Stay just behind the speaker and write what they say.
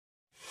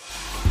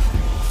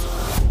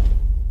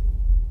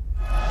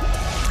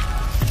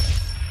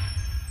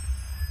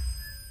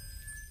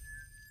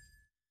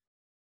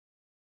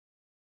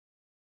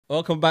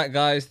Welcome back,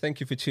 guys.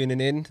 Thank you for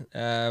tuning in.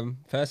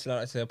 Firstly, I'd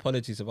like to say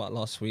apologies about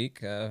last week.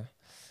 We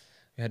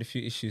had a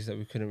few issues that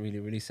we couldn't really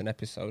release an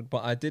episode,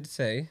 but I did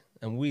say,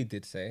 and we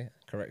did say,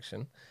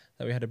 correction,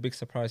 that we had a big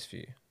surprise for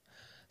you.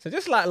 So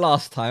just like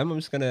last time, I'm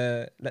just going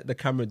to let the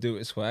camera do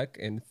its work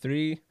in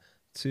 3,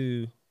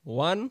 2,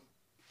 1.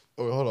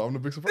 Oh, hold on, I'm the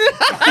big surprise.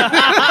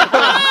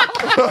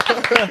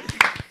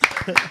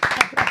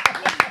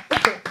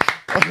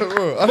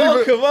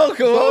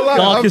 Welcome.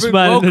 Darkest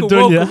man in the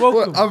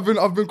dunya.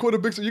 I've been called a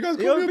big surprise. You guys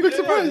called me a big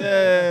surprise.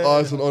 Yeah. Oh,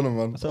 it's an honor,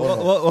 man. So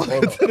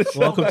welcome to the show.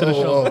 Welcome to the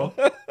show,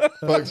 bro.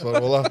 Thanks,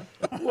 man. Wallah.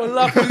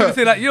 Wallah, you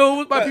say like,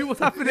 yo, my people, what's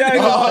happening?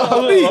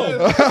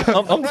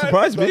 I'm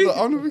surprised, me.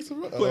 I'm the big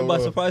surprise. Put him by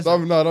surprise. That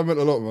meant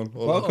a lot, man.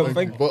 Welcome.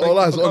 Thank you. But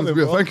Wallah, it's honest.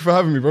 Thank you for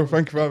having me, bro.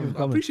 Thank you for having me.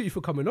 I appreciate you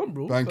for coming on,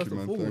 bro. Thank First you,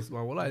 and man. foremost,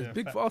 man. Wallah, it's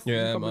big for us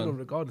Yeah, to come man. on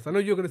regardless. I know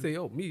you're going to say,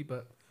 oh, me,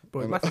 but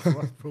bro, it's massive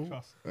for us, bro.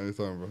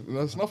 Anytime, bro.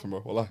 That's nothing,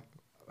 bro. Wallah.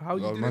 How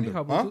you doing man.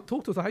 anyhow, bro? Huh?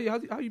 Talk to us. How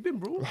you been,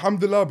 bro?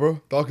 Alhamdulillah,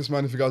 bro. Darkest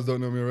man, if you guys don't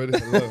know me already.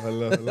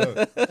 Hello.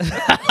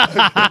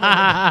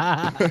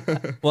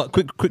 What?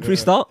 Quick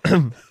freestyle.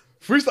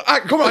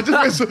 Freestyle. Come on, I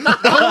just missed.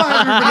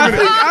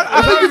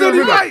 I think he's only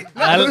right.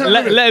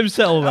 Let him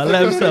settle, man.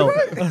 Let him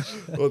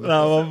settle.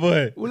 Nah, my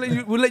boy.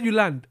 We'll let you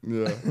land.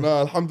 Yeah. Nah,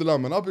 alhamdulillah,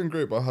 man. I've been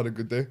great, but I had a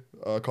good day.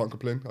 I can't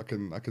complain. I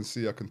can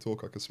see, I can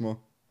talk, I can smell.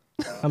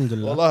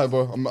 Alhamdulillah. Wallahi,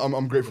 bro.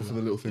 I'm grateful for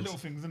the little things. Little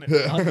things, isn't it?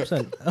 Yeah.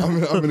 100%.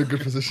 I'm in a good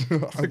position.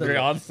 That's a great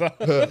answer.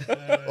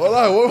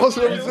 Wallahi, what else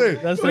would I say?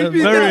 That's What a have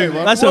you very, done,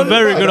 man? that's a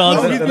very good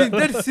He's answer. been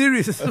dead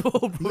serious as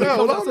well, bro. Yeah,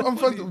 well, I'm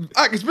fine.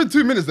 It's been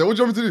 2 minutes there. What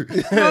do you want me to do?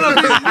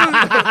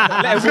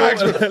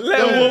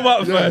 Let him warm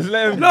up first.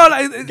 Let him No,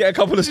 like, get a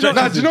couple of stretches.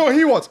 Nah, do you know what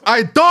he wants?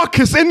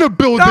 Darkest in the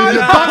building. Nah, you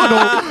don't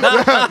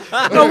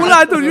know. no, what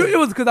I don't. It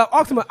was because I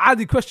asked him an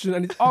Addy question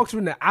and he's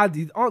answering it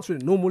Addy, he's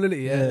answering it normal,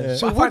 innit? Yeah.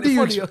 So I what find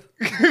do it you?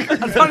 funny.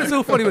 I find it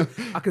so funny when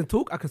I can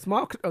talk, I can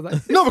smile. I was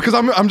like, No, because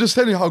I'm just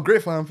telling you how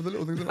grateful I am for the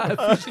little things. I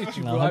appreciate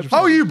you, bro.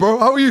 How are you, bro?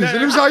 How are you?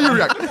 Let me see how you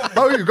react.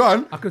 How are you? Go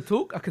on. I can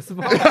talk, I can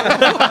smile.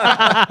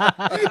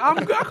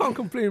 I'm good. I can't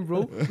complain,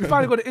 bro. We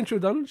finally got the intro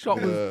done. Shot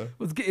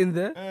was getting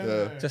there.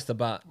 Yeah. Just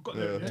about.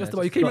 Just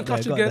about. You came in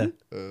touch again.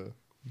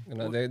 You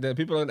know, the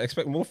people don't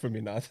expect more from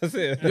me now. That's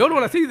it. You're the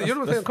one I see that. You're the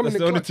one saying coming That's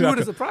in the only clutch. two You I were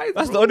the can- surprise.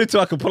 That's bro. the only two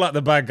I can pull out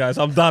the bag, guys.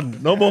 I'm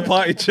done. No more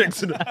party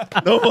tricks.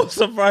 No more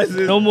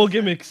surprises. No more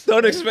gimmicks.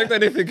 Don't expect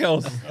anything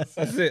else.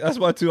 That's it. That's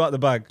my two out the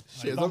bag.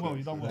 You done well,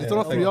 you done well. It's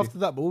not thank you. after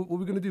that, but what are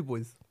we gonna do,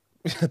 boys?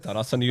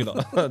 That's on you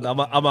lot. I'm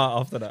out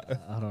after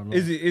that. I don't know.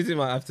 Izzy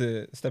might have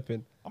to step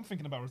in. I'm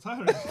thinking about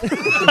retiring.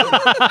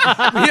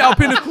 We hit our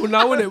pinnacle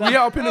now, innit? We hit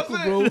our pinnacle,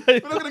 bro. We're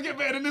not going to get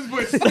better than this,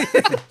 boys.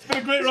 It's been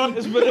a great run.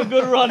 It's been a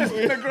good run. It's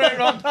been a great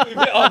run. Hit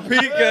our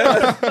peak.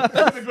 It's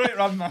been a great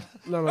run, man.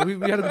 No, we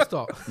had a good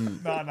start.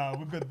 Nah,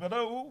 we're good. But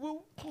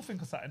we'll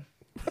think of something.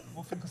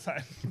 We'll think of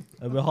something.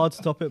 It'll be hard to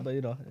stop it, but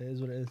you know, it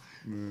is what it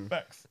is.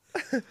 Facts.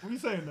 What are you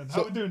saying then?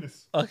 How are we doing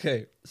this?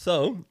 Okay,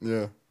 so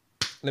Yeah.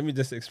 let me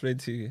just explain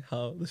to you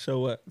how the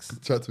show works.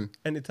 Chat to me.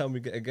 Anytime we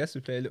get a guest,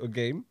 we play a little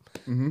game.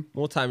 Mm-hmm.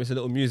 More time, it's a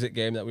little music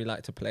game that we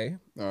like to play.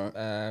 All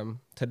right.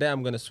 Today,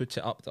 I'm going to switch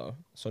it up though.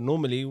 So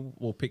normally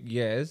we'll pick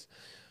years,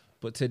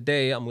 but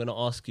today I'm going to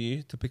ask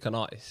you to pick an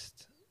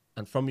artist.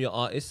 And from your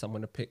artist, I'm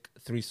going to pick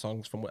 3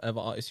 songs from whatever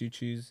artist you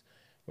choose,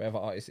 whatever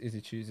artist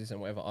Izzy chooses,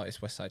 and whatever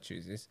artist Westside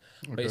chooses.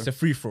 But Okay. it's a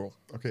free-for-all.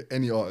 Okay.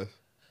 Any artist.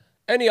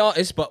 Any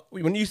artist, but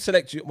when you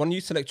select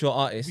your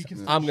artist, We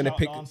can I'm going to shout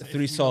pick the answer if 3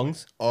 we know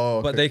songs, Oh,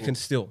 okay, but they cool. can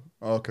still.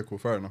 Oh, okay, cool.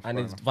 Fair enough. And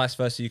fair it's enough. vice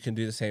versa, you can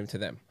do the same to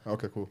them.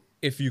 Okay, cool.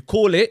 If you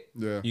call it,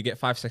 Yeah. you get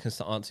 5 seconds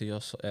to answer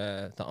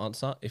the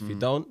answer. If you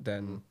don't,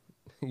 then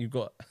you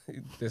got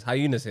there's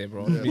hyenas here,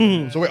 bro.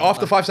 So wait,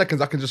 after 5 seconds,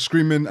 I can just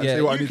scream in and Yeah,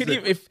 say what I you need to could say.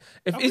 even, if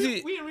Have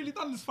Izzy. we ain't really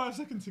done this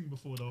 5-second thing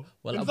before, though.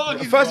 Well, In I'm-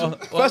 Zaghi's,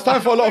 First time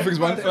for a lot of things,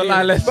 man.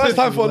 First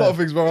time for a lot of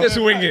things, bro. Just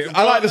wing it.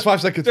 I like this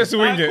 5 seconds. Just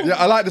wing it. Yeah,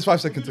 I like this 5 We'll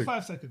second do thing.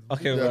 5 seconds.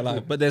 Okay, Yeah, well, cool.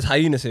 like, but there's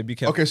hyenas here. Be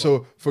careful. Okay,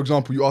 so for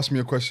example, you ask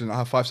me a question, I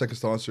have 5 seconds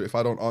to answer it. If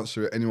I don't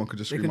answer it, anyone could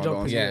just They scream can out the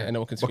jump answer. in, yeah, and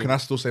no one can. But can I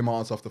still say my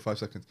answer after 5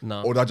 seconds?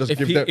 No. Or do I just if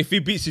give he, them? if he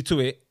beats you to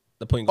it,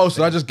 the point. Oh, goes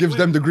so that there. just gives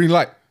them the green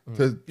light.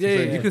 To Yeah,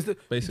 say- because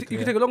Basically, you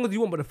yeah. can take as long as you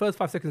want, but the first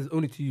 5 seconds is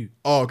only to you.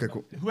 Oh, okay,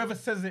 cool. Whoever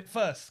says it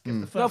first gets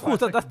the first No, of course,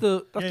 5 that's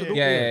the Yeah,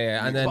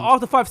 Yeah, and then But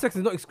after 5 seconds,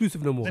 it's not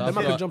exclusive no more. Then Them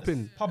man I've can got- jump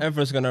in.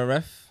 everyone's gonna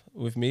ref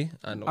with me,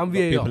 and I'm we've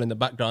got VAR. people in the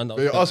background.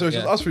 Yeah, also, it's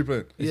just us three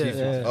playing. It's Yeah. easy.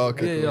 Yeah. Oh,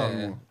 okay, Yeah, cool.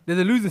 yeah. There's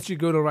a losing streak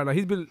going on right now.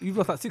 You've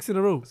lost like 6 in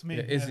a row. It's me.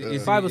 Yeah, Izzy- yeah.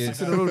 Izzy 5 or is-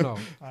 6 in a row now.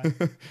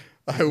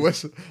 I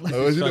was,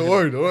 you don't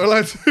worry. Don't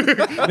lie to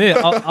me. Me,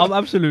 I'm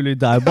absolutely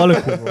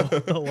diabolical,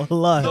 bro.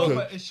 Wallahi. No,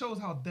 but it shows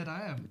how dead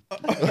I am.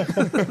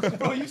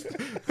 Bro, you're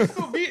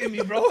still beating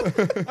me, bro.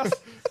 That's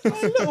A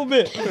little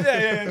bit.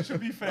 yeah, it should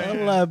be fair.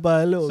 Wallahi,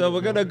 by a little So bit.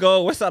 we're gonna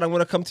go. Westside, I'm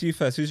gonna come to you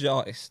first. Who's your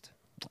artist?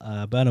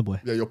 Burna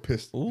Boy. Yeah, you're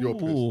pissed. You're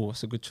pissed. Ooh,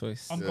 that's a good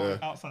choice. I'm going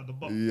outside the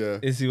box. Yeah.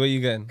 Izzy, where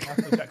you going?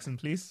 Michael Jackson,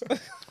 please.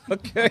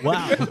 Okay.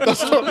 Wow.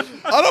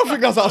 I don't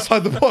think that's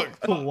outside the box.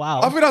 I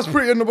Wow. think that's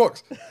pretty in the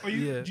box. Or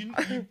you, Yeah.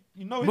 do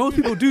You know it. Most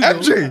people do.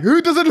 MJ,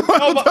 who doesn't know No,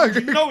 how but to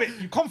you know it.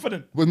 You're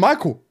confident. With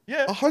Michael?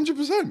 Yeah.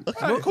 100%.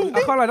 Cool.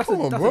 I can't lie. That's Come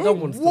a on, dumb bro.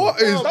 one. still.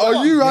 What is? No,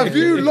 Are you? Have It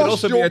you could lost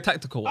also be your? a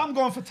tactical one. I'm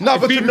going for No, time.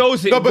 but he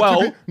knows it well,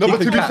 no, he but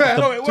to can be capture. fair,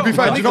 No, it to be will.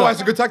 fair, No, do you it know why will.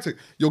 it's a good tactic?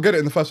 You'll get it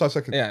in the first 5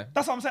 seconds. Yeah.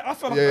 That's what I'm saying. I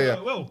feel like Yeah, I yeah.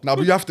 will. Nah,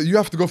 but you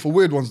have to go for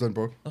weird ones then,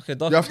 bro. Okay,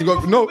 You have to go.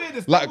 Go for No, the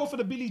weirdest. like Go for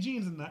the Billie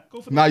Jeans and that.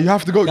 Go for nah, you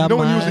have to go. You know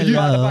when you was a youth,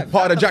 Gamma.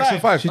 part of the Jackson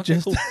 5. Okay,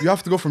 cool. You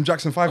have to go from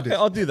Jackson 5 Okay, days.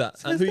 I'll do that.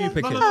 And who are you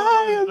picking?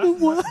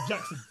 That's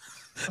Jackson.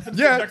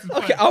 Yeah. Jackson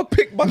Okay, I'll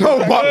pick my.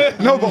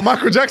 No, but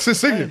Michael Jackson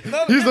singing.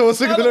 He's the one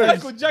singing the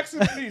lyrics. Michael Jackson,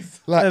 please.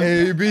 Like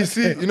A B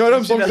C. You know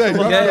them songs there.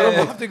 You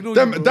have to go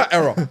Yeah, them- that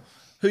era.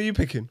 Who are you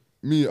picking?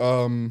 Me,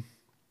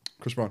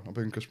 Chris Brown. I'm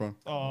picking Chris Brown.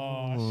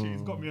 Oh, shit,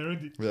 he's got me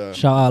already. Yeah.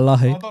 Shout out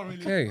Lahi. I don't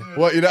really. Okay.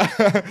 What you know?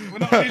 We're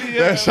not really.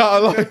 Yeah,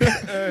 shout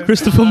out.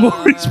 Christopher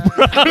Morris,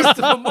 bro.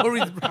 Christopher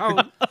Maurice Brown.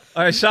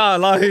 All right,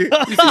 shout out, Lahi.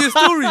 You see his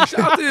story? Shout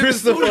out to him.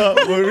 Christopher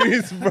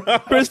Maurice Brown.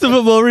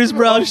 Christopher Morris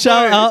Brown,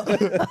 shout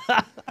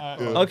out.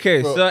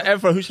 Okay, so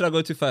Evra, who should I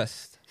go to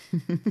first?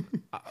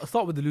 I'll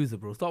start with the loser,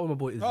 bro. Start with my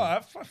boy. Izzy.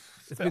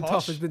 It's been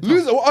tough. It's been tough.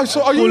 Loser.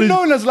 So are you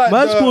known as like?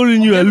 Man's the-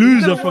 calling you a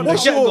loser from the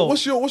What's get your go.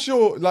 what's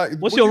your like?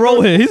 What's your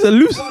role here? He's a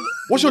loser.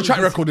 What's your track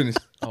record in this?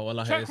 Oh,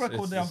 well, Track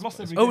record there, I've lost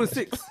every Over game.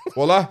 6.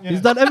 Voila.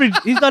 He's done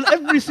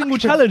every single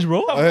challenge,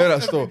 bro. I hear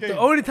that still. The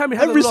only time he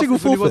had Every a loss single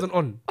is when he forfeit. wasn't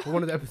on for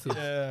one of the episodes.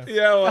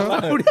 Yeah,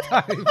 well, Only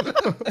time.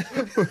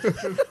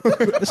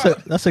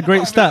 That's a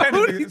great stat.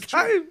 Only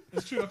time.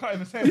 It's true, I can't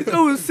even say He's it.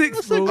 over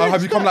 6, bro.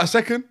 Have you come like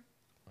second?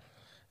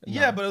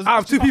 Yeah, but it was Out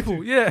of 2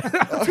 people, yeah.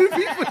 2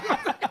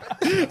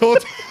 people.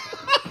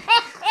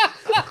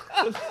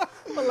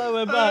 Wallah,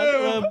 we're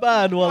bad. We're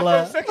bad,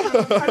 wallah.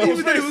 And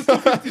even then it was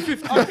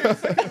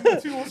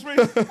 50-50. 2 horse race.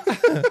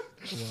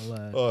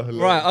 Oh,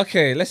 hello. right,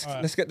 okay, let's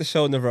get the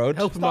show on the road.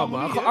 Help him out,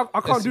 man.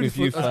 I can't do this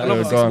with you for as first. long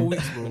as Yeah, go 6 on. more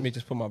weeks, bro. Let me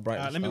just put my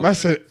brightness let me- down. Man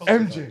said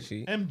MJ.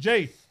 Actually,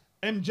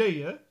 MJ,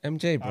 yeah?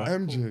 MJ, bro.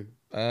 MJ.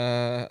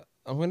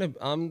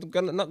 I'm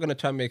not gonna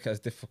try and make it as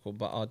difficult,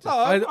 but I'll just.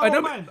 I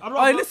don't mind. I'd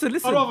Alright, rather- listen.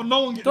 I'd rather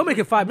no one get Don't make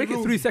it 5. the Make it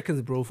rules. 3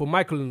 seconds, bro, for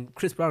Michael and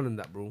Chris Brown and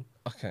that, bro.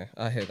 Okay,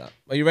 I hear that.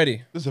 Are you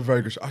ready? This is a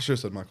very good. I should have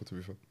said Michael to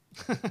be fair.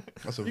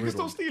 That's a You can rude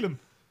still one. steal him.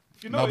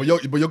 If you know No,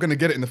 it. but you're gonna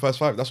get it in the first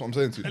 5. That's what I'm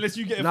saying to you. Unless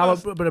you get it Now,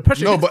 first. but the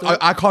pressure. No, hits but though.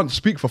 I can't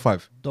speak for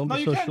 5. Don't No,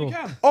 be you so can, sure. you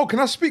can. Oh, can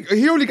I speak?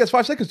 He only gets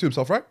 5 seconds to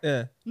himself, right?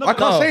 Yeah. No, I but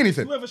can't no. say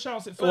anything. Whoever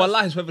shouts it first. Well,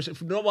 lies. Whoever. You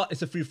know what?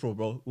 It's a free throw,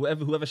 bro.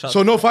 Whoever shouts.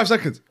 So no 5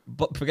 seconds.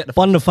 But forget the.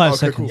 Bun the 5 Okay,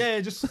 seconds. cool. Yeah,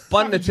 just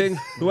Bun the thing.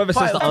 Whoever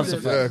says the Five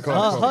answer seconds. first. Yeah,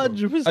 come on.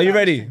 100%. Are you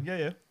ready?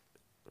 Yeah.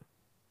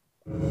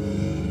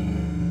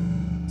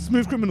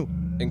 Smooth criminal.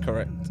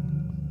 Incorrect.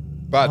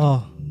 Bad.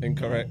 Oh,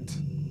 Incorrect.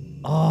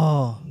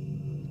 oh.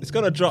 It's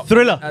gonna drop.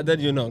 Thriller. And then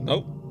you know.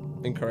 Nope.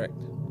 Incorrect.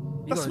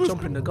 You gotta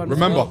jump in the gun.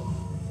 Remember.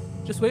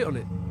 Just wait on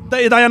it.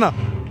 Diana.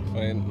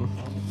 Fine.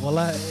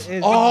 Wallah, it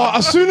is. Oh,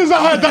 as soon as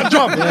I heard that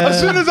jump,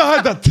 as soon as I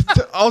heard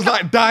that, I was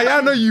like,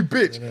 Diana, you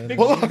bitch.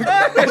 Wallah,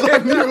 I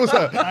knew it was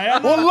her.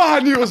 Wallah, I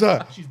knew it was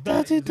her. She's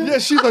dirty. Yeah,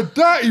 she's a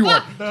dirty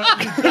one.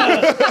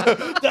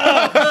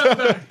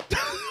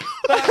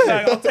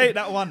 I'll take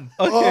that one.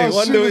 Okay, Oh, one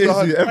as soon nil as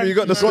I easy. heard- Ever you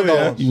got the Got score, that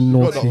yeah? one. You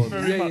Got that naughty. one.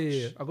 Very much.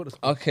 Yeah. I got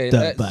the. Okay, Dirt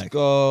let's bag.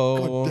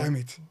 go. God damn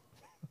it.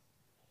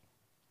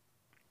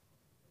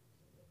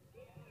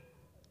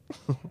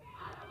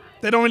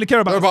 They don't really care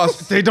about They're us.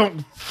 about us. They don't.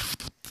 They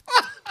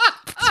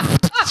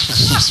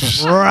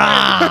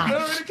don't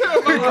really care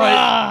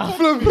about us.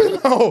 Flipping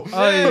out.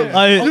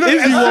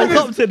 Izzy woke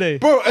up today.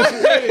 Bro,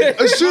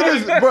 as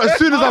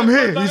soon as I'm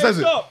here, he says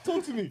it. Stop.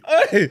 Talk to me.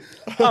 Hey,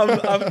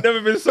 I've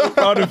never been so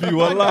proud of you.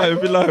 Wallahi,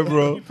 be like,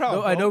 bro.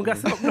 No, I don't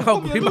gas up now.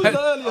 Lose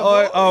earlier,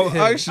 bro.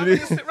 Actually,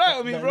 You sit right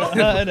with me, bro.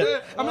 I mean,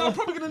 I'm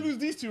probably gonna lose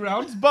these 2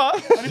 rounds,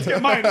 but I need to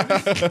get mine.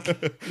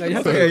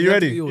 Okay, you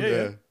ready?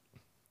 Yeah.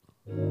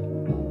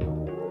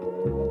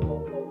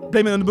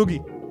 Blame it on the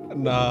boogie.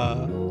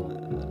 nah.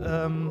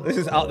 This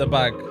is out the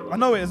bag. I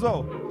know it as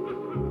well.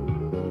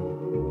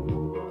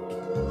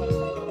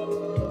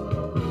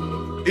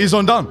 He's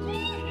on done.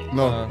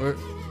 No. wait.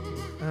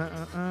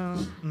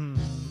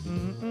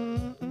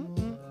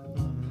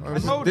 I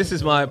know This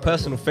is my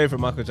personal favorite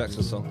Michael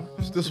Jackson song.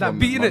 It's this That one.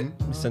 beat then,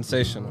 in man.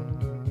 Sensational.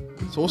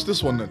 So what's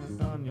this one then?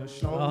 on your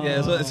shoulder.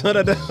 Yeah, it's one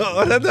of the.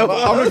 One of the I'm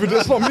not even.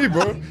 It's not me,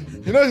 bro.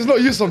 You know, it's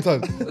not you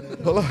sometimes.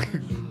 Wallah, I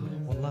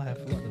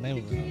forgot the name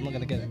of it. I'm not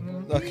gonna get it.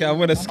 Okay, I'm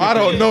gonna skip. I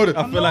don't know that.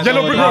 I feel like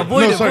Yellow I Brick would- Road.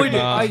 Avoid No, it, sorry.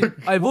 avoid it.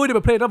 I avoided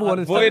but play another one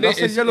instead. Avoid it. That's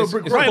a It's- Yellow it's-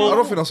 Brick it's Road. called- I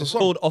don't think that's a It's song.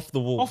 called Off the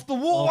Wall. Off the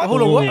wall.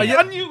 Hold on, what?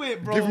 I knew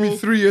it, bro. Give me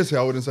 3 years here,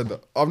 I wouldn't have said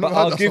that. I've never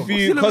I'll heard that give song.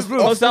 you What's Yellow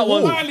because that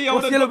one. Finally, I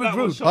What's would've Yellow got Brick that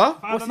one Road? shot. Huh?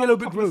 I had What's another Yellow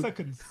Brick couple of Road?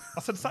 seconds. I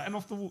said something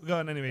off the wall. Go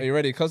on Are anyway. you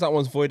ready? Because that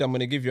one's void. I'm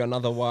gonna give you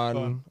another one.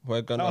 on.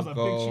 We're That was gonna a big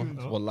go. tune,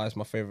 though. Wallahi, it's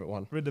my favorite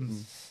one.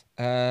 Rhythms.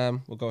 We'll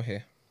go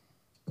here.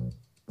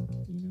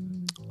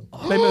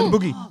 Blame it on the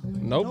boogie.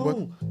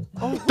 Nope.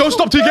 Don't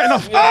stop till you get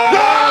enough.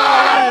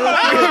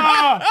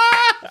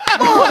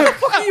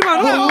 Fuck you,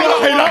 man.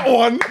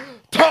 Wallahi,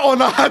 that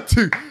one I had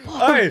to.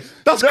 Hey,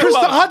 That's Chris.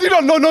 How do you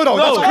not know that one?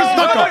 That's Chris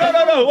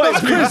Tucker. no. Wait,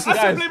 I said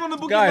guys, blame on the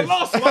boogie guys, in the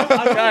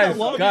last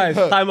one. guys,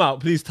 time out.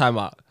 Please, time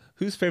out.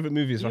 Whose favorite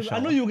movie is Rush Hour?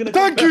 I know you were gonna.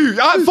 Thank you.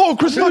 I thought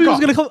Chris I knew he was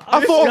Tucker. gonna come.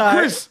 I thought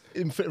Chris.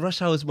 Rush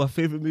Hour is my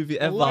favorite movie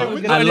ever. Not I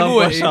love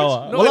anymore, Rush eh?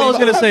 Hour. Well, I was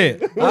gonna say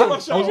it.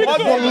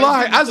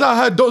 Wallahi, as I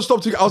heard Don't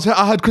Stop Till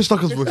I heard Chris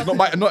Tucker's voice, not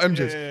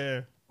MJ's.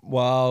 Yeah.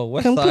 Wow,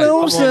 West Come Side. Come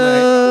on,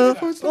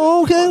 closer.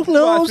 Oh, come mate. Three's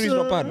not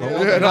closer. bad, bro.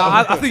 Yeah,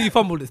 Nah, I think he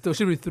fumbled it still.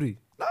 Should be 3.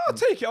 I'll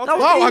take it. I'll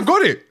Wow, I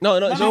got it. No,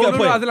 you get a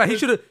point. I was like, he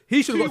should have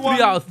got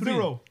 3 out of 3.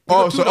 0.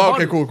 Oh, so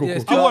okay, cool. Yeah,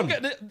 it's I 2-1. won't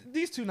get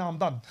these two now. I'm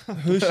done.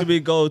 Who should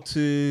we go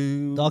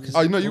to? Darkest.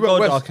 Oh, no, you We'll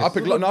went go west. I darkest.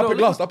 picked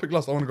last. I picked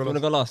last. I want to go You want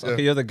to last. go last? Yeah.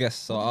 Okay, you're the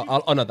guest, so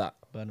I'll honor that.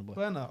 Burner boy.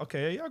 Burner.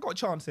 Okay, yeah, I got a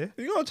chance here.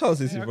 You got a chance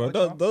this Yeah, year, I bro.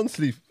 got a chance. Don't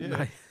sleep.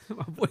 My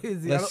boy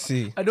is Let's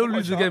see. I don't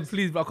lose got a again, chance.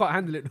 please, but I can't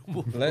handle it no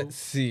more. Let's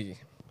see.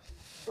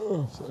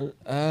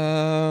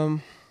 Are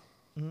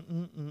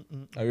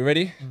we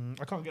ready?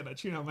 I can't get that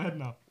tune out of my head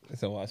now.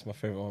 It's alright. It's my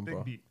favorite one, Big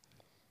bro. beat.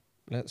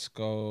 Let's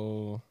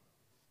go.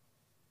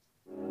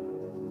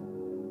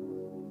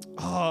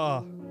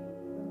 Ah.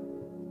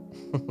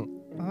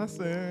 I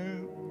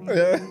said.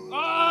 Yeah.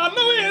 Ah,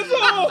 no, it is.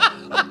 Oh.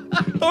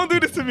 Don't do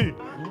this to me.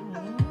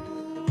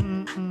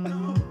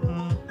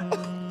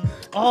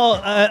 Oh,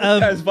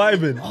 That's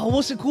vibing. oh,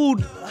 what's it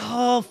called?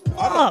 Oh,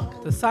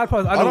 fuck. The sad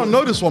part is I don't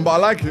know this one, but I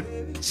like it.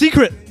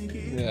 Secret.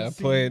 Yeah,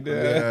 point.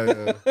 Yeah.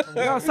 Yeah. You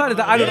know how sad is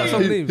that I know that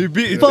song name. He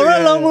beat it. For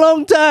a long,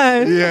 long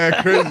time.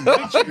 Yeah, crazy.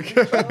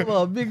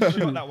 Oh, big I shoe.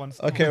 got that one.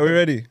 Okay, are we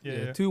ready?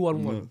 Yeah.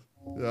 2-1-1.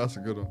 Yeah, that's a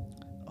good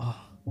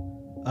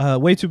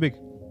one. Way too big.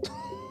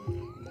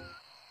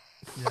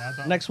 Yeah, I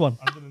don't. Next one.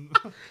 I didn't.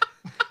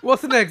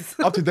 What's the next?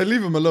 Up to they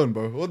leave him alone,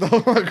 bro. What the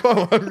hell? Come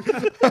on.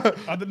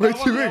 I didn't Way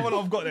know too big. what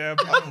I've got there.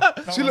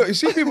 See, look, you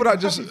see people that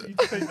just. You can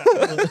take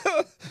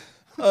that.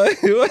 I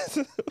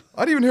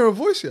didn't even hear a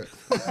voice yet.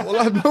 Well,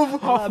 I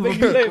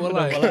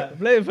know.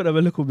 Blame for them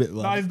a little bit,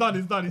 Nah, man. it's done.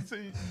 It's done.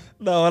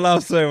 No,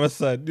 I'm sorry, my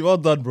son. Well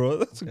done, bro.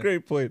 That's a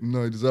great point.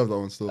 No, you deserve that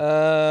one still.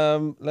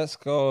 Let's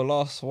go.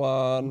 Last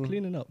one.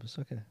 Cleaning up, it's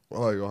okay.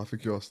 Oh, you are. I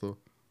think you are still.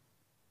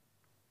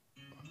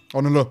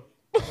 Oh, no.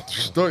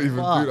 Just don't even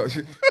do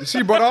that. You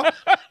see, brother?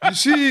 You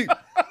see,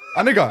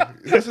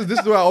 nigga, this is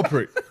the way I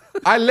operate.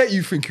 I let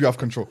you think you have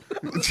control.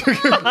 Do you know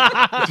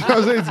what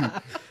I'm saying to you?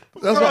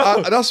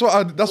 That's what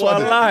I did.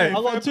 Lie. I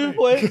got 2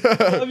 points. What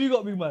have you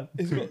got, big man?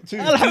 He's got 2.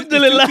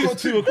 Alhamdulillah. He's got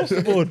 2 across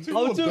the board. I'm 2.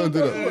 Don't do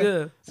that.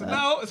 Yeah. So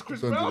now it's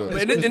Chris Don't do Brown.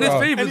 that. But in his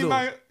favour, Any though.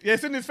 man, yeah,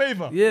 it's in his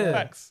favour. Yeah.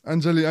 Facts.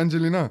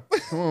 Angelina.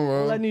 Come on,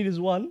 All I bro. need is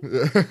one.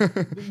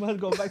 Big man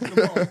got back to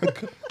the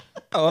ball.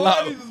 Oh,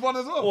 Well, this is one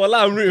as well. well,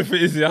 I'm rooting for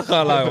Izzy. I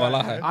can't lie.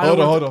 Wallahi.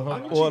 Hold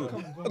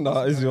on.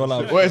 No, Izzy,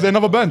 wallahi. Wait, is there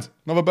another band?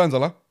 Another Burner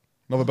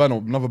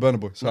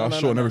Boy. So I'm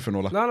short and everything,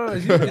 all that. No,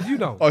 it's you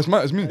now. Oh, it's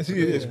me.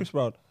 It's Chris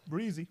Brown.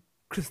 Breezy.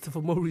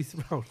 Christopher Maurice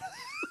Brown.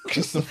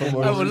 Christopher I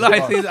Maurice. will lie,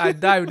 says I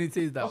die when he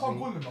says that.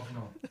 bro.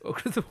 Oh,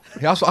 Christopher.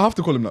 Yeah, I have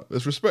to call him that.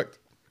 There's respect.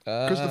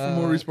 Christopher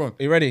Maurice Brown.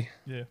 Are you ready?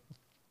 Yeah.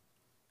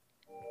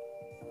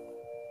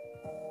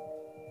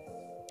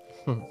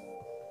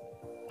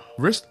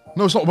 Wrist?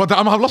 No, it's not. But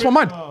I've lost my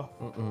mind. How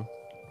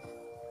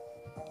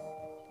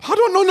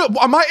do I know? Look,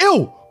 am I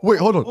ill? Wait,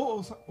 hold on.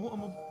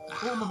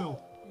 Automobile.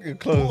 You're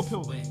close.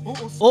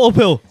 Auto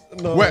pill.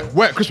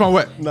 Wet. Chris Brown,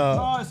 wet.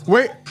 No.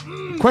 Wait.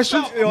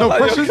 Question? No, like,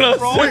 question? you're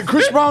close. Wait,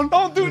 Chris Brown?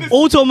 Don't do this.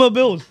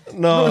 Automobiles.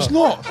 No, No. it's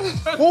not.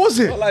 What was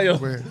it? Like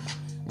you're-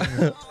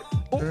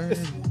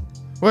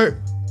 Wait.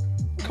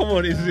 Come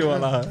on, Izzy,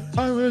 wallahi.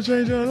 I will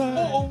change your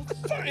life.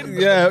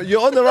 Yeah,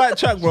 you're on the right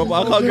track, bro,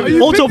 but I can't give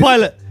you.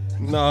 Autopilot.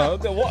 No,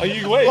 what are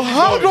you waiting?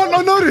 How do I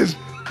not know this?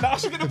 Nah, I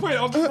should get the point.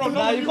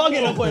 Nah, you can't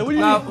get the point. What do you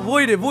Nah, mean?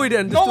 void it,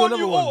 and just No do one,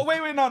 another you. one. Oh,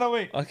 wait,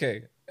 wait.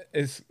 Okay,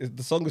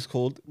 the song is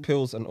called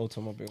Pills and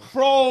Automobiles.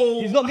 Bro.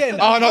 He's not getting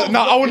that. Oh, no,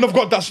 I wouldn't have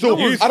got that still.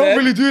 I don't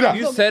really do that.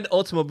 You said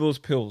automobiles,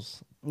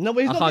 pills. No,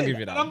 but he's I not can't getting give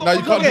you that. that. No,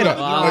 you can't do that.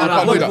 No, you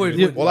can't do that.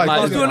 void. Well, I Like, can't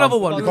Let's do do that. another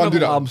one. You do can't do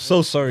another that. I'm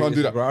so sorry, Can't do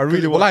Izzy, that. bro. I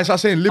really Well, want. it's like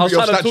saying I was liberty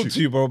of trying to talk statue. to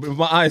you, bro, with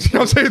my eyes. You know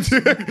what I'm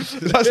saying to you?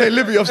 It's like saying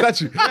liberty of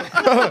statue.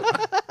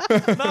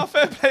 Nah,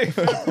 fair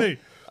play.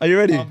 Are you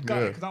ready?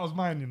 Because that was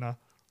mine, you know.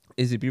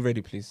 Izzy, be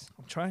ready, please.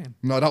 I'm trying.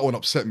 No, that one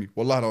upset me.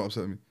 Wallahi, that one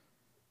upset me.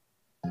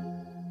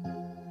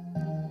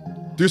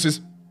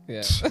 Deuces.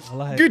 Yeah.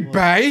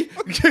 Goodbye.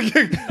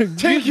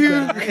 Thank you.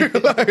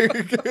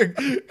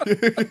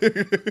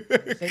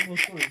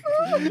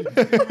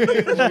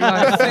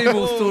 Like, same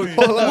old story.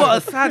 What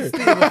a sad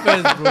state of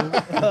affairs, bro.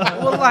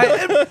 Well, like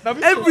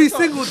every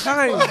single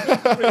time.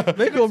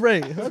 Make or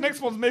break. This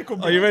next one's make or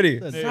break. Are you ready?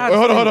 Sad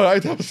Hold state. on. I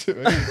have to sit,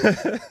 man.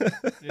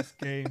 This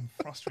game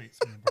frustrates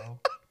me, bro.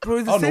 Bro,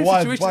 it's I the don't know same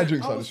why situation.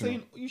 drinks I like was this. You know?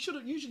 saying you should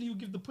usually you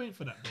give the point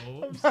for that, bro.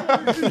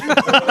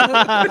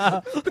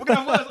 We're gonna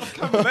have words off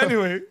camera, but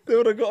anyway. They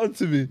would have got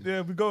onto me.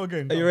 Yeah, we go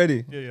again. Are you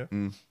ready? Yeah.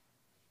 Mm.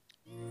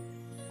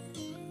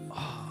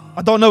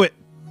 I don't know it.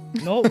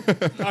 No.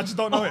 I just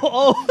don't know it.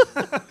 Oh.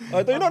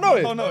 Do you not know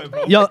I don't it? know it,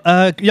 bro.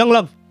 Young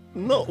Love.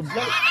 No.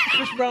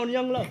 Chris Brown,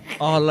 Young Love.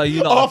 Oh, like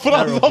you Oh, know. I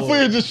thought you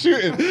were just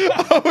shooting.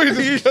 I thought you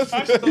were just I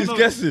actually don't He's know it.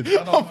 guessing. I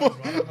don't know, bro.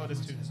 I don't know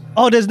this tune.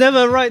 Oh, there's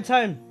never a right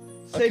time.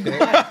 Say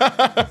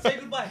goodbye. Say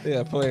goodbye.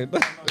 Yeah, point.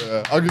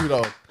 Yeah, I'll give you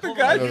that one.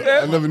 guy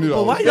I never knew that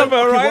But one. why young?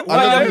 right?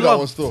 I never knew that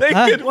one still.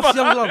 Naked What's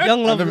young love?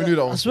 Young Love. never knew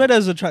that one. I swear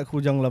there's a track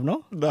called Young Love,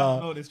 no? Nah.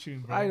 know this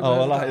tune, bro. I Oh,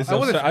 well,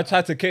 like, I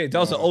tried to cater. That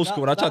was an old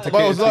school. I tried to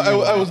But it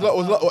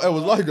cater.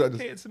 was like good at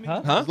this. Hit it to me.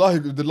 Huh?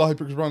 Did Lahi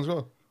pick Chris Brown as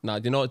well? Nah,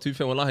 do you know what? To be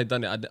fair, when Lahi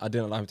done it, I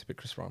didn't allow him to pick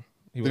Chris Brown.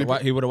 He Did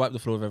would have wiped the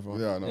floor with everyone.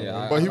 Yeah, I know.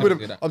 I- But I he can't would do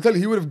have. that. I'm telling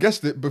you, he would have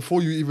guessed it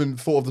before you even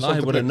thought of the Nah, song. he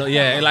to would have. play.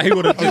 Yeah, like he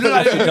would have. You look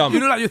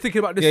like you're thinking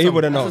about this. Yeah, he song.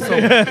 would have known. That's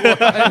a song.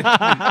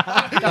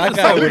 That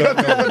guy would have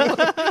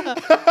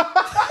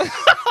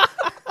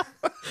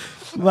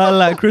known. Man,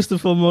 like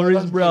Christopher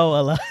Maurice Brown. I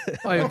like.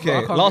 Okay,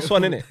 I can't last get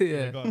one, it.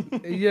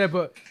 innit? Yeah,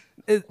 but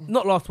it's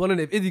not last one,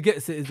 innit? If Izzy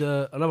gets it, it's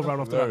another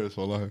round after that. Hilarious,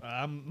 wallahi.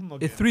 I'm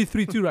not It's getting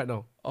 3-3-2 right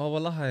now. Oh,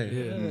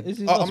 wallahi.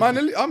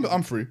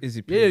 I'm free.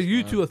 Izzy, Yeah, please, you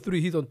man. 2 or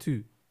 3. He's on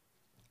 2.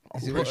 I'm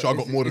pretty sure I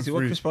got more than Is it what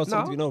three. Chris Brown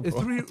said? No, You know, it's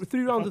bro.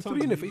 three rounds of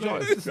 3 innit? For each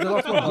artist. This is the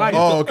last one. Like,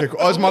 Oh, okay. Cool.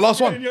 Oh, it's my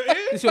last one.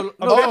 it's your,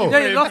 Oh.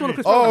 yeah, last one of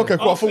Chris Brown. Oh, okay.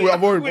 Cool. I thought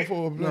I've already.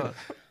 No.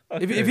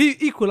 If he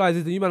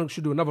equalizes, then you man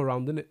should do another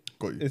round, innit?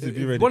 Got you. Izzy, If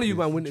be ready. one of you please.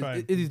 man win,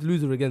 Try. Izzy's the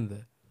loser again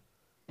there.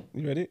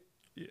 You ready?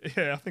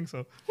 Yeah, I think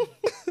so.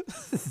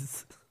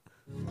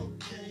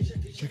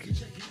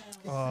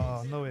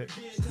 Oh, no it.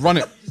 Run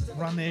it.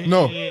 Run it.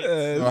 No.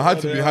 No, I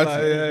had to be. Had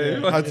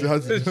to.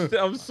 Had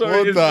to. I'm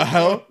sorry. What the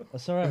hell?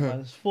 That's alright,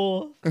 man. It's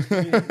 4. I'm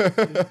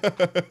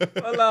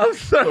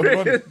sorry.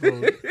 Run it,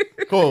 bro.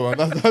 Cool, man.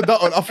 That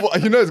one. I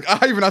thought. You know,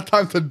 I even had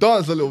time to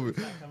dance a little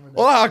bit.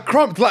 Oh, I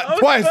crumped like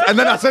twice, and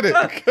then I said it.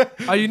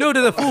 Oh, you know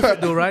there's a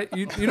forfeit though, right?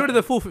 You know there's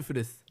a forfeit for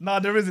this. Nah,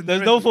 there isn't.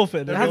 There's no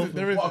forfeit. There isn't.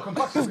 There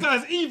isn't. This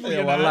guy's evil,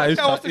 Yeah, you well, know. like, This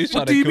guy wants to- he's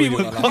trying what to do you kill mean you.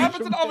 with wallah. What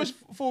happened to the other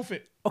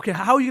forfeit? Okay,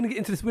 how are you gonna get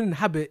into this winning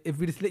habit if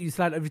we just let you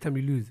slide every time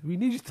you lose? We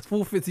need you to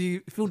forfeit so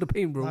you feel the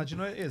pain, bro. Nah, do you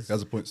know what it is? He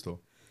has a point still.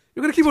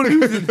 You're gonna keep on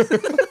losing.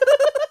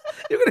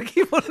 You're gonna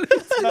keep on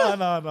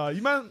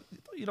losing. No.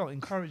 You don't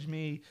encourage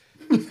me.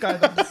 This guy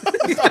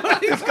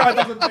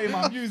doesn't play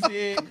my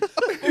music.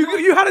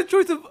 You had a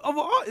choice of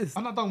other artists.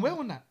 I'm not done well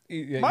on that.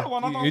 Yeah, My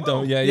one, I don't you know.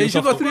 don't. Yeah, Yeah, you you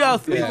should got 3 out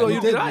of 3, Yeah, so you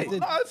you'll did, be right. you did.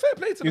 Nah, fair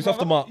play to He was the off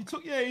the brother.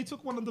 mark. He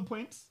took one of the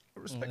points. I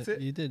respect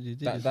it. You did.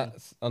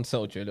 That's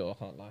unsettled you a little. I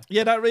can't lie.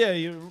 Yeah,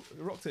 you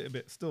rocked it a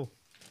bit still.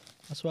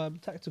 That's why I'm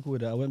tactical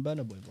with it. I went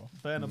Burner Boy, bro.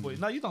 Burner boy.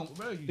 No, you don't.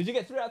 Where are you? Did you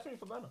get 3 out of 3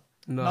 for Banner?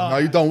 No. Now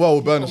you done well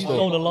with Burner You stole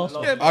still. the last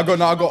one. Yeah, I got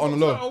on the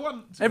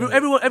low.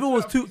 Everyone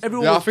was 2.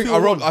 Everyone Yeah, I was think 2 I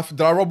robbed.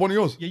 Did I rob one of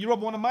yours? Yeah, you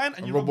robbed one of mine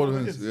and I you robbed robbed one one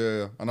of of his. his.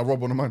 Yeah, and I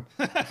robbed one of mine.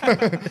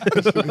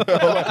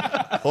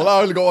 Well,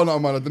 I only got one out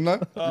of mine, didn't I? You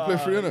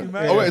played 3 innit?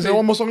 man. Oh wait, is there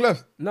one more song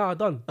left? No,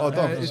 done. Oh,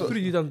 done. It's So-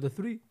 3. You done the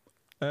 3.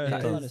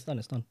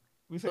 It's done.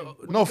 We say,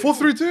 No,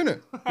 4-3-2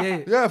 innit?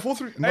 Yeah. Yeah,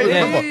 4-3. No, Hey,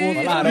 remember.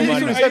 yeah.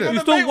 You said it. You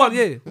stole one,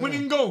 yeah.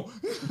 winning goal.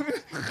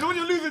 When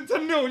you're losing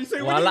 10-0, you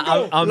say Well, winning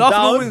goal. I'm Last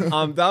one down. wins.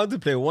 I'm down to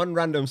play one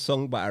random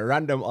song by a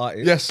random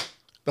artist. Yes,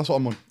 that's what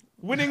I'm on.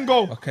 Winning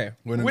goal. Okay.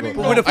 Winning goal.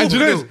 goal. With a And do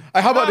you know full this?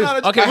 How about No, no,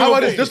 this? no, Okay, How we'll about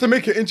this? play. Just to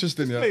make it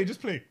interesting, yeah.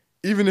 Just play.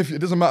 Even if it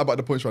doesn't matter about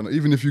the points right now,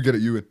 even if you get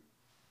it, you win.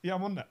 Yeah,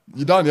 I'm on that.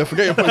 You done, yeah?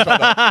 Forget your points right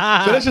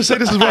now. So let's just say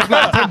this is worth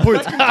like 10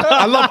 points.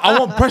 I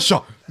want pressure.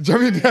 Do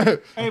you know what I mean?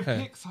 Hey, Okay.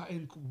 pick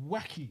something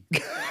wacky.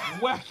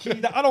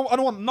 Wacky. That I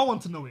don't want no one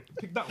to know it.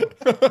 Pick that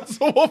one.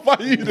 So what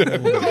about you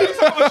then?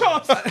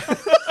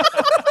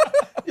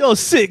 You're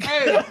sick.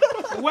 Hey,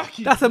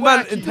 wacky. That's a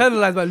man wacky.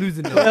 internalized by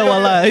losing. Though. Yeah,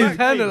 well, like,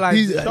 Internalized.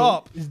 he's it.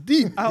 sharp. It's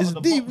deep. Out It's of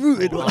the deep box,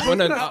 rooted. bro.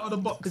 When Out of the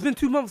box. It's been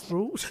 2 months,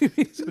 bro. What do you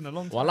mean? It's been a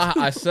long time. Well,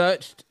 I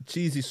searched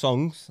cheesy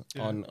songs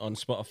on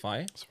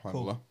Spotify,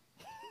 SubhanAllah.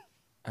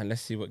 and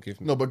let's see what gives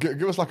me. No, but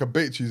give us like a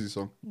bait cheesy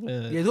song. Yeah,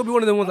 it's gonna be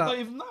one of them ones Don't that.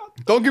 even know.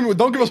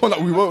 Don't give us one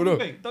that we won't know.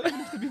 Don't even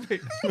have to be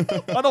big.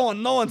 I don't want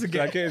no one to I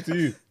get gave it to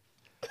you.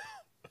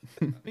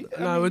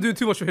 Nah, we're doing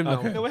too much for him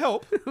Okay. It now. will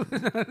help.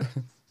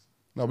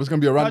 No, but it's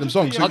gonna be a random just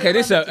song. put So your- Okay,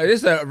 this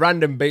is a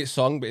random bait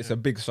song, but it's a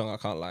big song. I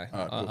can't lie.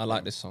 Alright, cool. I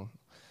like this song.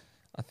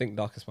 I think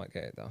Darkest might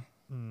get it though.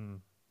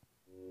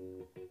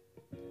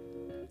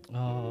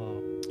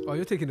 Oh. Oh,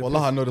 you're taking the Wallah,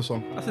 piss. I know the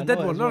song. That's a I dead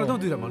know it one. as No, well.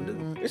 don't do that,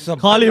 man. It's a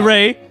Carly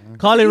Ray,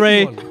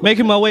 one.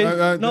 making my way.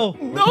 No. No.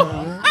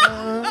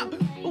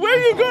 Where are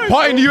you going?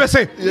 Party in the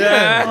USA.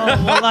 Yeah.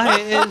 Oh,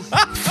 wallahi, it is.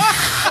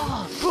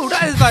 Bro,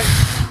 that is like.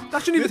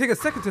 That shouldn't even take a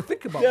second to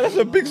think about. Yeah, that's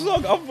a big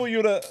song. I thought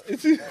you would.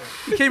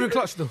 He came in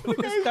clutch though.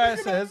 This guy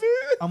says,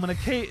 I'm going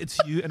to cater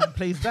to you, and then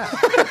plays that.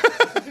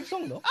 Big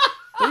song though.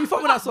 Don't you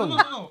fuck with that No, song?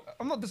 no.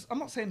 I'm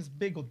not saying it's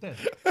big or dead.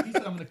 He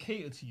said, I'm going to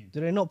cater to you.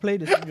 Do they not play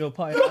this in your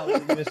party out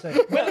in the USA?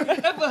 When have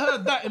you ever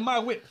heard that in my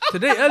whip?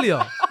 Today,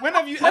 earlier. When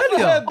have you ever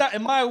Earlier. heard that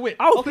in my whip?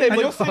 I was And playing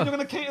you're with saying you're going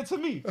to cater to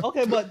me?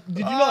 Okay, but did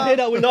you not hear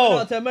that when you went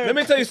out to America?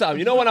 Let me tell you something.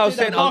 You know when I was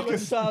saying, When you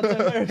went out to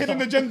America? Hidden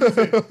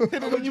agendas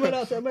here. When you went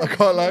out to America, I can't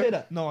did you lie. hear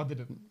that? No, I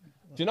didn't. do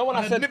you know when I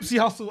I heard said, Nipsey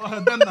Hustle. I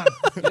heard them, man.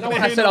 you know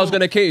when I said I was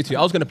gonna cater to you?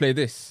 I was gonna play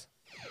this.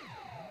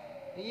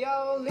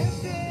 Yo,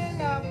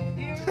 listen up,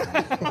 you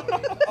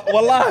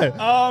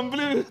Wallahi.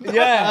 Blue.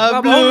 Yeah.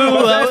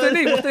 What's their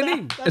name? What's their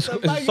name? It's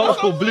song's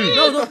called Blue.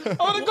 No, no. I would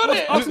have got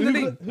it. Ask him the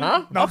name.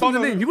 Huh? Ask him the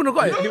name. He wouldn't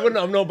have got He it. wouldn't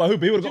have known by who,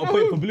 but he would have got a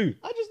point for Blue.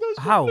 I just know it's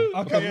How?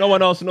 Okay, No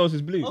one else knows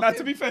it's Blue. Nah,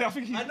 to be fair, I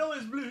think he. I know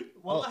it's blue.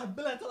 Wallahi,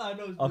 Bilal Tala, I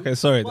know it's blue. Okay,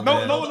 sorry. No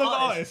one knows the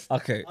artist.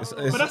 Okay, it's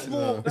But that's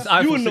more. it's You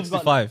iPhone wouldn't have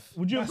got 65.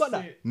 Would you have got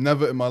that?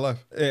 Never in my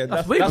life. Yeah,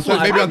 That's way So before.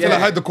 maybe until yeah. I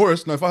heard the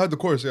chorus. No, if I heard the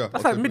chorus, yeah.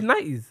 That's I'll like take it.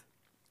 mid-90s.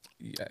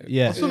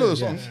 Yeah. I still know the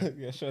songs.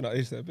 Yeah, sure that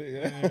is that bit.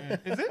 Yeah.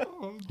 Is it?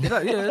 Is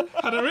that, yeah.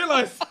 I didn't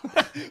realise.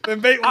 Then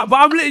bait But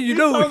I'm letting you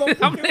know. sound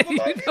like I'm letting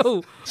you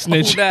know.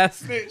 Snitch. Old ass.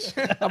 snitch.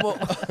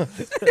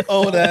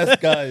 Old ass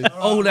guys.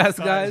 Old ass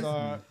guys.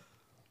 Alright.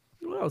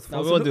 What else?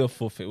 No, we won't do a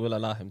forfeit. We'll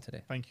allow him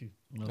today. Thank you.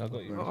 I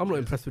got you. I'm not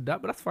impressed with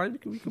that, but that's fine.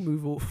 We can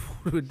move forward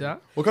with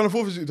that. What kind of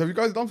forfeits have you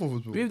guys done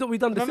forfeits before? We've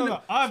done the No, no, cinnamon.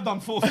 no. I've done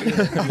forfeit.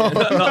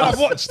 I've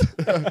watched.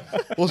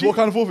 What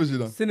kind of forfeits you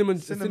done? Cinnamon,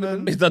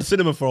 He's done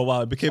cinema for a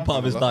while. It became part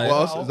of his What diet.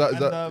 else? Is that,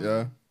 And,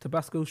 yeah.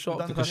 Tabasco shot.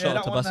 Done- Took a yeah, shot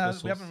that of one, Tabasco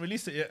we sauce. haven't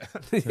released it yet.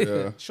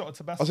 Yeah. Shot of I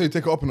Tabasco. say you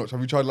take it up a notch.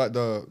 Have you tried like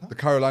the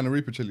Carolina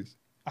Reaper chilies?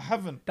 I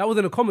haven't. That was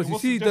in the comments. It You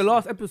was see, the suggested.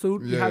 last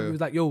episode we Yeah, had yeah.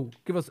 was like, "Yo,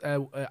 give us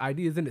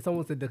ideas." In it,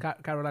 someone said the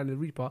Carolina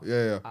Reaper.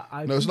 Yeah, yeah.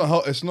 I No, it's not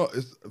health. It's not.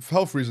 It's for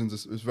health reasons.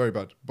 It's very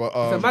bad. But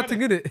It's a mad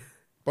thing, in it.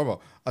 brother,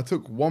 I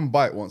took one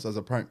bite once as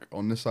a prank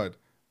on this side.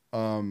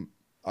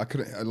 I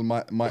couldn't.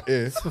 My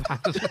ear.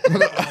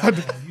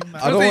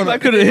 I don't want I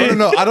couldn't hear.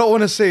 No, I don't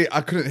want to say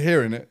I couldn't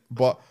hear in it,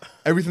 but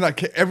everything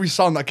every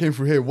sound that came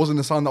through here wasn't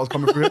the sound that was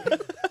coming through here.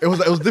 It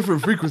was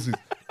different frequencies.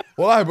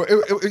 Well, but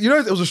you know,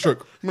 it was a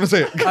stroke. I'm gonna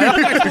say it.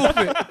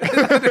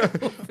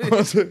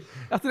 That's the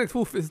next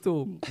forfeit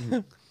still.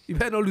 You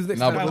better not lose next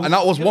Nah, time. and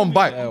that was one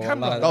bite. Yeah, That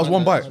wallahi, was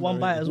one bite. One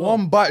bite as well.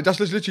 One bite. That's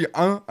literally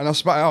and I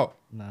spat it out.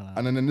 Nah.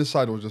 And then in this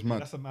side it was just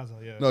mad. That's a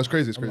mazza, yeah. No, it's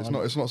crazy. It's crazy.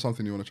 It's not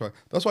something you want to try.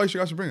 That's why you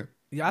guys should bring it.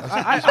 Yeah,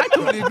 I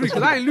totally agree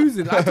because I ain't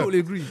losing. I totally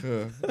agree.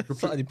 Yeah.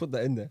 Somebody put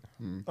that in there.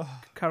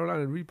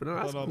 Carolina Reaper. No, I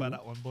that's don't know cool. about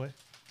that one, boy.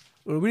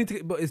 Well, we need to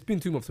get, but it's been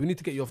 2 months. So we need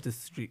to get you off this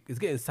streak. It's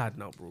getting sad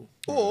now, bro.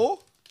 Or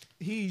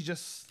he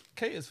just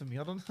caters for me.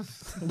 I don't know.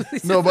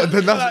 No, but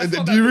then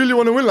do you really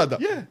want to win like that?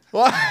 Yeah.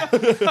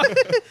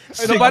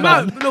 No, by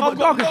now, but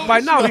dog, by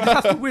now he just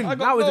has to win. I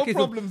got Now it's no a case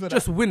problems of with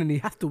just win, and he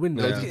has to win.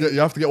 Now. Yeah, you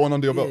have to get one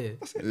under your belt. Yeah.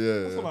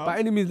 Yeah. By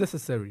any means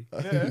necessary.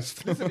 Yeah.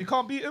 Listen, you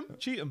can't beat him,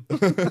 cheat him. I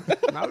respect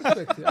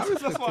it. I That's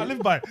respect what I it. live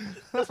by.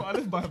 That's what I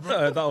live by, I bro.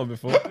 heard that one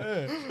before.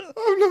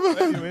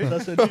 Anyway,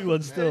 That's a new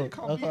one yeah, still. you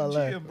can't I beat him, can't cheat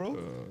lie. him, bro.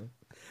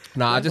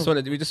 Nah, we just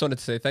wanted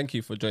to say thank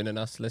you for joining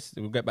us.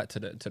 We'll get back to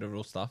the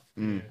real stuff.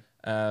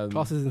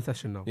 Class is in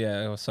session now.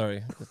 Yeah, oh,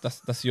 sorry,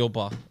 that's your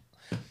bar.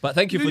 But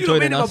thank you for You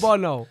joining made it my us. bar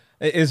now.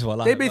 It is well.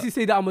 They basically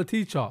say that I'm a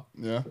teacher.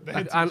 Yeah.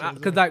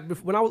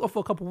 Because when I was off for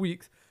a couple of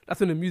weeks, that's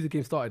when the music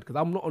game started. Because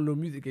I'm not on the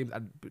music games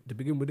to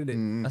begin with,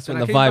 innit? that's when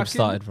when I the came back vibe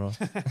started, bro.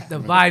 The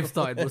vibe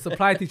started. Bro.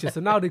 Supply teacher. So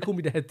now they call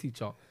me the head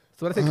teacher.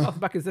 So when I say class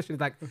back in session,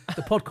 it's like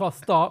the podcast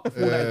start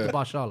before that is the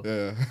Barshal.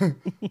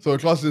 Yeah. So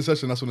class in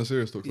session, that's when the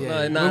serious talks.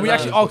 Yeah. No, when we no.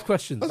 actually ask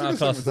questions. Our a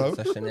class segment,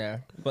 though. session, yeah.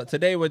 But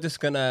today we're just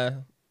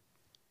gonna.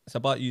 It's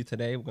about you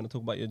today. We're gonna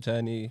talk about your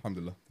journey.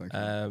 Alhamdulillah. Thank you.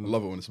 I Um,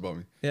 love it when it's about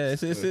me. Yeah,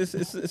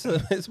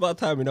 it's about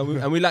time, you know.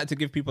 And we like to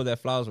give people their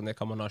flowers when they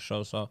come on our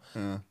show. So,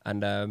 Yeah.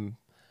 and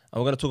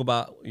we're gonna talk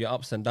about your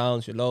ups and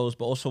downs, your lows,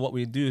 but also what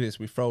we do is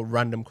we throw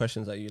random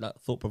questions at you, like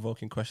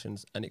thought-provoking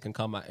questions, and it can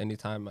come at any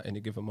time, at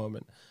any given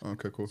moment.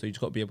 Okay, cool. So you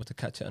just got to be able to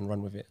catch it and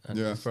run with it. And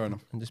Yeah, just, fair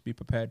enough. And just be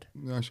prepared.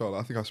 Yeah, inshallah.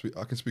 I think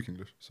I can speak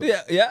English. So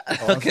Yeah.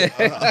 Okay.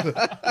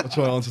 I'll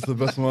try to answer to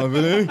the best of my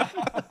ability.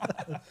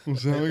 We'll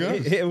see how we go.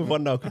 Hit it with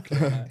one now, quickly.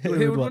 Hit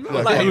with one. Yeah,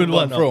 Like, go on, with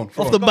one. throw on.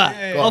 Off the bat.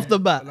 Yeah. Off the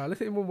bat. Nah, let's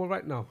hit him one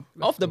right now.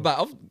 Off the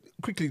bat,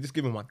 quickly, just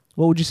give him one.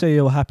 What would you say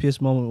your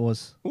happiest moment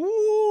was?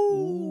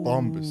 Ooh.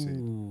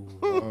 Bombasy.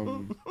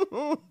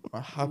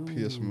 My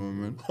happiest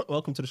moment.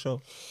 Welcome to the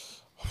show.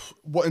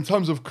 What, in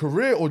terms of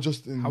career or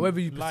just in... However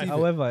you perceive it.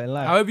 However, in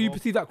life. However you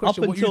perceive that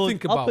question, what you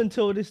think up about.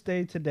 until this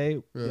day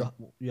today, Yeah.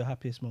 your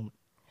happiest moment.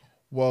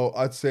 Well,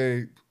 I'd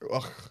say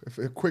if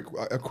a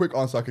quick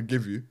answer I could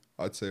give you,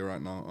 I'd say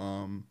right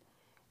now,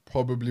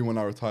 probably when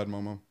I retired my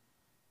mum.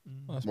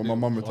 That's When my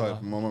mum beautiful.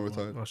 retired. My mum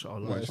retired.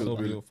 MashaAllah. When It's she was so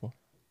really- beautiful.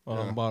 Oh,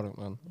 Yeah. Mubarak,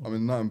 man. I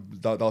mean,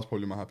 that was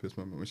probably my happiest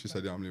moment when she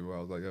said, "Yeah, I'm leaving." I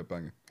was like, "Yeah,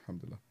 banging,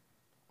 alhamdulillah."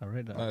 I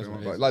read that. That's Like,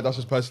 amazing. like that's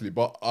just personally,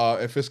 but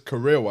if it's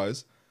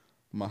career-wise,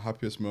 my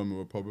happiest moment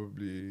would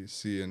probably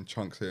seeing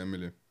Chunks hit 1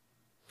 million.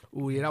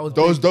 Oh yeah, that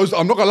was Those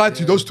I'm not gonna lie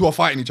to you. Those two are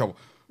fighting each other.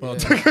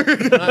 Those two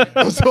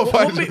are What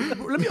fighting.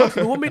 let me ask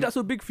you, what made that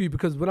so big for you?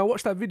 Because when I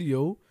watched that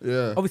video,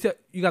 Yeah. obviously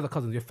you guys are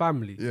cousins, your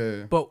family.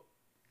 Yeah. But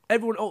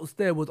everyone else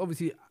there was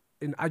obviously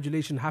in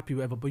adulation, happy,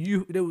 whatever. But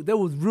there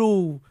was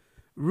real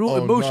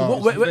Oh, emotion. nah.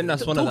 What, I think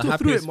that's one of talk the us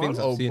through happiest man. things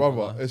I've Oh, seen.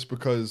 brother, it's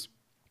because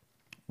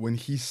when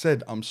he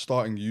said I'm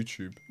starting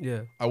YouTube,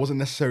 Yeah, I wasn't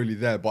necessarily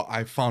there, but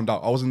I found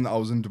out. I was in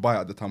Dubai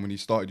at the time when he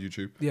started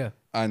YouTube. yeah.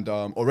 And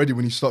already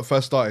when he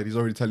first started, he's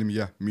already telling me,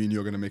 yeah, me and you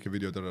are going to make a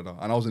video, da da da.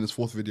 And I was in his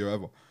 4th video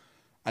ever.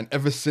 And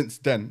ever since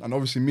then, and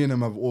obviously me and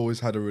him have always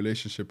had a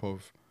relationship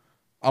of,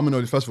 I'm an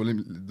only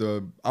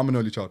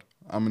child.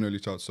 I'm an only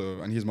child, so,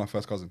 and he's my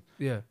first cousin.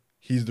 Yeah.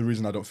 he's the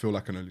reason I don't feel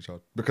like an only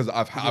child, because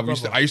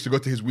I used to go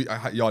to his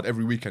yard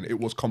every weekend. It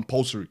was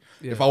compulsory.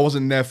 Yeah. If I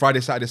wasn't there Friday,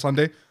 Saturday,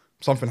 Sunday,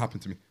 something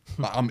happened to me.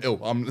 Like, I'm ill.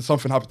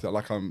 Something happened to me.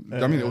 Like I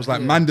mean, it was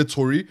like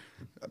mandatory.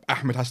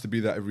 Ahmed has to be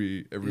there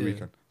every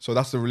weekend. So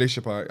that's the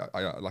relationship I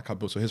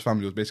built. So his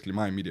family was basically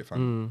my immediate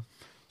family.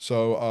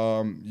 So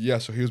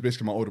so he was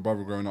basically my older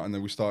brother growing up, and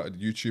then we started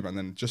YouTube, and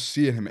then just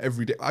seeing him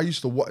every day. I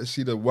used to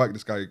see the work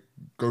this guy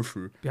go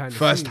through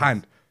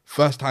firsthand,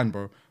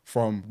 bro.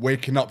 From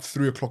waking up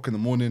 3 o'clock in the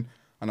morning,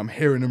 and I'm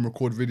hearing him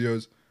record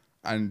videos,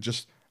 and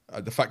just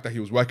the fact that he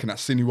was working at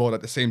Cineworld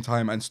at the same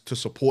time, and to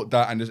support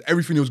that, and just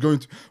everything he was going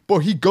to. Bro,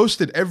 he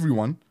ghosted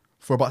everyone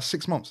for about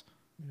 6 months.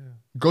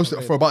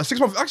 Ghosted for about 6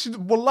 months. Actually,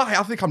 wallahi,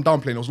 I think I'm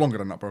downplaying. It was longer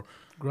than that, bro.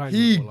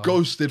 He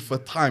ghosted for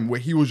time where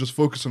he was just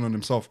focusing on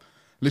himself.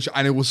 Literally,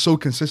 and it was so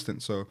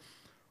consistent. So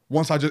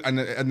once I just, and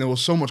there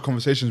was so much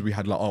conversations we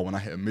had, like, oh, when I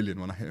hit a million,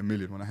 when I hit a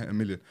million, when I hit a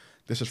million.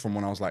 This is from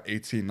when I was like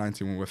 18,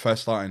 19, when we were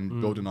first starting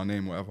building our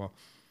name, whatever.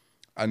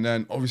 And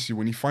then obviously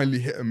when he finally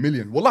hit a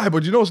million, wallahi,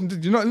 but you know,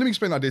 let me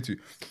explain that day to you.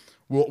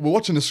 We're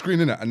watching the screen,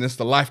 innit? And it's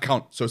the live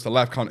count. So it's the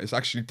live count. It's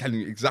actually telling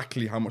you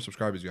exactly how much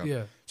subscribers you have.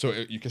 Yeah. So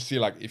you can see,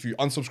 like, if you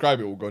unsubscribe,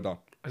 it will go down.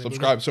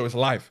 Subscribe, so it's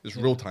live. It's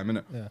real time,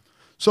 innit? Yeah.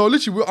 So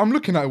literally, I'm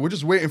looking at it. We're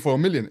just waiting for a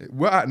million.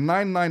 We're at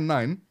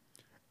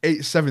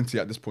 999,870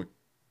 at this point.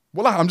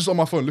 Wallahi, I'm just on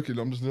my phone looking.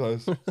 I'm just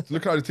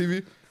looking at the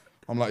TV.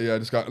 I'm like, yeah,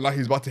 this guy, like,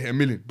 he's about to hit a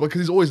million.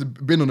 Because he's always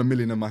been on a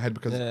million in my head,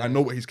 because I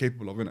know what he's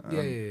capable of, innit?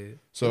 Yeah.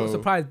 So I was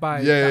surprised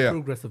by the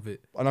progress of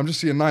it. And I'm just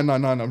seeing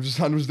 999. I'm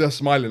just there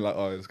smiling, like,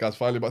 oh, this guy's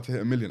finally about to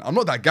hit a million. I'm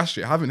not that gassed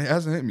yet. It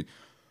hasn't hit me.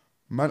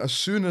 Man, as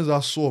soon as I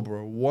saw,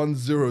 bro,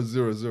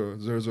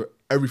 100,000,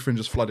 everything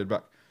just flooded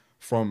back.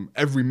 From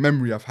every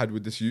memory I've had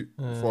with this youth,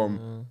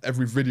 from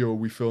every video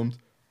we filmed,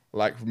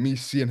 like me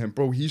seeing him,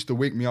 bro, he used to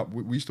wake me up.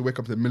 We used to wake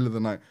up in the middle of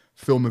the night,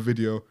 film a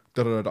video,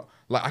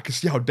 Like, I could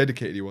see how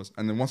dedicated he was.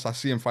 And then once I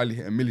see him finally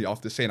hit a million,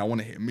 after saying I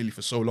want to hit a million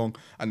for so long,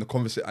 and the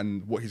conversation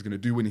and what he's gonna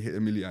do when he hit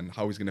a million, and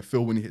how he's gonna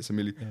feel when he hits a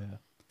million. Yeah.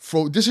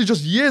 This is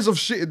just years of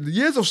shit,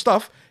 years of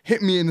stuff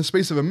hit me in the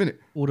space of a minute.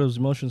 All those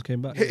emotions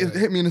came back.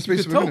 Hit me in the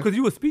space of a minute. Because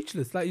you were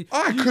speechless. Like,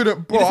 I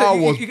couldn't, bro. I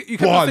was you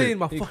kept saying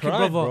my fucking cried,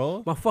 brother,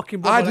 bro. my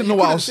fucking brother. I didn't know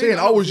what I was saying.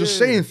 I was just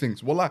saying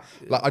things. Well, like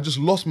I just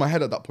lost my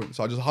head at that point.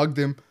 So I just hugged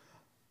him,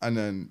 and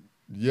then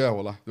I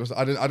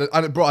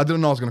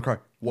didn't know I was gonna cry.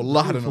 Wallah,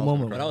 I didn't know I was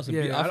gonna cry. That was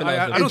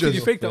a I don't think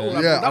you faked that. I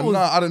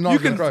didn't know I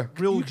was gonna cry.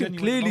 You can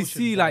clearly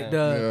see like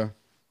the.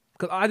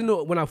 Because I didn't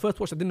know, when I first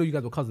watched, I didn't know you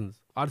guys were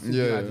cousins. I just think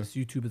you guys just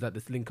YouTubers that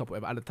just link up,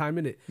 whatever, at the time,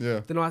 innit?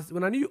 Yeah. Then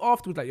when I knew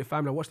afterwards, like, your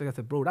family, I watched, like, I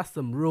said, bro, that's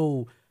some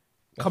real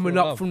coming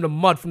real up love. from the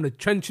mud, from the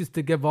trenches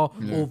together,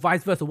 or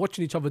vice versa,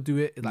 watching each other do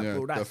it. It's like,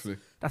 bro,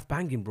 definitely. that's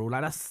banging, bro.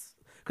 Like, that's.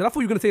 Because I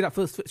thought you were going to say that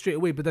first straight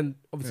away, but then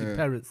obviously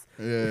parents.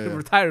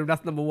 Retiring,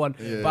 that's number one.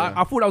 But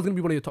I thought that was going to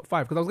be one of your top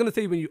 5. Because I was going to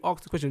say when you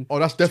asked the question. Oh,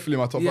 that's definitely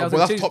my top 5.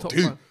 But that's top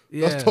 2.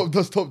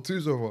 That's top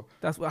 2 so far.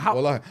 That's what, how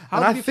and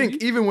I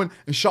think even when,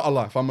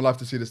 inshallah, if I'm alive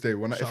to see this day,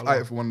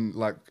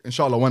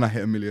 inshallah, when I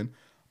hit a million,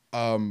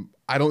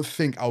 I don't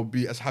think I'll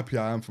be as happy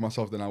I am for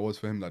myself than I was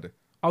for him that day.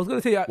 I was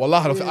going to say, I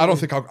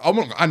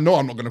know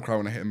I'm not going to cry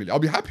when I hit a million. I'll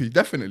be happy,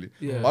 definitely.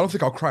 But I don't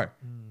think I'll cry.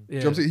 Do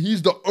you know what I'm saying?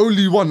 He's the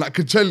only one that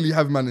could genuinely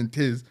have man in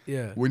tears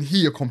when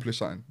he accomplished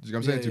something. Do you know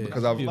what I'm saying to you?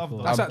 Because I've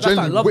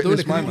genuinely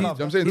witnessed my man. Do you know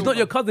what I'm saying? He's not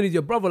your cousin, he's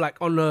your brother, like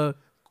on the...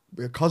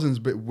 Your cousin's a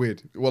bit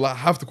weird. Well, I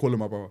have to call him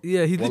my brother.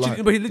 Yeah, he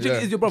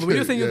literally is your brother. When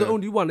you're saying you're the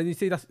only one, and you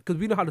say that's... Because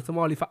we know how the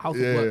Somali household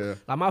work.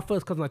 Like, my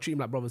first cousin, I treat him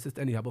like brother and sister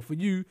anyhow. But for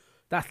you,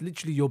 that's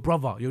literally your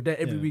brother. You're there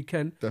every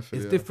weekend. Definitely,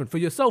 it's different. For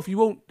yourself, you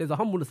won't... There's a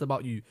humbleness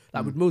about you.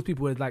 Like, with most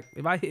people, it's like,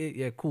 if I hit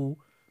it, cool.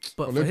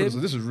 But for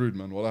him, this is rude,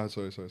 man. Well,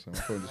 sorry. My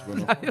phone just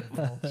went off.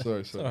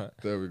 Sorry. Right.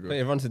 There we go. But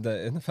it runs in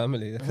the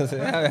family. But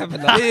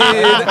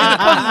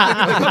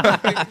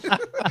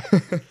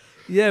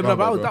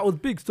that was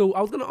big. So I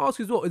was gonna ask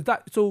you as well. Is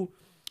that so?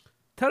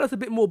 Tell us a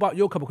bit more about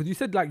your come up, because you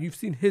said like you've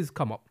seen his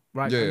come up,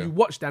 right? And you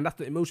watched that, and that's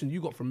the emotion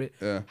you got from it.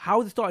 Yeah. How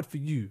has it started for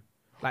you?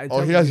 Like,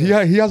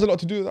 he has a lot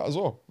to do with that as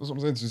well. That's what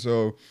I'm saying to you.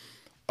 So.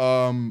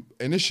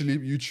 Initially,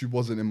 YouTube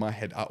wasn't in my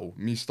head at all.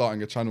 Me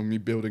starting a channel, me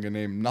building a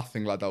name,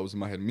 nothing like that was in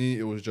my head.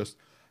 It was just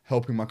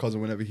helping my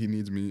cousin whenever he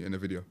needs me in a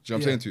video. Do you know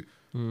what I'm saying to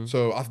you?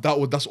 So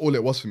that's all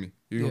it was for me.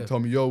 You tell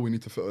me, yo, we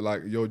need to film,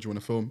 like, yo, do you want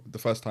to film? The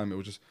first time it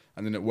was just,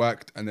 and then it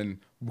worked. And then,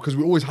 because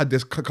we always had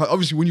this,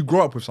 obviously when you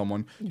grow up with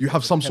someone, you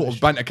have some sort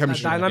of banter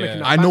chemistry.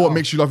 I know what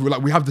makes you love you.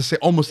 Like, we have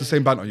almost the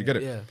same banter, you get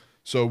it? Yeah.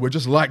 So we're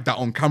just like that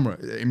on camera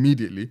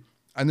immediately.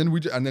 And then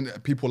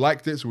people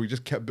liked it, so we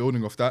just kept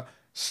building off that.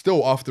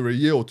 Still, after a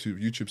year or two,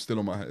 YouTube's still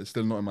on my head. It's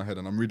still not in my head,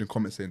 and I'm reading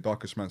comments saying,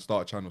 "Darkest man,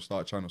 start a channel."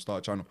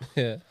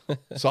 Yeah.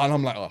 So and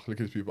I'm like, oh, look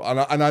at these people,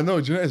 and I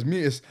know, do you know, it's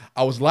me.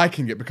 I was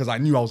liking it because I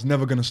knew I was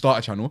never gonna start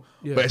a channel.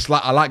 Yeah. But it's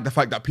like I like the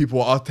fact that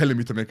people are telling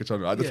me to make a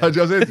channel. At the time, you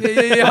know what I'm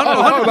saying? Yeah,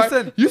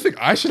 100%. Like, you think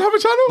I should have a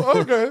channel?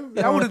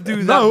 Okay. I wouldn't do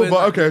that. No,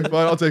 but okay,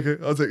 but I'll take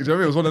it. Do you know what I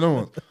mean? It was one of them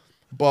ones.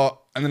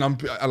 And then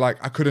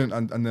I couldn't,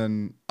 and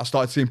then I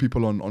started seeing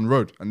people on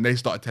road, and they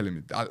started telling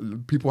me,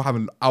 people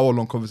having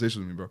hour-long conversations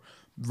with me, bro.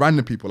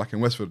 Random people, like in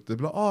Westfield, they'd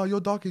be like, oh,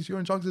 you're Darkies, you're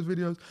in Chunks'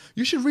 videos.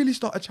 You should really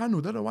start a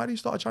channel. Don't know, why do you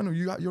start a channel?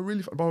 You're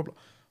really, blah, blah, blah.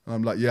 And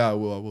I'm like, yeah, I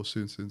will,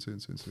 soon. Soon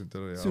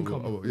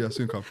come. Yeah,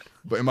 soon come.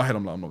 But in my head,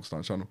 I'm like, I'm not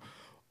starting a channel.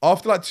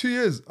 After like 2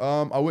 years,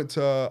 I went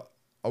to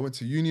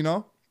uni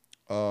now.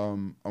 I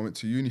went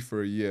to uni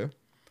for a year.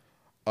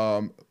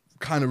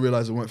 Kind of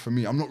realized it weren't for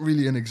me. I'm not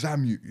really an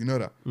exam mute, you know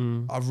that.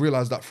 I've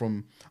realized that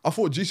I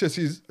thought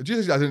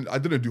GCSEs I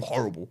didn't do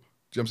horrible.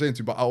 Do you know what I'm saying to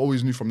you? But I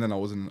always knew from then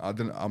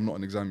I'm not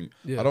an exam mute.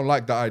 Yeah. I don't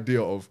like that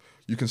idea of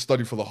you can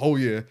study for the whole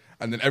year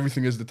and then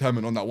everything is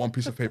determined on that one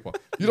piece of paper.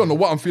 You don't know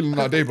what I'm feeling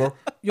that day, bro.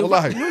 You're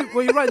right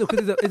though,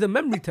 because it's a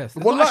memory test.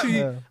 It's not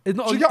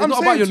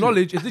about your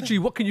knowledge. It's literally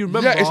what can you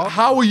remember. Yeah, it's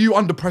how are you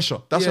under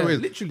pressure. That's how it is.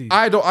 Literally.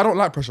 I don't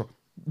like pressure.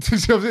 Do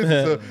you know what I'm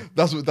saying?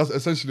 So that's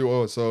essentially what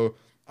it was. So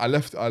I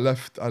left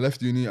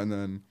uni, and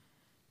then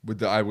with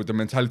the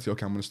mentality,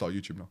 okay, I'm gonna start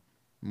YouTube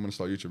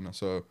now.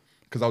 So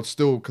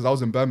because I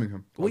was in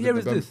Birmingham. What year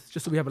is this?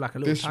 Just so we have like a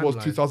little This was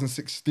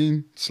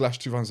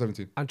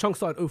 2016/2017. And Chunk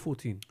started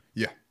 2014.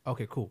 Yeah.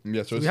 Okay, cool.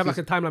 Yeah. So we have like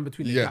a timeline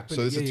between the gap.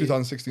 So this is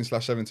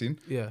 2016/17.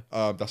 Yeah.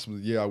 That's the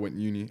year I went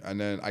uni, and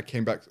then I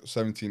came back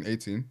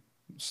 17/18,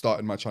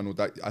 started my channel.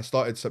 I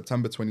started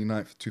September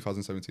 29th,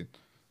 2017.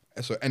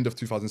 So end of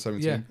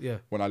 2017,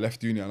 when I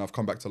left uni, and I've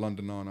come back to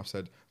London now, and I've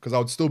said, because I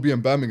would still be in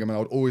Birmingham, and I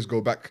would always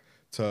go back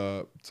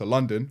to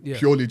London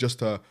purely just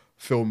to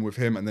film with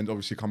him, and then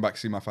obviously come back,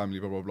 see my family,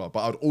 blah blah blah.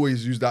 But I'd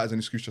always use that as an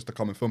excuse just to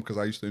come and film, because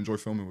I used to enjoy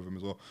filming with him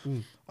as well.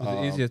 Was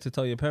it easier to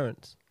tell your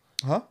parents?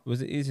 Huh?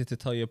 Was it easier to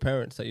tell your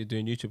parents that you're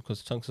doing YouTube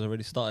because Chunks has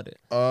already started it?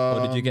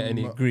 Or did you get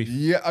any grief?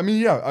 I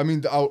mean,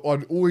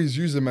 I'd always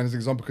use them as an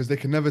example, because they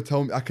can never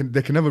tell me.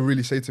 They can never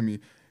really say to me,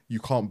 you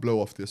can't blow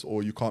off this,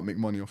 or you can't make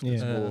money off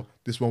this, or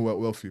this won't work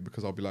well for you,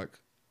 because I'll be like,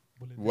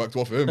 worked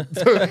well for him.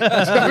 Example.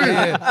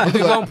 Yeah, I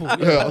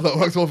was like,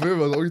 worked well for him.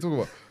 I was like, what are you talking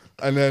about?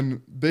 And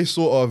then they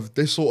sort of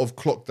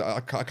clocked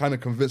that. I kind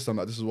of convinced them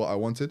that this is what I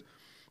wanted.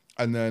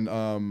 And then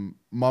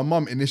my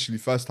mum initially,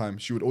 first time,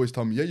 she would always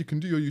tell me, yeah, you can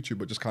do your YouTube,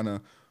 but just kind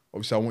of,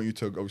 obviously I want you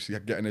to obviously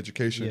get an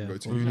education, go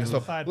to uni and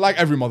stuff. Like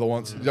every mother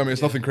wants. You know what I mean?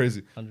 It's nothing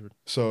crazy. 100.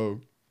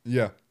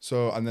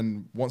 So, and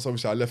then once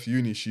obviously I left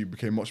uni, she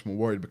became much more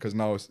worried, because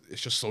now it's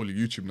just solely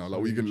YouTube now. Like,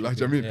 what are you gonna like?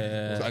 Do you know what I mean?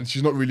 Yeah. And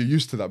she's not really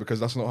used to that, because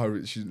that's not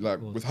her. She's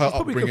like, with her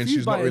upbringing,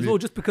 she's not really. Well,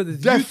 just because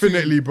it's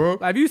definitely, YouTube. Bro.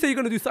 Like, if you say you're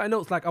gonna do something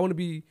else, like I want to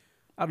be,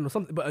 I don't know,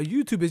 something, but a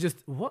YouTube is just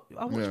what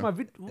I watch my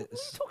video. What are you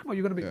talking about?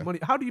 You're gonna make money?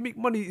 How do you make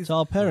money? To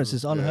our parents,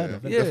 it's unheard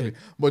of. Definitely.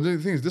 But the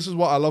thing is, this is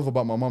what I love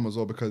about my mum as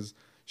well, because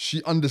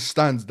she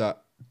understands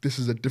that this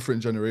is a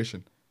different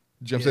generation.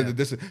 Do you know what I'm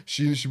saying? That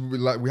she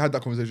like, we had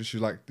that conversation. She's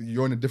like,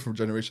 you're in a different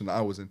generation that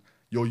I was in.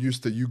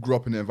 You grew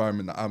up in the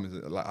environment that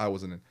I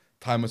wasn't in.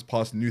 Time has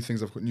passed, new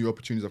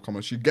opportunities have come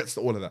on. She gets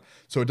all of that.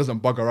 So it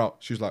doesn't bug her out.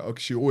 She's like,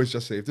 okay, she always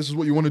just say, if this is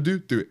what you want to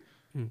do it.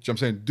 Do you know what I'm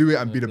saying? Do it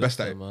and be the best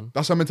at it. Man.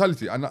 That's her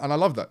mentality, and I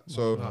love that.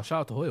 So shout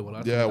out to Hoya.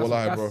 Bro.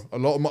 A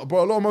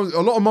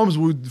lot of mums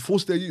would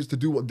force their youths to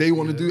do what they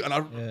want to do, and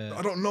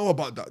I don't know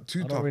about that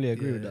too. I don't really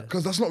agree with that,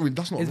 because that's not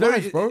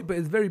life, bro. But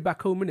it's very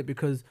back home, innit?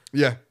 Because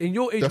in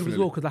your age group as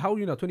well. Because how old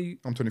are you now? 20.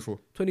 I'm 24.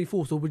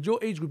 24. So with your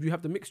age group, you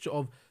have the mixture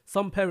of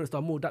some parents that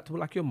are more adaptable,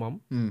 like your mum,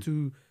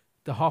 to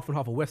the half and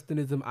half of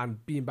Westernism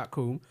and being back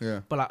home. Yeah.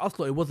 But like us,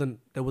 there was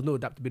no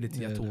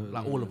adaptability at all.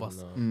 Like all of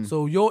us.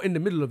 So you're in the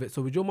middle of it.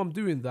 So with your mum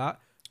doing that,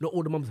 not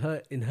all the mums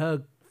in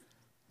her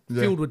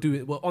field were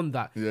on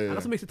that. And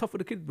that's what makes it tough for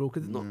the kids, bro,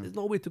 because it's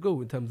not a way to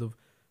go in terms of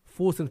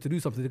forcing them to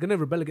do something. They're gonna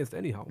rebel against it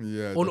anyhow.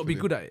 Or not be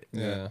good at it.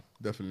 Yeah,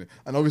 definitely.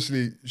 And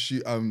obviously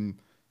she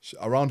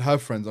around her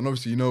friends, and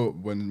obviously, you know,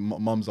 when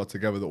mums are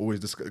together,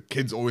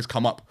 kids always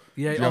come up.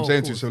 Yeah, you know what I'm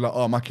saying to you? So like,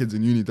 oh, my kid's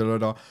in uni, da da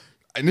da.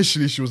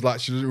 Initially, she was like,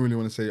 she didn't really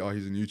want to say, oh,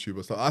 he's a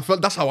YouTuber. So I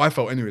felt that's how I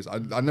felt, anyways. I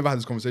never had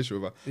this conversation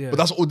with her, but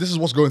this is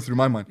what's going through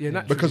my mind.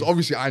 Yeah, because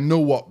obviously, I know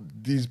what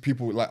these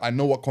people like. I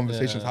know what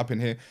conversations happen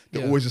here.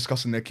 They're always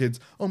discussing their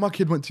kids. Oh, my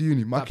kid went to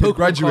uni. My kid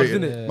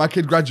graduated. My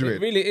kid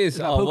graduated. It really is.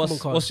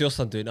 What's your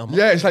son doing?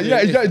 It's like, do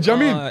you know what I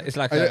mean? It's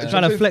like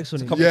trying to flex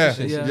on it. Yeah.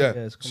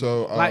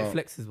 So light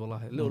flexes,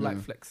 little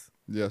light flex.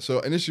 Yeah.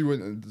 So initially,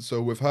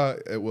 with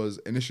her, it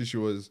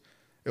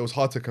was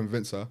hard to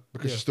convince her,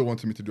 because she still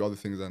wanted me to do other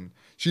things, and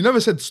she never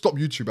said stop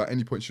YouTube at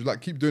any point. She was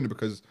like, keep doing it,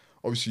 because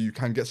obviously you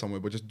can get somewhere,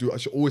 but just do it. I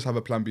should always have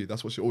a plan B.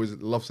 That's what she always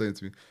loved saying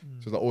to me.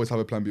 She was like, always have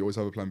a plan B, always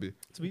have a plan B.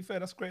 To be fair,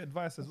 that's great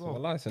advice as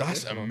well.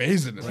 That's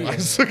amazing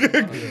advice.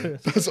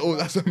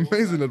 That's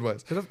amazing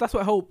advice. That's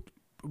what helped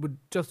with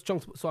just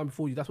Chunks starting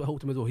before you. That's what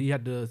helped him as well. He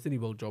had the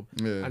Cineworld job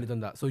and he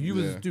done that. So you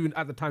was doing,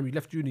 at the time you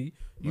left uni,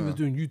 you was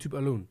doing YouTube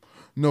alone.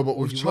 No, but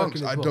with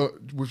Chunks, I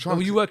don't. With Chunks,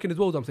 were you working as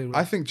well? I'm saying.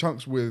 I think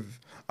Chunks with.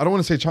 I don't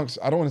want to say Chunks.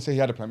 I don't want to say he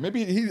had a plan.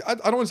 Maybe he. I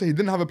don't want to say he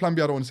didn't have a plan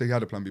B. I don't want to say he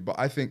had a plan B. But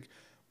I think,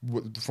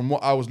 from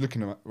what I was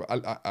looking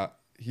at,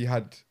 he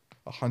had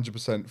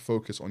 100%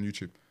 focus on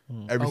YouTube.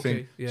 everything.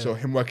 Okay, yeah. So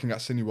him working at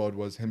Cineworld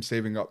was him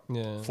saving up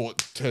for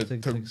To start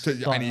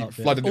and he up,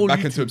 yeah. flooded All it back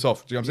YouTube. into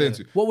himself. Do you know what I'm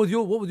saying? What was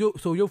your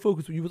so your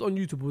focus? You was on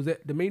YouTube. Was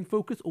it the main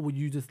focus, or were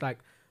you just like,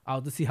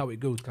 I'll just see how it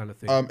goes kind of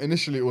thing?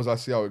 Initially it was I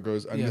see how it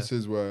goes, and Yeah. this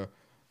is where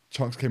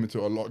Chunks came into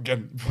it a lot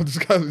again. This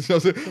guy, you know what I'm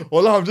saying?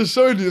 Well, I'm just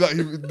showing you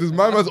that this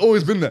my man's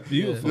always been there.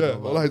 Beautiful. Yeah,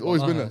 well, he's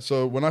always been there.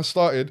 So when I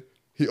started,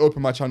 he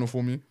opened my channel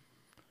for me.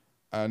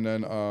 And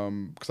then,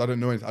 because I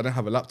didn't know anything, I didn't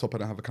have a laptop, I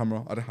didn't have a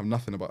camera, I didn't have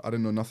nothing I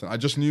didn't know nothing. I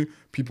just knew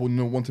people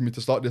wanted me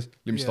to start this,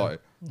 let me start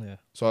it. Yeah.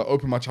 So I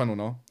opened my channel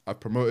now, I've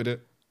promoted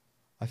it.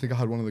 I think I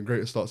had one of the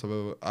greatest starts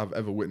I've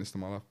ever witnessed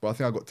in my life. But I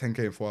think I got 10K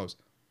in 4 hours.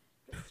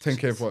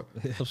 10K in 4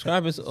 hours.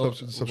 Subscribers. Oh,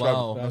 Subscribers.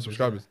 wow. No,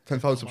 subscribers.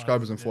 10,000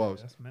 subscribers in 4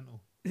 hours. That's mental.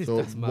 So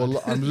That's mad.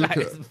 wallah, I'm just That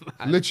looking is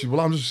at, literally,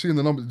 I'm just seeing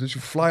the numbers. They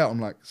should fly out. I'm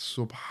like,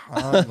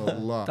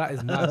 subhanallah. That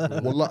is mad. Bro.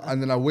 Wallah,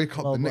 and then I wake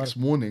up Oh, the man. next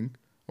morning.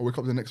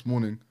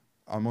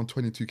 I'm on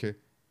 22K.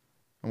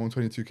 I'm on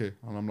 22K,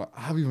 and I'm like,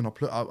 I haven't even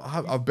uploaded.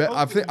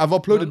 I've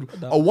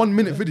uploaded a 1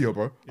 minute video,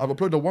 bro. I've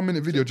uploaded a 1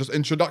 minute video, just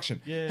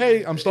introduction. Yeah.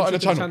 Hey, I'm starting a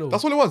Intro to the channel. channel.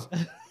 That's all it was.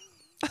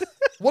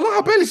 Wallah,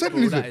 I barely said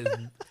Bro, that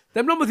anything. is,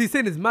 them numbers he's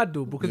saying is mad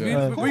though, because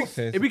Yeah.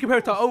 if we compare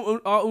it to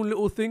our own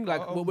little thing,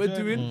 like Our what own we're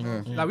journey.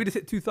 doing, like we just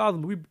hit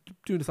 2,000, but we're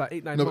doing this like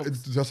 8-9 No, but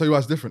months. I'll tell you why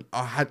it's different.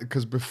 I had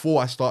because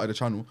before I started the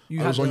channel,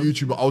 You I was had on the-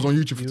 YouTube. I was on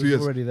YouTube for You 2 was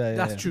years. already there.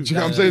 That's yeah. true. Do you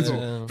know what I'm Yeah, saying?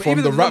 yeah. But From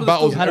even the the rap numbers battles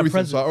still and had a everything,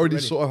 presence so I already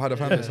already. sort of had a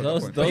fan base. at that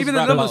Those- point. those even the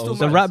rap numbers battles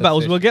still The are rap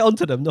battles, we'll sensation. get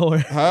onto them. Don't worry.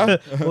 Huh?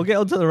 We'll get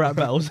onto the rap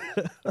battles.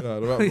 Yeah,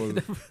 the rap was.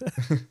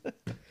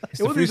 It's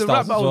It the wasn't even freestyles rap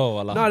as battle. well,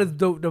 wallah.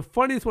 No, the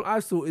funniest one I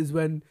saw is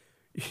when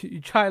you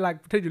try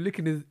like pretend you're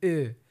licking his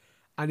ear,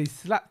 and he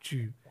slapped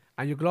you,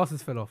 and your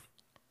glasses fell off.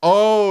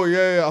 Oh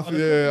yeah, I know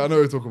what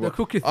you're talking The about.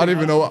 cookie I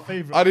didn't even thing. know.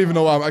 I didn't even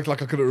know why I'm acting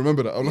like I couldn't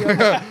remember that. I'm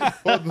like,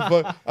 what the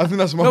fuck? I think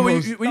that's my No, when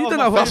most. you done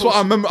that, That's what I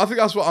remember. I think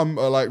that's what I'm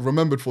like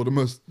remembered for the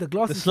most. the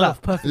glasses The slap. fell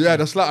off perfect. Yeah,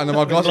 the slat and then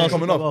my glasses Glasses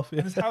coming come off. yeah.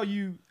 And it's how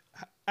you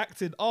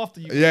acted after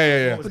you.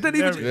 Yeah. was But then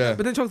even hilarious. Yeah.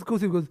 but then Chunks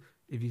calls him and goes,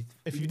 if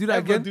you do that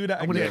ever again, do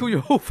that I'm gonna again." kill your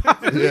whole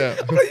family. Yeah.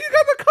 I'm like, you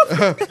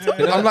guys are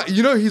cousins. I'm like,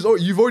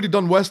 you've already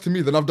done worse to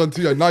me than I've done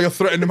to you. And now you're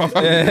threatening my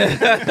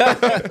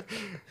family.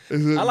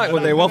 I like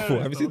when they waffle.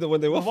 Have you seen the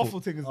when they The waffle? waffle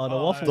thing is Oh, the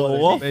oh, waffle The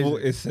It's waffle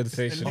amazing. is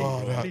sensational.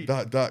 Oh, that. You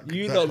that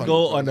don't kind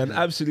go of on an thing.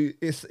 absolute.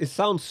 It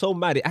sounds so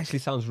mad. It actually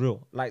sounds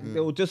real. Like they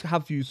will just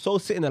have you so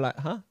sitting there like,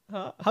 huh?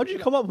 How did you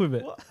come up with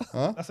it?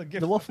 That's a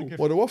gift. The waffle. That's a gift.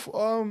 Well, the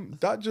waffle.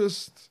 That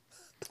just.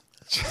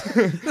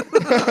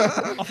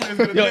 I thought he was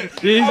gonna do Yo, it.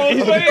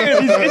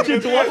 he's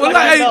itching to waffle Well,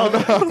 right hey, now.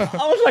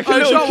 I was like a Oh,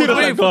 little Sean kid. was I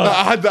waiting was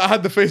like, for I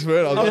had the face for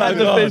it. I was I like, had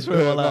the face for it,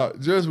 yeah, wallah.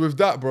 just with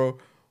that, bro.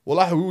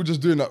 Well, we were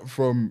just doing that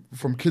from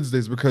kids'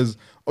 days because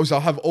obviously I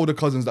have older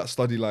cousins that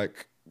study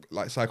like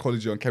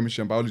psychology and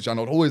chemistry and biology, and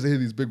I would always hear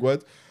these big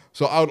words.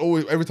 So I would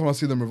always, every time I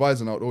see them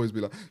revising, I would always be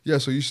like, yeah,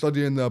 so you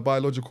studying the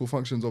biological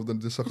functions of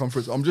the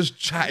circumference. I'm just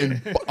chatting,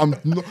 but I'm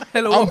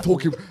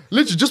talking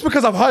literally just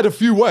because I've heard a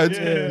few words.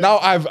 Now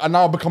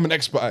I've become an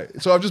expert at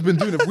it. So I've just been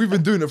doing it. We've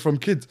been doing it from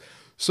kids.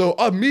 So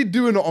me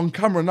doing it on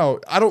camera now,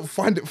 I don't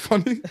find it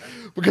funny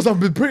because I've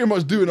been pretty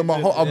much doing it my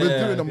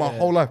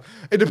whole life.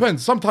 It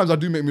depends. Sometimes I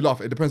do make me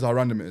laugh. It depends how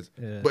random it is.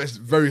 Yeah. But it's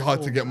very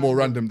hard to get more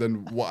random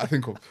than what I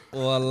think of.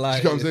 Well, Do like,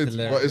 you know what I'm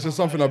saying? But it's just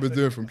something I've been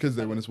doing from kids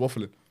day when it's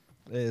waffling.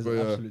 It is But,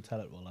 yeah. absolute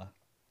talent, wallah.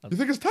 You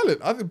think it's talent?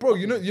 I think, bro.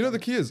 You know the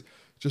key is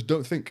just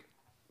don't think.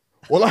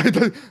 Well,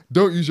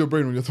 don't use your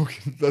brain when you're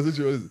talking. That's what it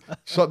is.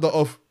 Shut that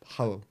off.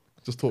 Halal.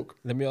 Just talk.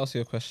 Let me ask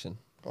you a question.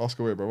 Ask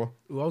away, brother.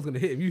 Well, I was gonna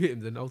hit him. You hit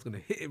him, then I was gonna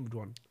hit him with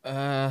one.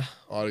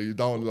 Oh, you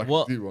down like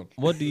What a deep one.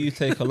 What do you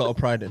take a lot of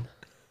pride in?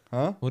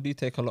 Huh? What do you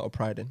take a lot of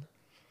pride in?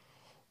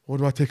 What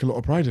do I take a lot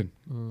of pride in?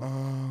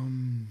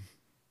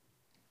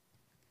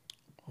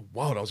 Oh,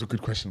 wow, that was a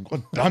good question.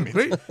 God damn it.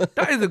 Great.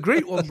 That is a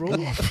great one, bro.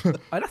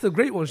 That's a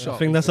great one, I Sharp.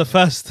 think that's a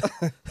first.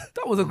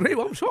 That was a great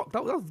one. I'm shocked.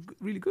 That was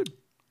really good.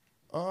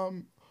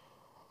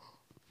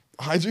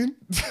 Hygiene?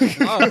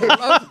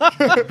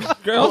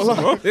 Girls,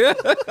 bro. Yeah.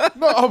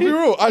 No, I'll be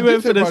real. I You do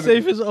went for take the pride.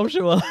 safest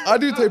option. Wallah. I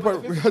do take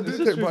pride. I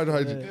do take pride in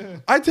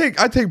hygiene.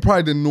 I take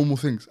pride in normal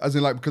things, as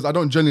in like because I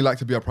don't generally like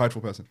to be a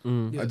prideful person.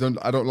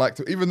 I don't like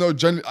to, even though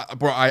generally,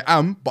 bro, I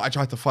am, but I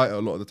try to fight it a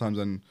lot of the times,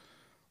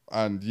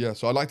 and yeah,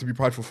 so I like to be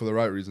prideful for the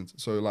right reasons.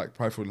 So like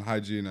prideful in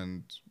hygiene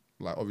and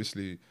like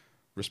obviously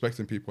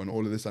respecting people and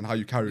all of this and how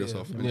you carry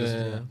yourself and just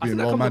Yeah. I being think that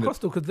well comes mannered, across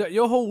though, because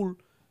your whole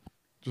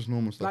just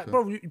normal stuff. like, yeah.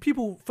 bro,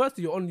 people.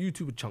 Firstly, you're on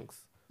YouTube with Chunks,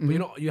 but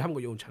you haven't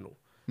got your own channel.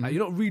 Like,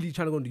 you're not really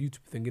trying to go on the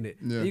YouTube thing, innit?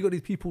 Yeah. And you got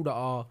these people that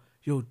are,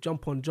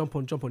 jump on.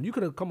 You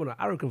could have come on an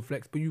arrogant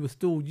flex, but you were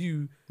still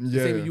you, the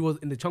Yeah, same yeah. as you was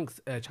in the Chunks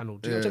channel.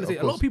 Do you know what I'm trying to Yeah, say?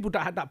 of A lot course. of people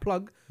that had that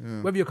plug,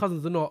 whether your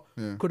cousins or not,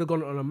 Yeah. could have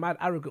gone on a mad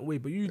arrogant way,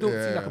 but you don't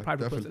seem like a Yeah,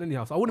 private person definitely.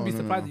 anyhow. So I wouldn't Oh, be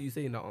no, surprised no. at you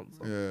saying that answer.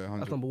 Yeah, That's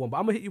 100. number one. But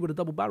I'm gonna hit you with a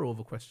double barrel of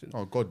a question.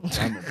 Oh god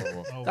damn it,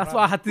 bro. Oh, That's right.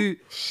 why I had to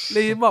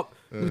lay him up.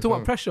 We were talking fine.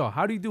 about pressure.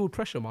 How do you deal with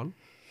pressure, man?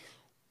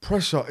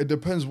 Pressure. It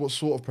depends what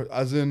sort of pressure.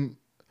 As in,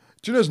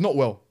 do you know it's not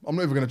well? I'm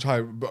not even gonna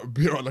try but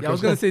be right like Yeah, I was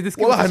I'm gonna so- say, this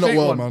Well, gives us a not straight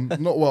well, one.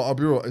 man. Not well. I'll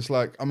be real. It's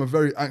like I'm a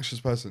very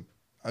anxious person,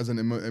 as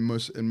in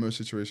most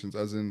situations.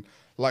 As in,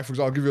 like for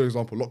example, I'll give you an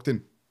example. Locked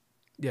in.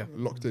 Yeah.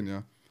 Locked in,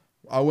 yeah.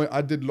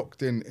 I did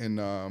Locked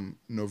in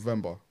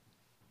November.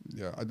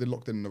 Yeah, I did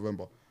Locked in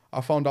November.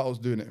 I found out I was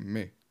doing it in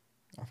May.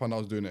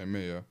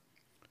 Yeah.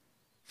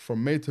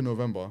 From May to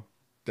November,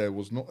 there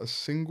was not a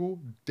single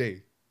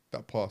day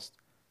that passed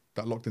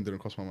that Locked in didn't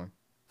cross my mind.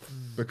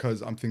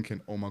 Because I'm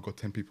thinking, oh my God,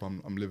 10 people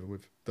I'm living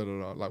with,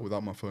 like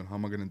without my phone, how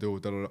am I going to deal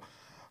with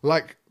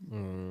Like,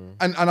 and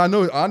I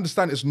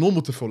understand it's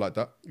normal to feel like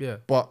that. Yeah.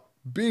 But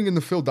being in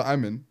the field that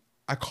I'm in,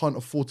 I can't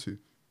afford to.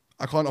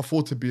 I can't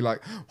afford to be like,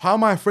 how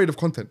am I afraid of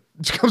content?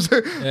 Do you know what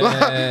I'm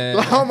saying?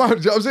 Like, how am I, do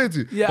you know what I'm saying to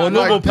you? Yeah, For a like,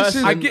 normal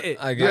person, I get it.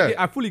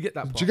 I fully get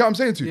that part. Do you get what I'm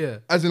saying to you? Yeah.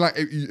 As in, like,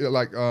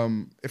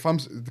 if I'm,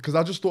 because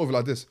I just thought of it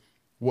like this.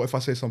 What if I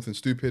say something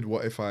stupid?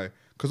 What if I,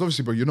 because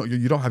obviously, bro, you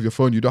don't have your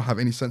phone. You don't have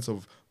any sense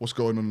of what's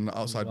going on in the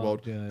outside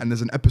world. Yeah. And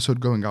there's an episode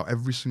going out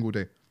every single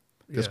day.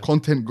 There's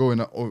content going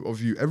out of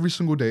you every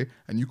single day,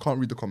 and you can't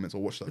read the comments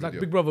or watch that It's like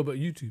video. Big Brother, but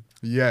YouTube.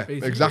 Yeah,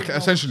 basically. exactly.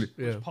 Essentially.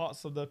 Yeah. Which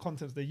parts of the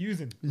contents they're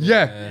using.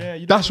 Yeah,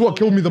 you that's don't what know-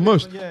 killed me the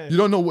most. Yeah. You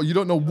don't know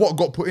what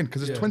got put in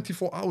because it's Yeah.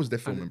 24 hours they're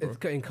filming, And bro, it's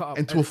getting cut up.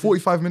 into a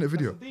 45-minute That's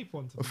video, a deep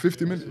one. a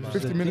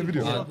 50-minute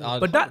video.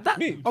 But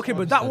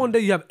that one day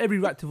you have every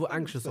right to feel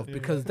anxious of,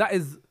 because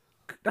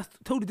that's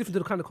totally different to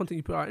the kind of content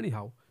you put out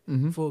anyhow.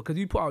 Because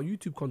you put out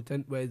YouTube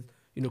content where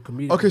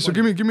comedians. Okay, so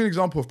give me an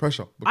example of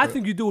pressure. I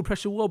think you deal with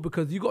pressure well,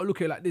 because you got to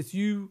look at it like this.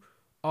 You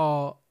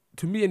are,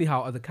 to me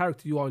anyhow, as a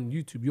character you are on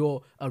YouTube,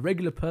 you're a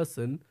regular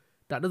person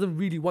that doesn't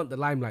really want the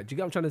limelight. Do you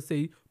get what I'm trying to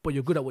say? But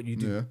you're good at what you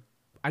do. Yeah.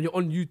 And you're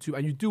on YouTube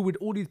and you deal with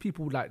all these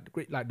people like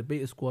the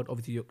Beta Squad,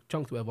 obviously your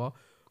chunks, whatever,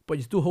 but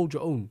you still hold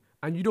your own.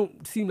 And you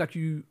don't seem like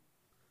you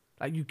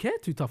care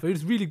too tough. You're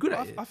just really good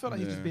at it. I feel like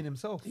he's just being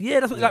himself. Yeah,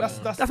 that's the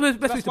best way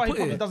That's to why he put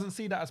probably it. doesn't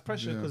see that as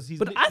pressure because he's.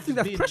 But I think just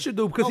that's being- pressure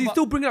though, because No, he's but-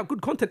 still bringing out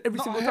good content every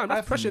No, single time.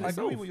 That's pressure in I agree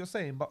itself. with what you're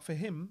saying, but for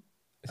him,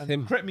 and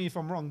him. correct me if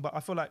I'm wrong, but I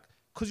feel like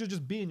because you're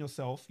just being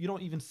yourself, you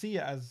don't even see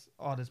it as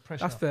there's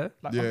pressure. That's fair.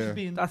 Like Yeah. I'm just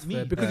being That's me.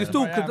 fair, because you're as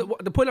still, I am. because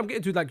the point I'm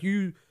getting to is like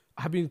you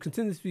have been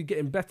continuously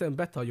getting better and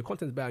better. Your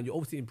content's better and you're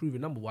obviously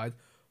improving number wise,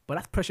 but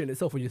that's pressure in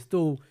itself when you're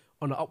still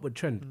on an upward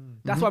trend.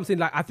 That's why I'm saying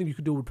like I think you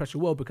could deal with pressure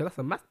well, because that's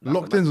a math.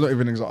 Locked in's not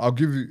even an example. I'll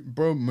give you,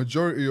 bro,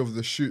 majority of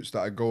the shoots that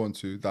I go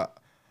onto that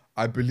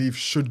I believe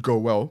should go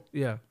well,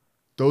 Yeah.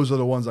 those are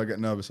the ones I get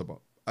nervous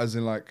about. As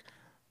in, like,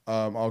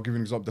 I'll give you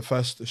an example. The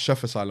first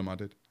Chef Asylum I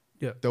did.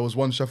 Yeah. There was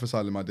one Chef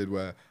Asylum I did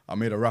where I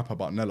made a rap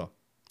about Nella.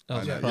 That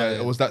was And, right,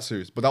 it was that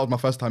series. But that was my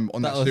first time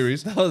on that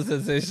series. That was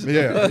sensational.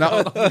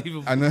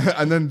 Yeah. And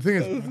then the thing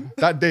is,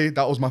 that day,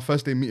 that was my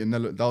first day meeting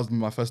Nella. That was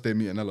my first day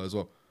meeting Nella as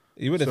well.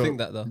 You wouldn't So- think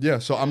that though. Yeah,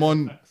 so I'm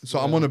on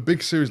a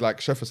big series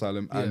like Chef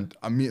Asylum, and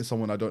I'm meeting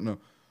someone I don't know.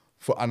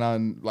 And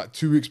then like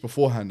 2 weeks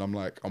beforehand, I'm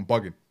like, I'm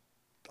bugging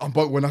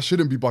when I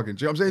shouldn't be bugging.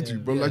 Do you know what I'm saying to you,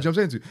 bro? Like, do you know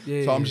what I'm saying to you?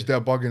 Yeah, So I'm yeah, just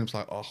there bugging. It's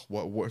like, oh,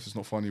 what if it's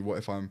not funny? What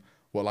if I'm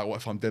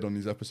dead on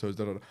these episodes?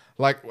 Da, da, da.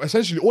 Like,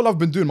 essentially, all I've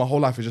been doing my whole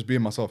life is just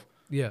being myself.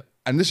 Yeah.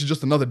 And this is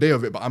just another day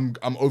of it, but I'm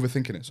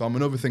overthinking it. So I'm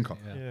an overthinker.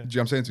 Yeah. Do you know what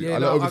I'm saying to you? Yeah, I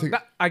no, let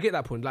overthink. I get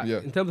that point. Like Yeah.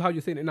 in terms of how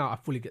you're saying it now, I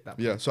fully get that.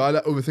 Yeah, so I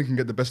let overthinking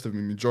get the best of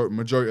me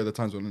majority of the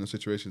times when I'm in the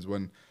situations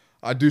when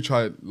I do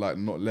try like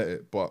not let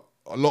it, but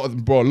a lot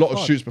of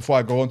shoots before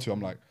I go on to, I'm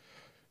like,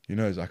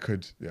 I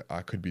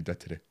could be dead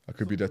today. I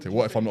could be dead today.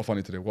 What if I'm not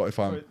funny today? What if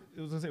I'm... So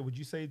I was gonna say, would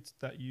you say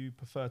that you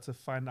prefer to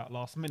find out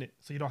last minute,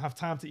 so you don't have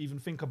time to even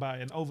think about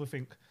it and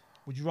overthink?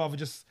 Would you rather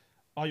just,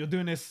 you're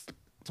doing this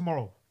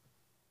tomorrow,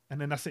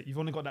 and then that's it? You've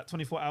only got that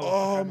 24 hours. to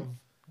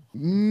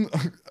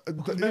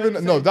kind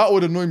of- No, that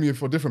would annoy me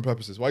for different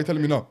purposes. Why are you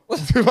telling me no?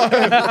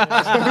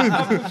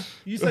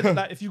 You said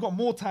that if you got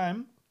more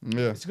time,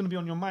 Yeah. it's gonna be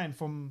on your mind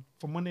from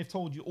when they've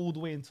told you all the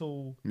way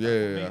until Yeah.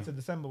 May to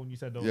December when you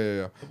said those.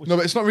 Yeah. No,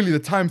 but it's not really the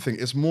time thing.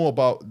 It's more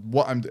about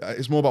what I'm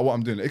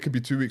doing. It could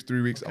be 2 weeks,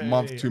 3 weeks, a Okay,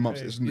 month, 2 months.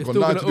 okay. It's You're got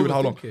still nothing gonna to do with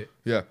how long. overthink it.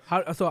 Yeah.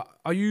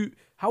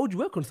 How would you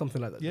work on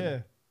something like that? then? Yeah.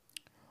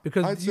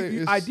 Because I'd say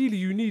it's- ideally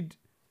you need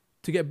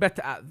to get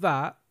better at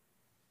that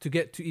to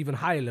get to even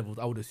higher levels,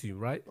 I would assume,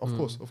 right? Of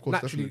course,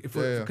 Naturally,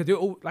 definitely. because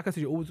you're like I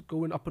said, you're always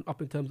going up and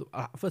up in terms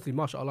of firstly,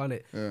 martial art,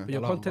 innit? Yeah. But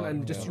your content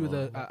and just you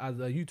as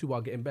a YouTuber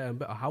are getting better and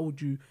better. How would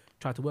you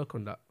try to work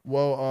on that?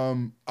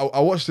 Well,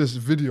 I watched this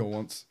video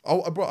once. I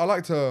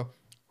like to.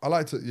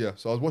 Yeah.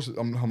 So I was watching.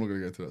 I'm not gonna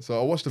get into that. So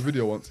I watched the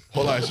video once. I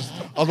was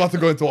about to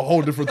go into a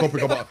whole different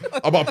topic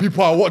about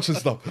people I watch and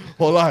stuff.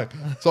 So I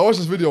watched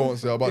this video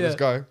once about this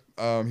guy.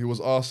 He was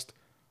asked,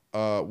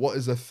 "What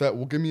is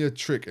well, give me a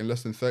trick in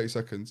less than 30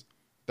 seconds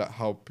that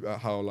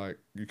how like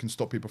you can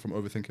stop people from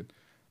overthinking."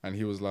 And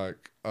he was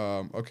like,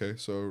 "Okay,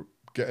 so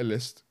get a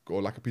list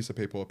or like a piece of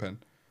paper or a pen,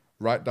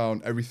 write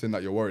down everything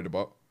that you're worried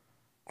about,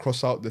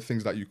 cross out the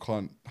things that you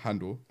can't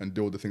handle, and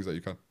deal with the things that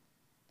you can."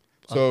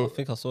 So I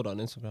think I saw that on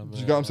Instagram. do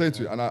you get what I'm saying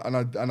to you? And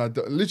I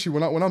literally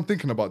when I'm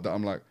thinking about that,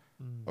 I'm like,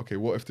 okay,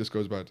 what if this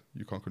goes bad?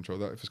 You can't control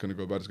that. If it's gonna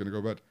go bad, it's gonna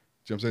go bad. Do you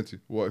know what I'm saying to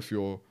you?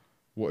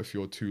 What if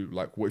you're too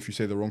like? What if you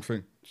say the wrong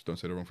thing? Just don't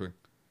say the wrong thing.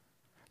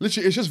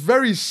 Literally, it's just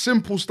very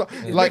simple stuff.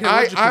 Like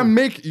I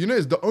make,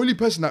 it's the only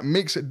person that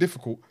makes it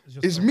difficult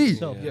is me. Yes.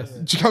 Do you know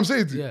what I'm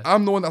saying to you? Yeah.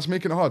 I'm the one that's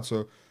making it hard.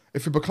 So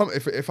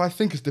if I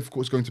think it's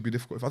difficult, it's going to be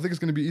difficult. If I think it's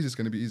going to be easy, it's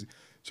going to be easy.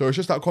 So it's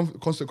just that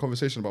constant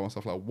conversation about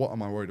myself. Like, what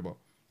am I worried about?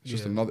 It's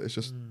just another. It's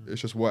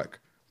just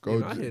work. Go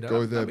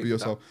there, be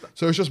yourself.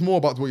 So it's just more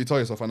about what you tell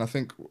yourself. And I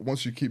think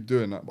once you keep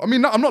doing that, I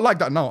mean, I'm not like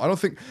that now. I don't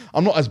think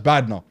I'm not as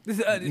bad now.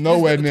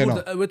 Nowhere near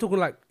now. We're talking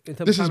like in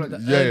terms of time like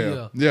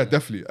that yeah,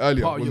 definitely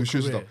earlier when we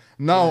shoot stuff.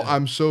 Now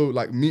I'm so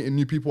like meeting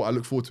new people. I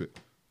look forward to it.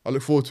 I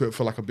look forward to it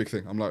for like a big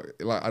thing. I'm like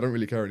I don't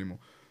really care anymore.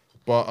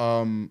 But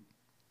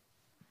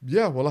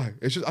yeah, well,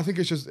 it's just I think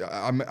it's just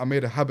I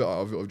made a habit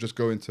out of it of just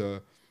going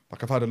to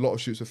like I've had a lot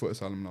of shoots with Foot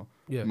Asylum now.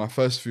 Yeah. My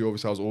first few,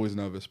 obviously, I was always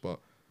nervous, but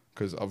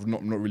because I've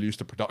not really used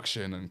to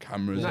production and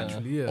cameras.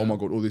 Naturally, oh my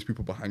god, all these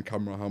people behind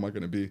camera. How am I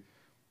going to be?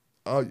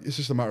 It's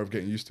just a matter of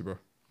getting used to, bro.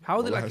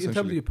 How is it like in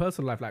terms of your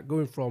personal life, like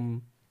going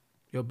from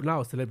you're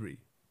now a celebrity?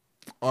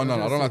 Oh no,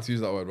 I don't like to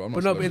use that word, bro.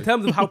 But in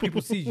terms of how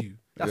people see you,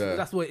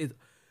 that's what it is.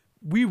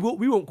 We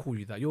won't call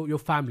you that. You're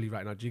family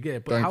right now. Do you get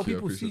it? But how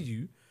people see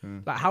you,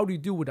 like how do you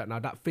deal with that now?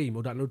 That fame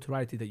or that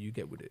notoriety that you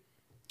get with it?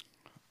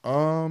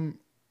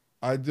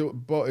 I do,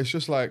 but it's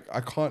just like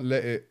I can't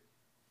let it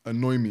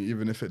annoy me,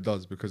 even if it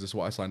does, because it's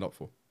what I signed up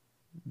for.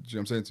 Do you know what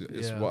I'm saying to you?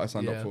 It's what I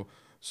signed up for.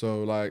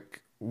 So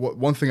like,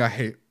 one thing I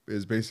hate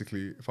is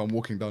basically if I'm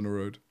walking down the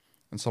road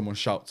and someone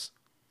shouts,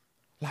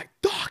 like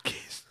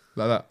darkies,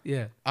 like that.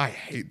 Yeah. I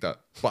hate that,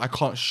 but I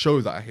can't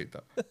show that I hate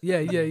that. Yeah.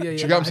 Do you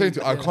get what I'm saying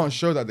to you? I can't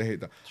show that they hate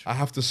that. I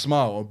have to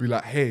smile or be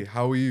like, hey,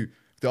 how are you?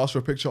 If they ask for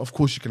a picture, of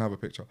course you can have a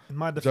picture. In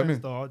my defense,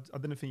 though, I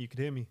didn't think you could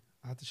hear me.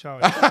 I had to shout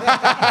it.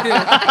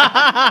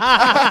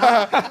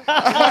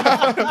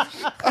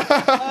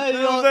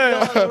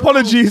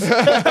 Apologies.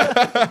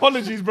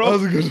 Apologies, bro. That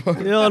was a good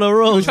one. You're on a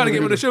roll. You're trying to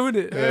get with the show,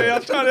 innit? Yeah,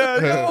 I'm trying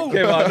to.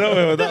 Okay, but I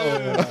know with that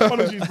one.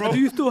 Apologies, bro. Do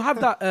you still have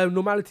that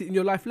normality in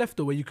your life left,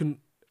 though, where you can?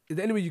 Is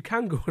there any way you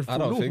can go? I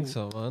don't think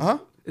so, man. Huh?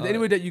 Is there any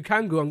way that you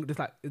can go? And just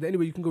like, is there any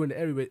way you can go in the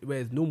area where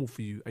it's normal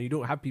for you and you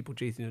don't have people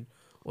chasing you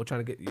or trying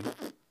to get you?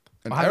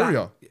 An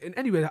area? In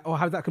anywhere, or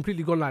has that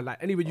completely gone like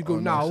anywhere you go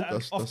now?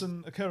 That's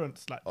often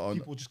occurrence, like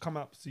people just come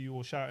up to you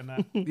or shouting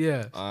at.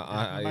 Yeah.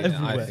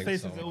 I think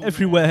so.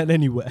 Everywhere and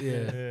anywhere.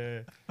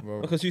 Yeah.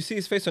 Because you see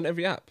his face on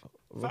every app.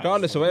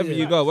 Regardless of wherever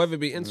you go, whether it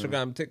be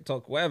Instagram,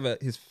 TikTok, wherever,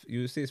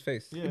 you see his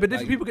face. Yeah. But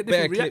different people get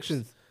different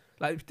reactions.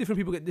 Like different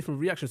people get different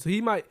reactions. So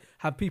he might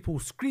have people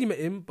scream at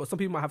him, but some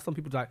people might have some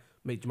people like,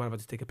 mate, do you mind if I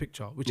just take a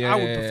picture? Which I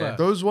would prefer.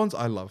 Those ones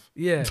I love.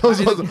 Yeah.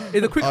 Those ones,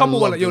 it's a quick humble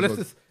one, like, yo, let's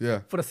ones.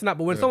 just for the snap.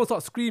 But when someone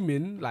starts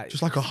screaming, like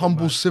just like a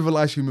humble,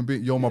 civilized human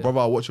being. Yo, my brother,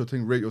 I'll watch your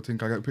thing, rate your thing.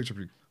 Can I get a picture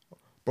of you?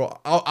 Bro,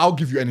 I'll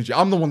give you energy.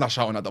 I'm the one that's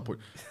shouting at that point.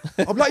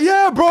 I'm like,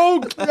 yeah,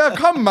 bro. Yeah,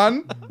 come,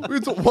 man.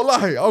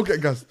 Wallahi, I'll get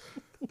gas.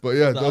 But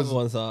yeah, the other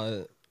ones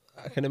are,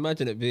 I can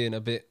imagine it being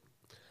a bit,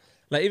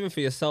 like even for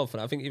yourself,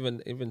 and I think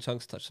even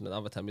Chunks touched on it the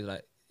other time, he's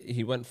like,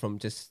 he went from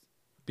just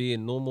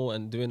being normal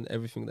and doing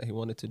everything that he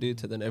wanted to do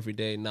to then every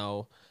day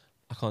now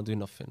I can't do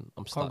nothing.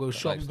 I'm stuck. Can't go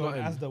shopping.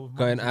 Going Asda with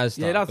going Asda.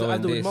 Yeah, that's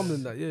going Asda with mum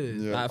and that.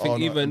 Yeah. Like, I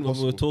think even when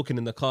we were talking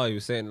in the car, he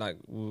was saying like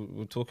we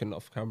were talking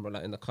off camera,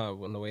 like in the car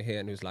on the way here,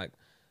 and he was like,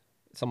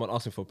 someone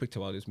asked him for a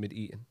picture while he was mid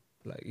eating.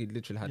 Like he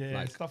literally had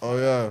like stuff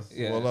Well,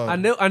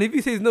 and if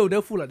he says no,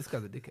 they'll feel like this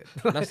guy's a dickhead.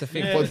 That's the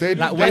thing. But they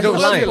like, don't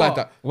see it like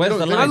that. Where's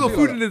the He's line? got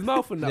food in his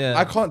mouth and that. Yeah.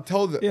 I can't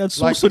tell that. He had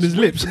sauce on his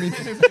lips.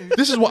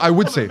 This is what I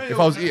would say if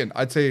I was eating.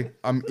 I'd say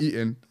I'm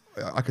eating.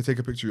 I could take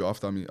a picture of you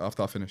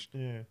after I finished.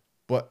 Yeah.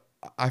 But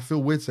I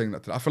feel weird saying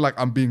that. I feel like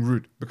I'm being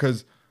rude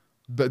because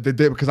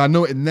because I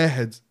know in their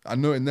heads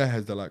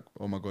they're like,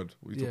 oh my god,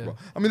 what are you talking about?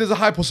 I mean, there's a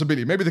high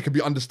possibility. Maybe they could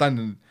be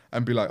understanding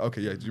and be like, okay,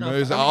 yeah, do you know?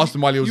 I asked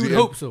him while he was eating. You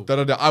would hope so.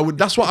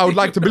 That's what I would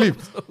like to believe.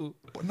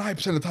 But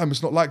 90% of the time,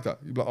 it's not like that.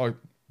 You'd be like, oh,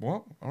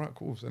 what? All right,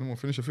 cool. Does anyone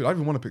finish your food? I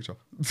even want a picture.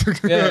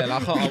 Don't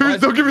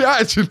give me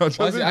attitude.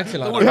 Why is he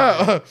acting like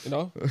that? You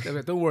know?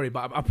 Don't worry,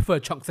 but I prefer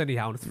Chunks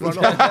anyhow. He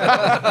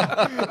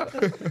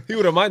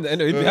wouldn't mind that.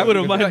 Anyway. He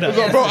wouldn't mind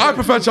that. Bro, I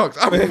prefer Chunks.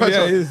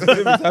 He's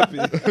happy.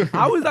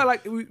 How is that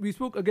like? We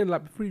spoke again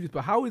like previous,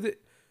 but how is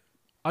it?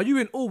 Are you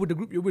in all with the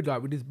group you're with,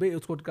 like with these Beta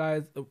Squad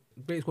guys,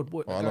 Beta Squad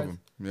boys? I love them.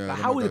 Yeah, like,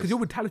 how is it? Because you're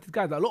with talented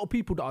guys. Like, a lot of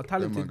people that are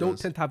talented don't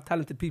tend to have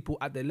talented people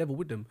at their level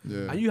with them.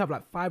 Yeah. And you have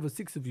like 5 or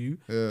 6 of you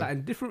that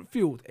in different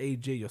fields.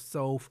 AJ,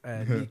 yourself,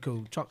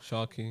 Nico, Chuck,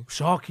 Sharky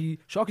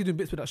doing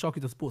bits with that.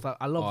 Sharky's a sports.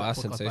 I love that. That's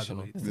podcast,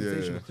 sensational. It's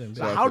sensational.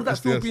 Yeah. Like, how does that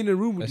feel being in a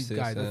room with these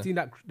guys and seeing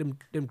that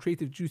them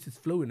creative juices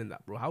flowing in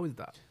that, bro? How is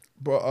that?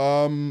 But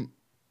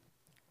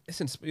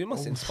you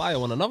must inspire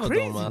one another,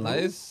 though, man. Like,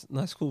 it's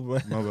nice, cool, bro.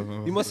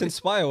 You must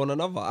inspire one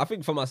another. I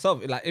think for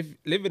myself, like, if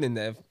living in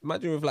there,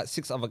 imagine with like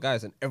 6 other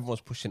guys and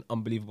everyone's pushing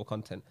unbelievable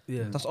content.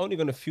 Yeah, that's only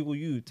gonna fuel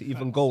you to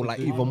even go like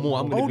even more.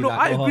 I'm gonna be like,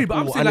 I agree, but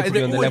I'm saying like, is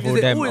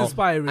it all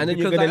inspiring? And then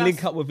you're gonna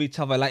link up with each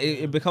other. Like,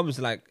 it becomes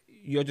like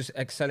you're just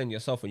excelling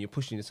yourself when you're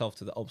pushing yourself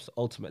to the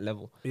ultimate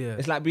level. Yeah,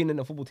 it's like being in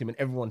a football team and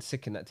everyone's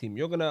sick in that team.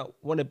 You're gonna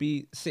want to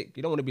be sick.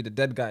 You don't want to be the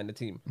dead guy in the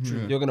team.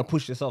 You're gonna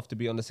push yourself to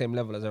be on the same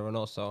level as everyone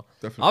else. So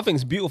definitely. I think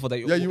it's beautiful that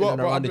you're you are.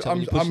 around each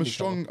other. I'm a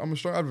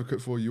strong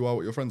advocate for you are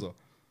what your friends are.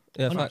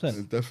 Yeah, 100%. facts.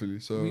 Definitely.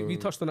 So We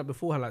touched on that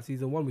beforehand, like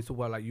season 1. We talked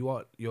about like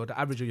you're the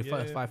average of your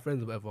first 5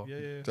 friends or whatever.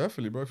 Yeah.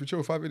 definitely, bro. If you chill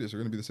with 5 idiots,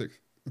 you're gonna be the 6th.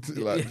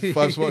 Like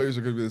 5 smart idiots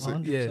are gonna be the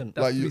 6th. Yeah, 100%.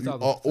 that's Like you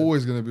 3,000%. are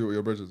always gonna be what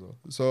your brothers are.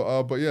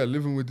 So, but yeah,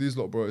 living with these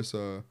lot, bro.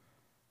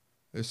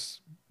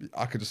 It's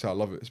I could just say I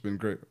love it. It's been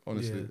great,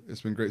 honestly. Yeah.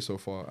 It's been great so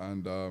far,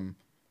 and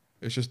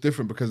it's just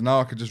different because now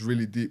I could just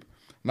really deep.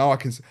 Now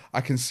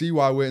I can see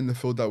why we're in the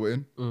field that we're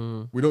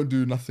in. We don't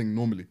do nothing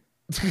normally.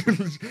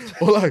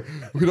 Or like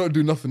we don't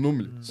do nothing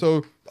normally.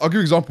 So I'll give you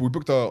an example. We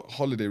booked a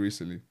holiday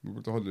recently.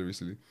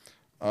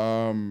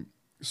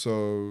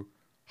 So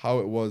how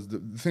it was, the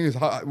thing is,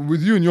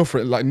 with you and your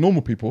friend, like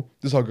normal people,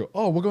 this is how I go.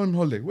 Oh, we're going on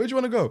holiday. Where do you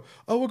want to go?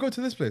 Oh, we'll go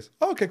to this place.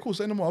 Oh, okay, cool.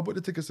 Say no more. I'll book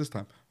the tickets this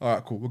time. All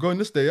right, cool. We're going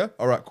this day, yeah?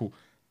 All right, cool.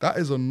 That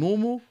is a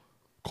normal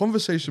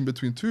conversation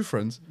between two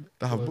friends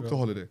that have booked a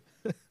holiday.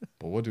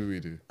 But what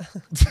do?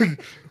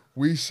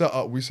 We set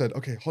up, we said,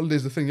 okay,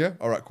 holiday's the thing, yeah?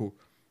 All right, cool.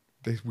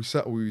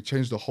 We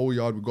changed the whole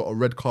yard. We got a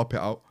red carpet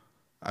out.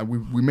 And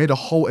we made a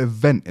whole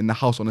event in the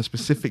house on a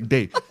specific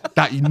day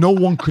that no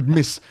one could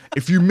miss.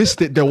 If you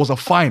missed it, there was a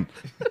fine.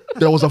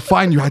 There was a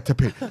fine you had to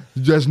pay.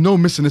 There's no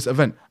missing this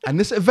event. And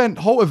this event,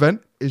 whole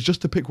event, is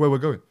just to pick where we're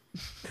going.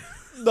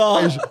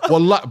 No. Well,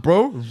 like,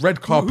 bro,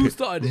 red carpet. Who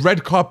started it?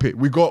 Red carpet.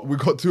 We got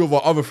 2 of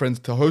our other friends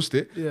to host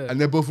it, Yeah.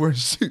 and they're both wearing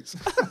suits.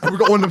 And we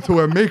got one of them to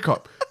wear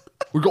makeup.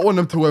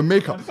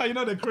 That's how you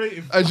know they're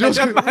creative. And just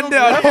have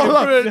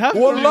to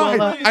one be line.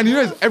 like- And you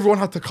know, everyone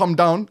had to come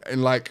down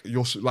in like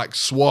your like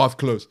suave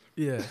clothes.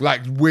 Yeah.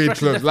 Like weird Fresh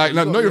to clothes. death, Like you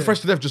not got- even yeah. fresh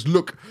to death, just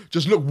look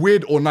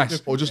weird or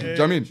nice. Or just, do you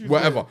know what I mean?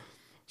 Whatever.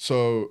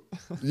 So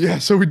yeah,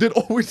 so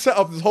we set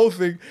up this whole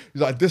thing.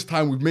 He's like, this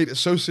time we've made it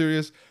so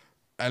serious.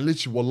 And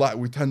literally,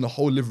 we turned the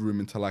whole living room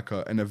into like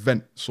an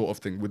event sort of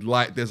thing with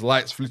light. There's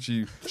lights,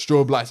 literally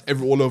strobe lights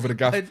all over the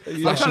gaff. I'm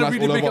flashing trying to lights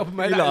read the all makeup over. of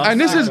my You life. know,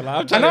 And this is, I'm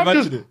and trying to I'm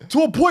just imagine it.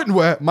 to a point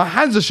where my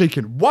hands are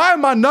shaking. Why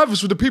am I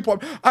nervous with the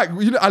people?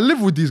 I live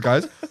with these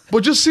guys,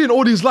 but just seeing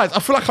all these lights, I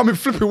feel like I'm in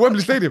flipping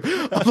Wembley Stadium.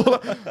 I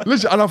thought,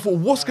 literally, and I thought,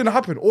 what's gonna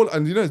happen?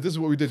 And you know, this is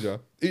what we did, yeah.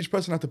 Each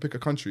person had to pick a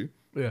country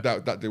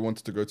that they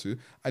wanted to go to,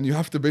 and you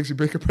have to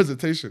basically make a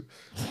presentation.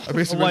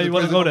 Why you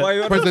wanna go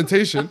there?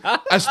 Presentation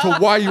as to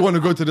why you want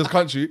to go to this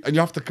country, and you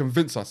have to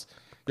convince us.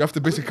 You have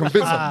to basically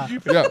convince us.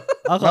 Yeah.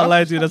 I can't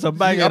lie to you. There's a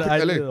banger. I picked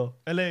idea, LA. though.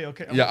 LA,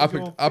 okay. Yeah,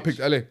 I picked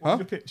LA. Huh?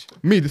 Your pitch?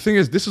 Me, the thing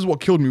is, this is what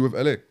killed me with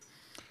LA.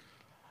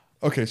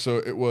 Okay, so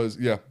it was,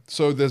 yeah.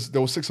 So there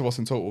were 6 of us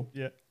in total.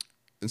 Yeah.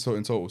 In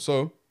total.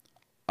 So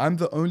I'm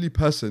the only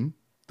person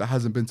that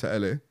hasn't been to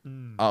LA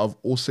out of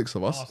all 6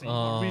 of us. Oh, so you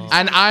got really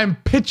And I'm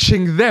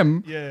pitching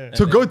them Yeah.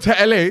 to go to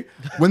LA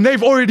when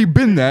they've already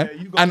been there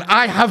you got and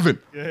I haven't.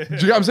 Do you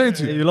get what I'm saying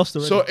to you? Yeah, you lost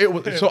already. So it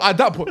was. So at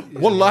that point,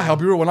 wallahi, I'll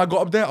be real. When I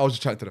got up there, I was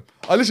just chatting to them.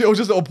 I literally, it was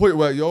just at a point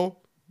where, yo,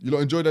 you lot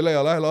enjoyed LA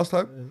last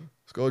time?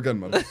 Let's go again,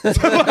 man.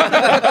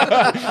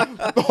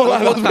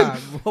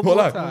 One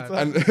more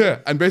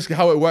time. And basically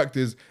how it worked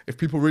is if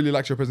people really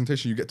liked your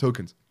presentation, you get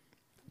tokens.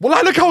 Well,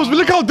 like,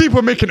 look how deep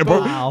we're making it, bro.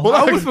 Wow. Well, I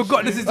like- almost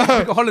forgot this is just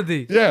like a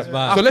holiday. yeah.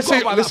 mad. So let's forgot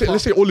say about let's that say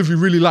let's say all of you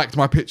really liked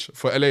my pitch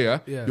for LA, yeah?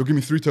 Yeah. You'll give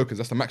me 3 tokens.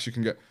 That's the max you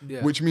can get.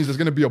 Yeah. Which means there's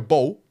gonna be a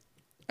bowl,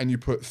 and you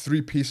put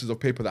 3 pieces of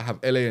paper that have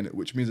LA in it,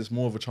 which means it's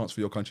more of a chance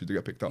for your country to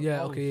get picked up.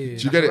 Yeah, okay.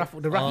 Do you get it?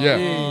 The raffle.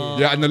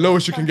 Yeah. And the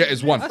lowest you can get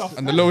is 1.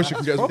 And the lowest you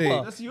can get is 1.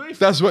 That's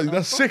UEFA.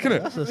 That's sick,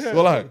 innit?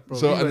 Well, like, Bro,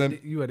 so you and were- then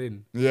you were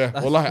in. yeah,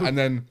 well, like, and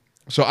then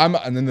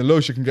the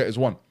lowest you can get is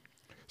 1.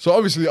 So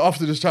obviously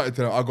after just chatting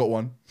to them, I got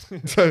 1.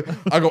 So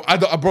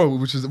bro,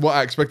 which is what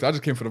I expected. I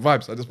just came for the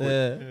vibes. I just bought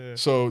it. Yeah.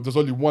 So there's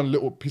only 1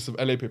 little piece of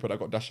LA paper that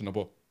got dashed in the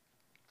ball.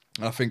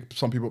 And I think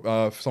someone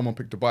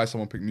picked Dubai,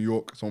 someone picked New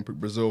York, someone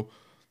picked Brazil,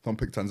 someone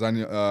picked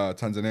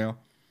Tanzania.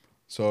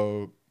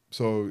 So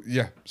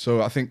yeah.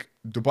 So I think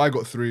Dubai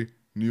got 3,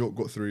 New York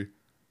got 3,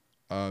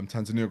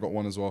 Tanzania got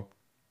 1 as well,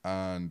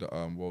 and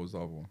what was the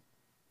other one?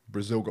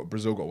 Brazil got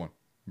 1.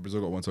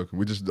 Brazil got 1 token.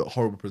 We just did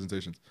horrible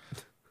presentations,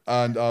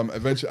 and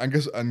eventually,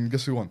 and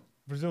guess who won?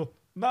 Brazil.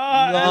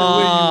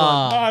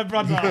 Nah,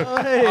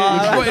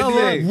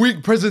 brother.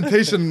 Weak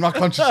presentation, my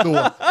country still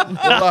won.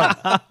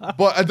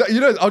 But you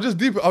know, I was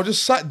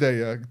just sat there.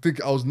 Yeah,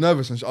 think I was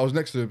nervous, and I was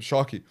next to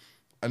Sharky,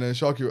 and then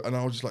Sharky, and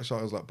I was just like,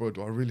 I was like, bro,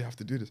 do I really have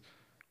to do this?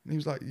 And he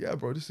was like, yeah,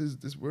 bro, this.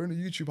 We're in a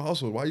YouTube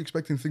household. Why are you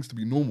expecting things to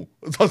be normal?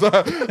 I was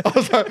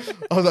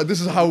like, this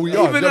is how we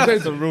are. Even Do you know what I'm that's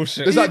saying? the real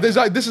shit.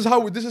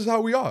 This is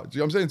how we are. Do you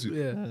know what I'm saying to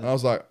you? Yeah. And I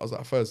was like,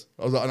 Fez.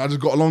 And I just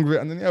got along with it.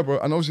 And then yeah, bro.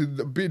 And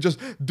obviously, just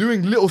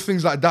doing little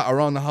things like that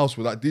around the house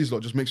with like these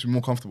lot just makes me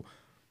more comfortable.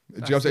 Do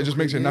you know what I'm saying? It just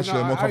makes you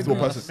naturally a more comfortable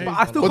person. But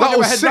I still But can't that get my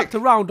was head sick. wrapped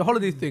around the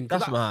holiday thing. 'cause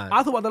That's mad.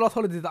 I thought about the last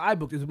holiday that I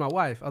booked is with my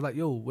wife. I was like,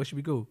 yo, where should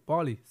we go?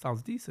 Bali.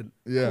 Sounds decent.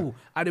 Yeah. Cool.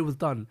 And it was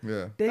done.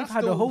 Yeah. They've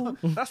had a whole...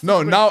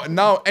 No,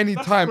 now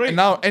anytime great.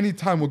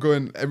 we're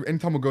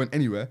going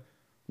anywhere,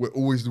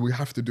 we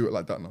have to do it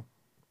like that now.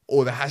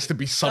 Or there has to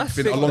be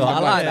something sick, along though. them I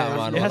lines. like that,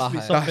 man. It has to be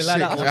Wallahi. something like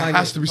that. It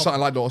has to be something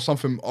like that or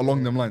something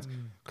along them lines.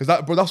 Because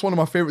that was one of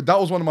my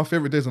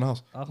favorite days in the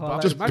house. I can't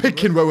Just lie.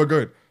 picking where we're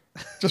going.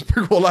 Just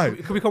bring wallahi.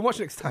 Can we come watch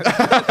next time?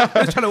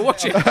 I'm just trying to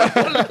watch it.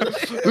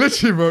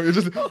 Literally, bro. You're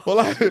just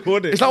wallahi.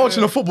 It's like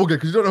watching a football game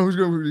because you don't know who's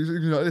going to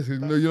be like this. You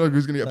know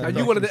who's going to get. And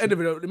you wanted the end of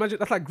it. Imagine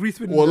that's like Greece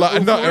winning. Well,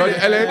 like, no,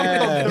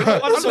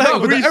 LA.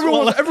 Greece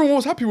Everyone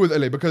was happy with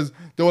LA because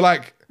they were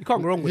like, You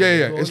can't go wrong with yeah, it.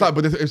 yeah. So, It's like,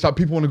 but it's like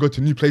people want to go to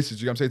new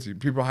places. You know what I'm saying to you?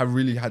 People have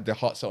really had their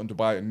heart set on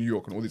Dubai and New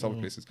York and all these other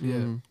places.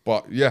 Yeah.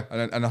 But yeah,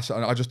 and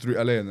I just threw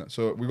LA in that.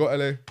 So we got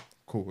LA.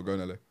 Cool, we're going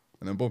LA,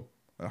 and then boom.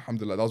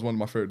 Alhamdulillah, that was one of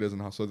my favorite days in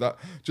the house. So that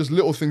just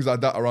little things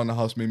like that around the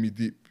house made me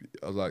deep.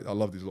 I was like, I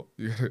love these lot.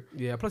 You get it?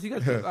 Yeah. Plus, you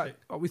guys like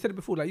we said it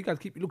before. Like you guys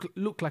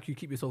look like you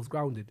keep yourselves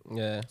grounded.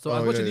 Yeah. So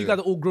as much as you guys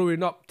are all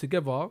growing up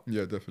together,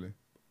 Yeah, definitely.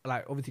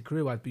 like obviously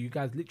career wise, but you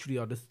guys literally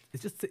are just.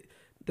 It's just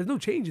there's no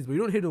changes, but you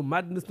don't hear no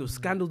madness, no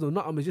scandals, no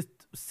nothing. It's just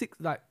six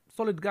like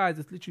solid guys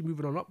that's literally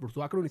moving on up, bro.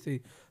 So I can only say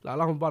like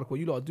Allahu Barak, what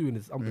you lot are doing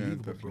is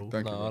unbelievable, bro.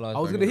 Thank you. No, Bro. I I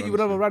was gonna hit you with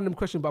another random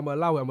question, but I'm gonna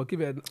allow it. I'm gonna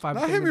give it 5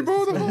 Nah, 10 hit me, minutes bro.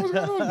 What to the say. fuck was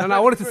going on? No, I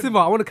wanted to simmer.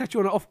 I want to catch you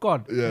on an off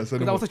guard. Yeah, so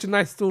Because that was such a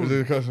nice story.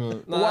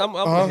 No,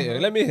 I'm hit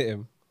him. Let me hit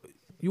him.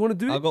 You want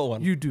to do it? I got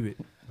one. You do it.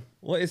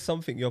 What is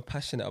something you're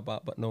passionate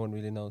about but no one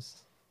really knows?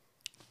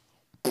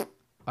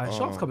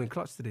 Sharp's coming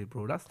clutch today,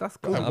 bro. That's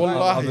good. Hey, I've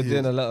wallahi, been he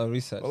doing is. a lot of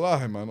research.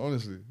 Wallahi, man,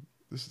 honestly.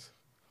 This is...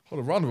 Hold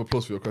a round of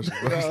applause for your question.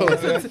 Bro.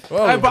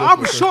 Hey, but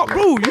I'm shocked,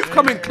 bro. You've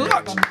come in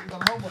clutch.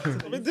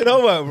 I've been doing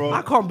homework, bro.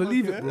 I can't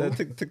believe it, bro.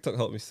 TikTok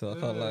helped me, so I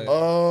can't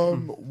lie.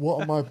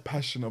 What am I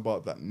passionate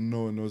about that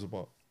no one knows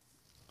about?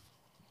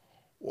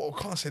 Well,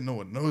 I can't say no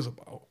one knows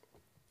about.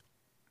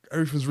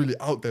 Everything's really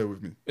out there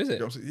with me. Is it? You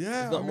know what I'm saying? Yeah,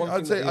 There's not I mean, one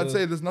I'd thing that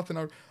say there's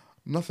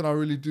nothing I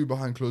really do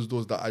behind closed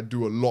doors that I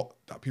do a lot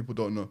that people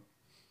don't know.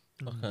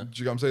 Okay. Do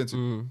you get what I'm saying to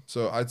you?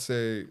 So I'd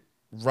say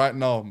right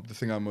now the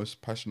thing I'm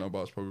most passionate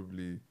about is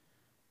probably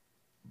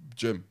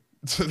gym.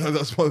 So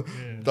that's one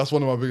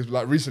of my biggest,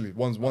 like recently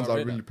ones I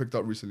really picked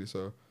up recently.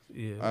 So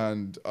Yeah.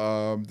 and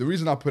the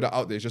reason I put it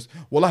out there is just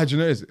wallahi, do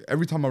you know is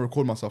every time I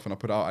record myself and I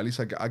put it out, at least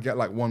I get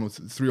like 1 or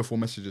 3 or 4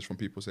 messages from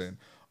people saying,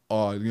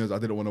 oh, you know, I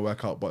didn't want to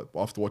work out, but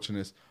after watching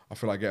this, I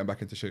feel like getting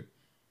back into shape.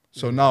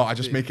 So now I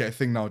just make it a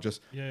thing now.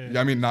 Just yeah,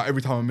 I mean, now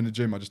every time I'm in the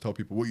gym, I just tell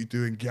people, what you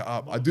doing? Get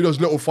up. I do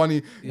those little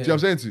funny. Do you know what I'm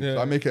saying to you? Yeah.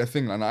 So I make it a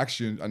thing,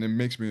 and it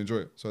makes me enjoy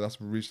it. So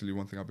that's recently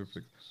one thing I've been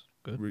picked.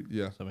 Good.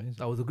 Yeah. That's amazing.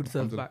 That was a good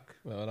serve back.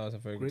 Well, that was a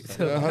very Great good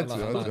serve. Yeah, I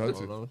had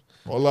to.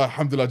 Wallah,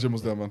 alhamdulillah, Jim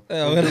was there, man.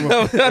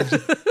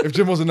 If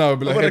Jim wasn't there, I'd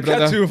be like, I'm hey, gonna catch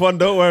brother. you with one,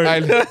 don't worry. I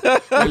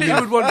hit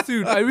you with one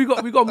soon. We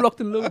got them locked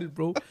and loaded,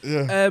 bro.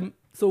 Yeah.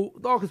 So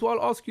Darkest, what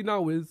I'll ask you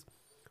now is,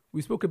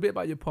 we spoke a bit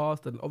about your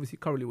past and obviously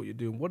currently what you're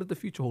doing. What does the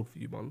future hold for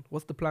you, man?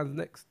 What's the plans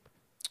next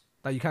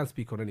that you can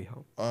speak on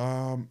anyhow?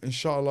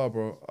 Inshallah,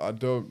 bro. I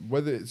don't,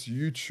 whether it's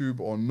YouTube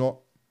or not,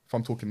 if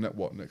I'm talking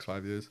next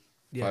 5 years,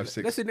 Yeah, 5,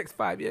 6. let's say next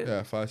 5 years.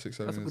 Yeah, 5, 6,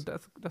 7 That's years. good.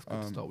 That's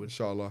good to start with.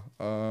 Inshallah.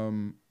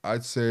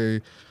 I'd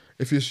say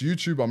if it's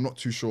YouTube, I'm not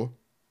too sure.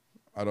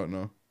 I don't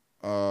know.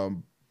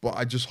 But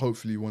I just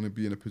hopefully want to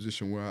be in a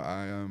position where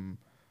I am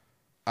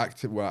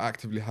active, where I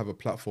actively have a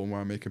platform where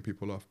I'm making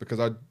people laugh, because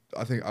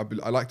I think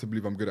I like to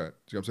believe I'm good at it.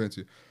 Do you know what I'm saying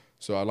to you?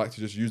 So I like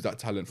to just use that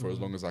talent for as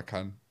long as I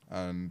can,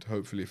 and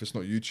hopefully if it's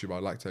not YouTube, I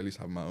like to at least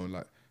have my own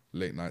like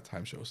late night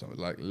time show or something,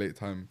 like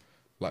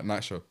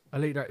night show. A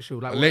late night show.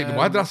 Like, Late.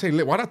 Why did I say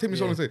late? Why did I take me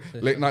so long to say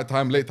late night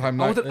time? I Night.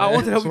 wanted to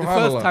help you the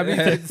first Subhanallah. time. You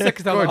said it the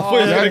second time. God, Like, I thought you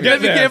was gonna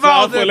let me get him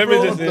out of there, Let me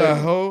bro. just What the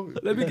hell?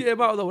 Let me get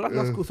him out of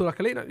there. That's cool. So like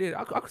a late night, yeah,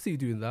 I could see you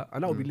doing that,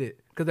 and that would be lit.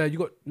 Because you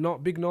got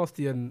not Big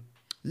Nasty and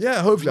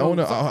Yeah, hopefully I want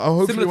to. I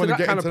hopefully Similar to want to that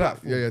get kind into of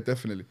that. platform. Yeah,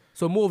 definitely.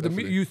 so more of the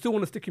Definitely. you still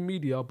want to stick in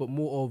media, but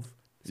more of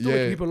still Yeah.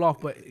 making people laugh,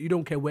 but you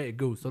don't care where it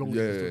goes. So long as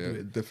you Yeah, can still yeah, do yeah,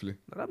 it. definitely.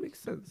 Now, that makes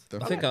sense. I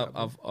Definitely. think like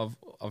that, man.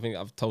 I think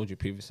I've told you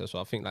previously as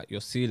well. I think like your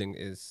ceiling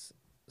is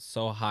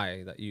so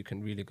high that you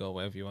can really go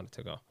wherever you want it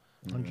to go.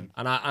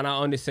 And I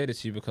only say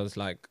this to you because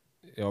like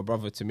you're a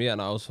brother to me,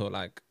 and I also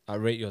like I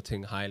rate your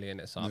thing highly in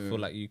it. So I feel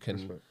like you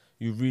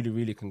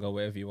really can go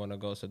wherever you want to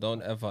go. So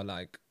don't ever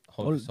like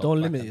hold yourself Don't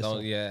back limit and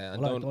yourself.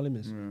 and Don't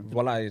limit yourself.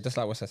 Well, like, just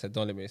like what I said,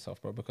 don't limit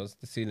yourself, bro, because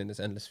the ceiling is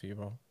endless for you,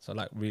 bro. So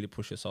like really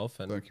push yourself,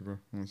 and Thank you, bro.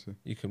 Honestly.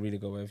 you can really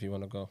go wherever you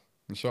want to go.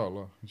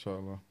 Inshallah.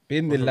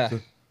 Bismillah.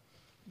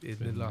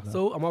 Bismillah.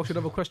 So I'm asking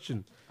another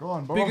question. Go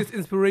on, bro. Biggest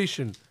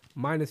inspiration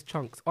minus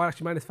Chunks, or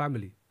actually minus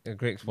family. Yeah,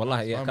 great.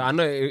 Wallahi, yeah. 'Cause I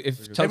know if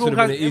chance would Everyone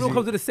have been easy.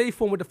 comes to the safe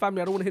form with the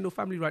family. I don't want to hear no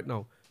family right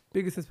now.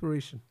 Biggest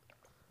inspiration.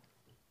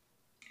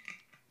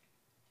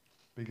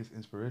 Biggest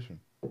inspiration.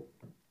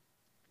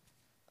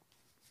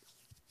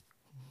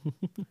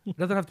 It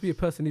doesn't have to be a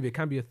person either. It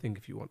can be a thing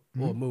if you want,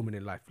 or a moment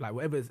in life, like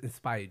whatever has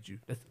inspired you.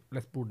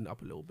 Let's broaden it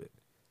up a little bit.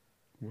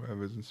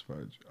 Whatever's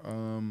inspired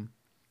you.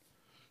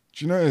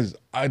 Do you know what it is?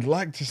 I'd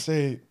like to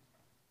say,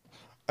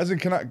 as in,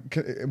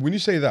 when you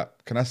say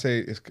that, can I say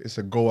it's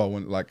a goal I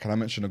want? Like, can I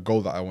mention a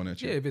goal that I want to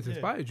achieve? Yeah, if it's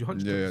inspired you,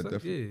 100%. Yeah,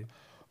 definitely.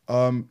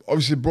 Yeah.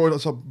 Obviously brought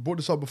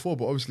this up before,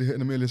 but obviously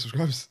hitting 1 million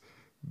subscribers,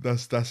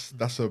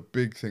 that's a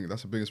big thing.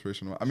 That's a big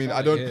inspiration. I mean, Shout I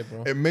out, don't. yeah,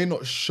 bro. It may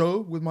not show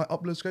with my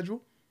upload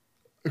schedule,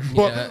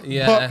 but,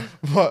 Yeah.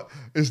 but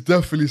it's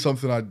definitely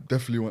something I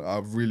really want. I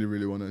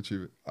really want to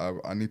achieve it.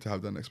 I need to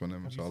have that next one, Have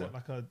you inshallah. set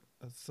like a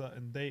a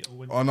certain date or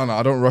when? Oh no,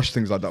 I don't rush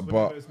things like that.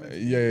 Whenever But it's meant to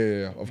be.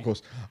 yeah, of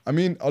course. I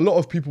mean, a lot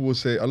of people will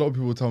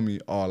tell me,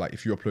 oh, like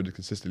if you uploaded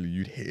consistently,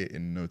 you'd hit it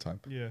in no time.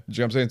 Yeah. Do you know what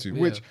I'm saying to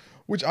you? Yeah.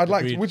 Which I'd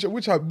like, Agreed.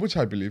 which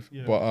I believe.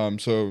 Yeah. But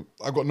so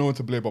I got no one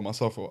to blame but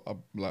myself for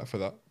like for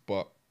that.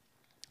 But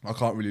I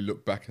can't really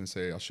look back and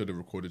say I should have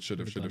recorded, should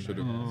have. Is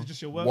it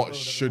just your workload? What at the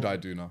should I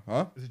moment? do now?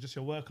 Huh? Is it just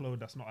your workload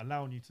that's not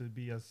allowing you to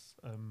be as?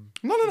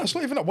 No, it's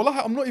not even that. Well,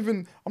 I'm not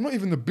even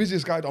the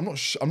busiest guy. I'm not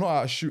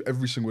out of shoot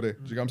every single day. Do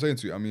you get what I'm saying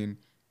to you? I mean,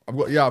 I've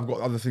got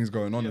other things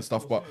going on and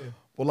stuff, but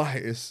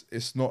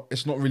it's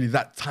not really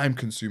that time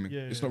consuming.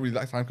 It's not really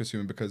that time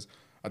consuming because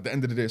at the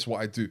end of the day, it's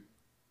what I do.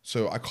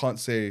 So I can't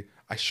say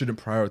I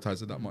shouldn't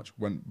prioritize it that much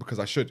because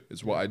I should.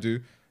 It's what I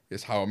do.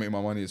 It's how I make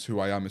my money. It's who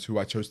I am. It's who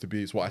I chose to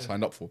be. It's what I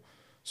signed up for.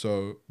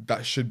 So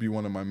that should be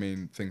one of my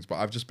main things. But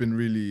I've just been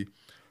really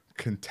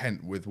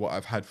content with what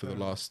I've had for the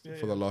last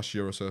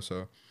year or so. So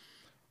Would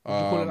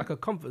you call it like a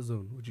comfort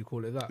zone? Would you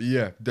call it that?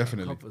 yeah,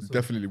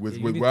 definitely with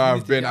you need where to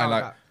I've been get and out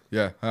like of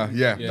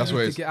that's what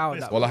it To is. get out of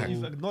It's that. Well, like I-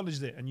 you've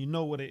acknowledged it and you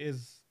know what it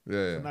is.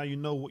 Yeah, So now you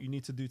know what you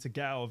need to do to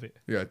get out of it.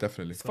 yeah,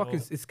 definitely. It's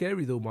fucking it's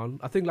scary though, man.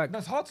 I think like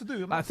That's hard to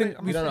do. I think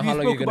You don't know we how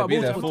long you're spoke gonna about be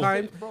there multiple for.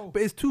 times, Bro.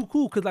 but it's too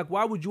cool because like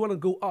why would you want to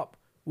go up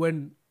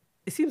when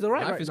it seems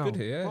alright Life right is now? good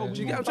here. Yeah. Bro, yeah. Do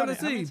you get what I'm Done trying it.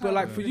 to How say? many But times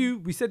like have for we- you,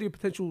 we said your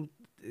potential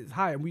is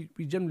high, and we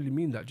generally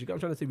mean that. Do you get what I'm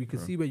trying to say? We can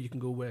see where you can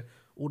go, where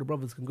all the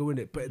brothers can go in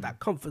it, but that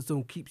comfort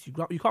zone keeps you.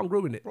 You can't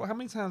grow in it. Bro, how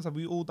many times have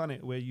we all done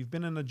it where you've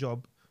been in a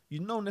job, you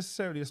know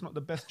necessarily it's not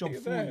the best job for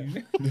there.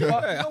 you, but you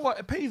know what,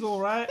 it pays all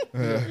right.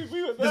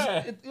 We were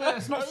there.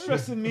 It's not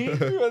stressing me. We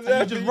were And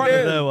there you just for run it.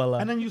 years. No, well,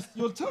 And then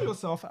you'll tell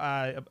yourself,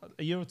 a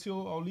year or two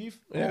I'll leave.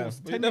 Yeah, Oh,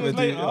 we 10 never years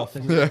do it later,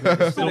 often.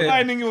 you're still Yeah.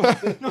 ironing your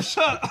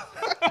shirt.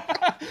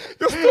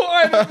 You're still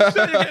ironing your shirt.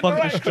 You're getting the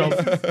right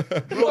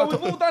places. Bro,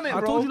 we've all done it, I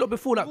bro. told you lot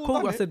before that We've all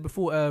quote done I it. said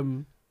before.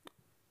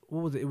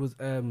 What was it? It was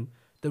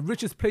the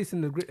richest place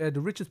in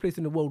the richest place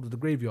in the world was the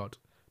graveyard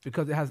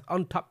because it has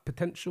untapped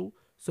potential.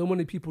 So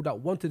many people that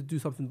wanted to do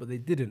something but they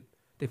didn't.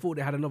 They thought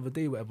they had another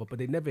day, whatever, but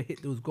they never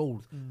hit those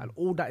goals. And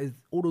all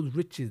those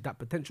riches, that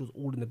potential is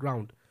all in the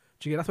ground.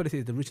 Do you get? That's why they say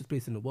it's the richest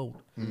place in the world.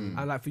 And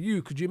like for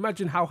you, could you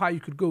imagine how high you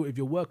could go if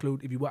your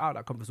workload, if you were out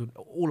that comfort zone?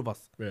 All of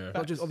us, Yeah.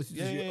 not just obviously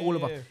just Yeah, you, yeah, all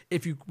of yeah, us. yeah.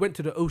 If you went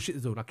to the oh shit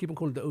zone, I keep on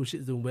calling it the oh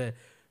shit zone, where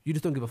you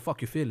just don't give a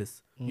fuck. You're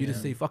fearless. You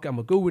just say fuck it. I'm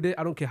gonna go with it.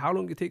 I don't care how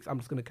long it takes. I'm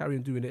just gonna carry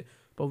on doing it.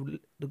 But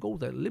the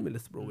goals are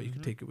limitless, bro. Where you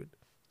can take it with,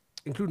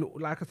 including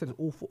like I said,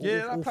 all four,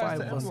 Yeah, all that five applies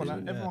to of us. everyone.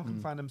 Like, Yeah, everyone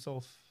can find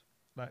themselves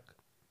like,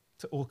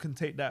 or can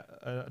take that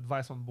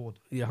advice on board.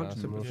 yeah, That's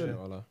 100%. some real shit,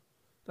 Wallah.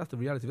 That's the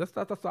reality. That's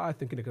what I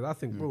think, because I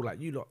think, bro,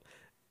 like you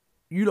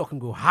lot can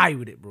go high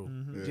with it, bro. Do you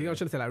know what I'm trying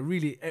to say? Like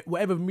really,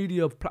 whatever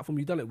media platform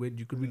you done it with,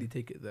 you could really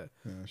take it there.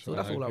 So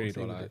that's all I would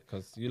say with it.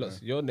 Because you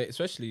lot,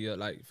 especially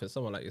like for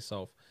someone like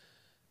yourself,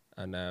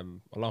 and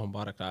Allahumma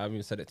barak, I haven't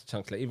even said it to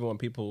Chunks. Like even when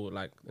people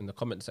like in the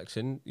comment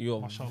section,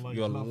 Mashallah,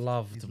 you're he's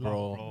loved, He's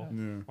bro. loved,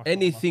 Mashallah.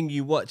 Anything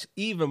you watch,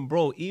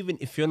 even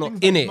if you're not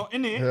Things in that it, not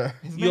in it,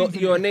 his your name's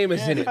in your it. name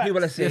is Yeah, in it. facts. People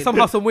are Yeah, saying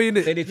somehow, some way in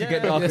they it. need to get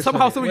Yeah, darkest.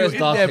 somehow, from some it. way Where's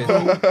you're in there,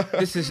 Darkest? bro.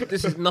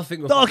 This is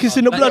nothing. Darkest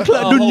in the blood You've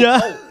clot got a whole dunya.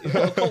 cult. You've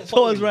got a cult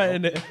Someone's following,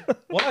 writing bro. it.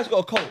 Well, I've got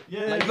a cult. Yeah.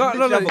 Like, you No,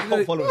 literally have a no,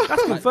 cult following.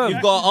 that's confirmed.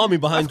 You've got an army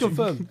behind That's you.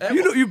 confirmed.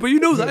 But you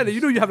know that, innit?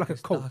 You know you have like a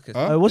cult.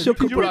 Darkest. What's your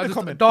Could you cult? read the Just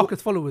comment?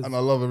 darkest followers. And I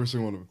love every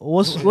single one of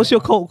them. What's your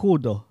cult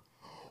called though?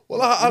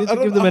 Well, I need to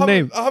don't give them a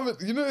name. I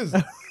haven't. You know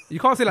this. You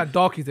can't say like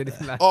darkies or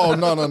anything like that. Oh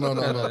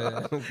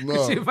no. Could you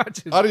No.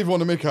 imagine? I don't even want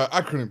to make an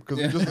acronym because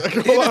it just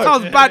It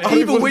sounds bad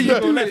either way you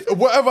do it.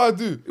 Whatever I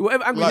do,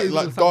 Whatever angle like you do, it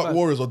like sounds Dark bad.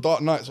 Warriors or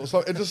Dark Knights or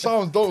something. It just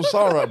don't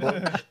sound right, bro.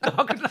 Well,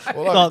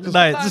 like, Dark just-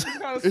 Knights.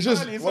 It's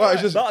just well,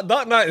 it's just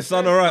Dark Knight is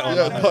sound alright.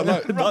 yeah, Dark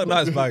Knight. Dark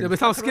Knight's Yeah, bang. but it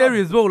sounds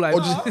scary as well. Like,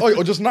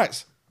 or just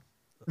Knights.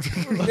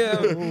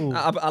 Yeah,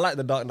 I like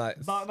the Dark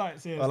Knights. Dark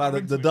Knights, yeah. I like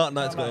ring the to it. Dark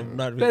Knight's got a Knight.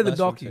 nice play the nice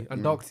darky ring to it.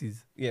 and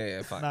darksies.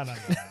 Yeah, fine.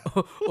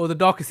 No. Or the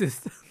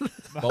darkest.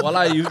 But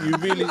well, you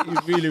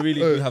really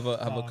do have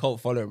a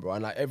cult following, bro.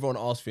 And like everyone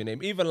asks for your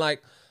name. Even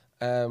like,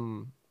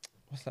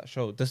 what's that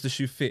show? Does the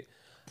shoe fit?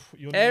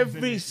 Your name's in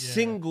Every it, yeah.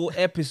 single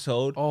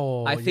episode,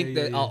 Oh, I think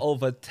yeah, there are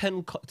over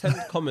 10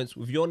 comments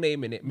with your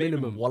name in it.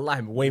 Minimum. Minimum.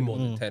 Wallahi, way more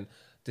than 10.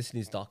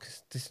 Disney's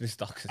darkest. Disney's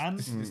darkest. And-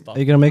 Disney's Are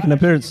you darkest. gonna make an I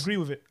actually appearance? agree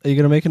with it. Are you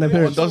gonna make an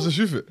appearance? Does the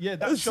shoe fit? Yeah,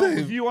 that show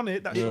with you on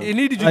it. That show. It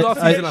needed you I- last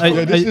I- season. I- I Yeah,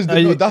 thought. this is are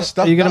you- no, that's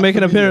are you gonna that's make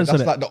an for me, appearance on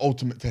That's it? like the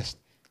ultimate test.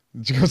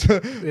 Because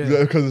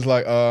it's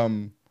like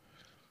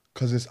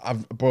because it's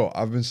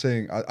I've been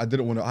saying I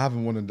didn't want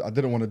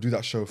to do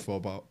that show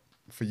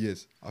for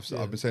years. I've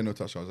been saying no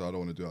to that show. I don't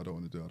want to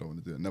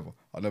do it. Never.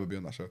 I'll never be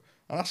on that show.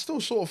 And I still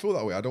sort of feel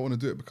that way. I don't want to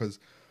do it because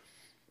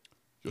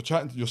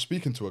you're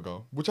speaking to a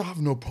girl, which I have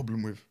no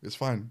problem with. It's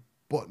fine.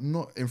 But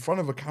not in front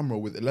of a camera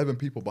with 11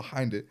 people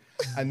behind it,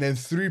 and then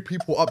 3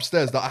 people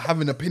upstairs that are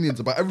having opinions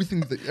about every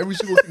single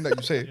thing that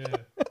you say. Yeah.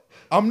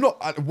 I'm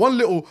not one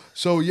little.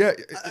 So yeah,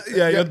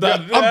 you're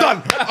done. I'm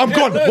done. I'm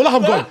gone. Wallah,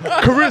 I'm gone.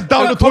 Career's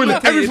down the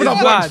toilet. Everything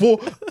I've worked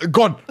for,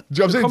 gone.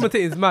 Do you know what I'm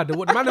saying? Commentating is mad.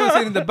 What the man was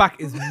saying in the back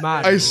is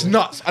mad. It's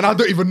nuts, and I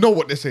don't even know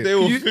what they're saying. They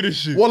will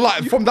finish you. Well,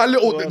 like from that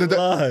little,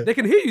 They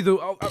can hear you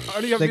though. I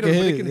know you have They videos, can but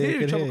hear they you, can they hear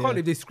can each other, hear, can't yeah. they?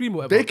 If they scream or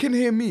whatever. they can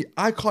hear me.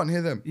 I can't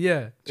hear them.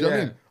 Yeah. Do you know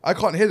what I mean? I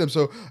can't hear them.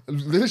 So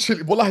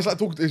literally, wallah, it's like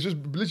talking. It's just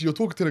literally you're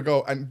talking to the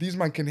girl, and these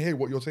man can hear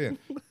what you're saying.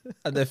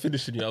 And they're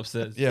finishing you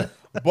upstairs. Yeah,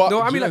 but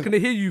No, I do mean you like, know- can they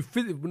hear you?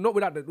 Not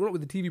with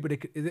the TV, but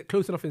is it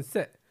close enough in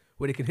set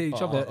where they can hear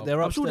each other?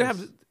 They're I'm sure they have.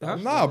 upstairs. Huh?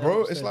 Nah,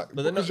 bro. It's like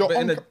But they're because not you're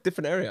but in on. a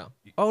different area.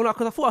 Oh no,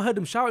 because I thought I heard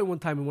them shouting one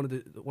time in one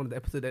of the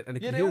episodes, and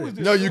they Yeah, can they hear always it.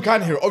 do. No, you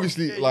can hear it.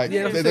 Obviously, like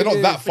Yeah, they're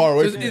not that far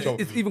away from each other.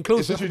 It's even It's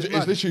closer.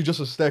 literally just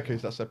a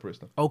staircase that separates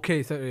them.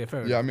 Okay, so yeah,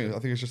 fair Yeah, I enough. mean, I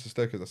think it's just a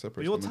staircase that But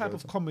separates your them. type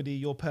of comedy,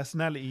 your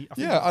personality, I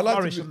think Yeah, I like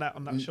to flourish be-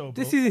 on that show,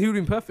 bro. This season he would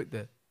have been perfect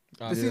there.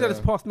 The season that's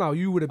passed now,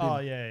 you would have been Oh,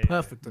 yeah.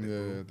 perfect on it. Yeah,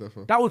 bro. yeah,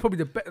 definitely. That was probably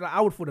the best. Like, I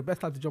would for the best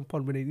time to jump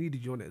on when they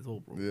needed you on it as well,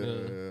 bro. Yeah, yeah.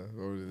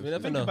 We yeah. never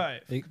Think know. about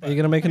it. Are you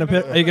gonna make an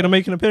appearance? Are you gonna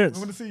make an I appearance?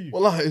 want to see you.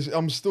 Well, like,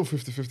 I'm still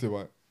 50-50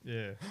 about it.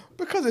 Yeah.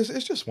 Because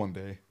it's just one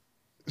day.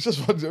 It's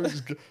just one day.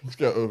 Just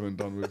get over and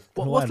done with.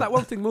 What's like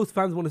one thing most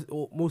fans want to,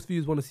 or most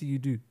viewers want to see you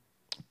do?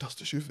 That's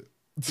the shoot it.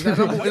 Is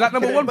that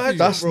number one for you?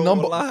 That's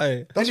number.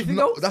 Lie. Anything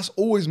else? That's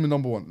always been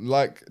number one.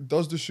 Like,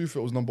 does the shoe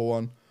fit was number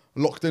one.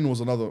 Locked in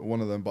was another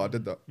one of them, but I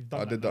did that. done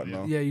I did that that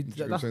now, now. Yeah, you- Do get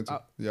what I'm that's- saying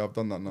to you? Yeah, I've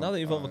done that now. Now that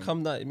you've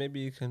overcome that, maybe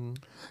you can.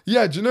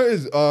 Yeah, do you know what it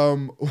is?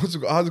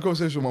 I had a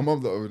conversation with my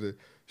mum the other day.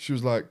 She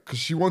was like, because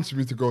she wanted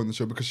me to go on the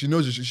show because she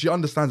knows she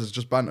understands it's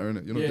just banter,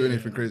 innit? You're not doing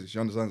anything crazy. She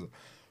understands it.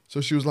 So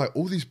she was like,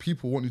 all these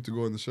people want you to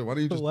go on the show. Why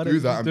don't you just Why do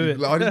don't that? you And do be, it?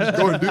 like, why don't you just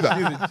go and do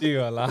that?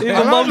 Even And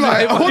I'm Mumsy,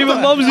 like, what even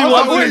the- Mumsy I was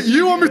like, wants wait,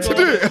 you want me to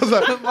do it? I was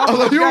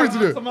like, you want me to do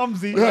That's it? a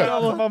mumsy. Yeah.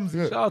 That's a mumsy.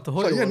 Yeah. Shout out to She's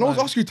like, Hoyle. yeah, no one's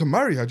like- asking you to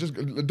marry her. Just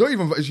don't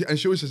even. And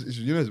she always says,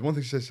 you know, one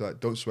thing she says, she's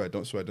like, don't swear,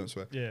 don't swear, don't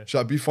swear. Yeah. She's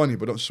like, be funny,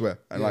 but don't swear,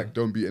 and like,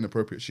 don't be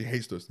inappropriate. She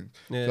hates those things.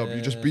 Yeah, So you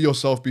yeah, just yeah. be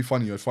yourself, be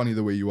funny. You're funny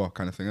the way you are,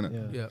 kind of thing,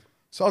 innit? Yeah.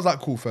 So I was like,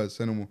 cool, Fez,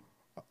 say no more.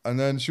 And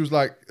then she was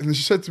like, and then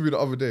she said to me the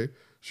other day,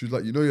 she was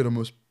like, you know, you're the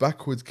most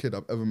backwards kid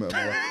I've ever met in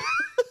my life.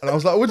 And I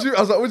was like, what do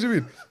you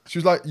mean? She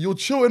was like, you'll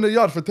chill in the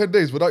yard for 10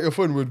 days without your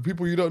phone with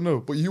people you don't know,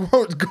 but you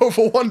won't go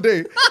for one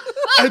day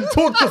and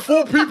talk to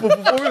 4 people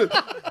for 4 minutes.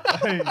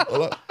 I'm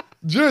like,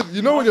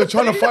 you know when you're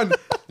trying to find,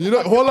 you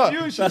know, wallah,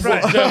 You should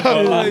right.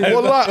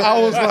 wallah, I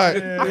was like,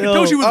 I can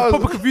tell she was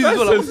proper confused as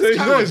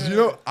well. Like, you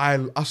know,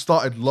 I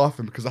started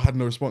laughing because I had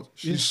no response.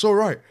 She's so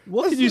right.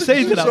 What can you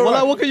say to She's that? so Well, right.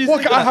 like, what can you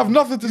say? to I that? have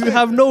nothing to say. You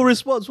have no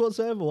response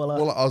whatsoever. Well, like,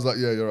 Well, I was like,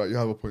 yeah, you're right. You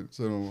have a point.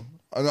 Say no more.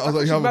 And I was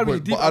like, she's you have a mad with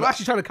point. you But deep. I'm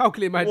actually trying to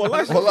calculate my. Wallah,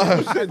 she's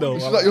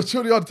like, you're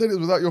chilling out 10 days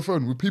without your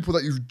phone with people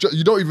that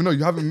you don't even know.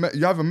 You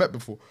haven't met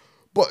before.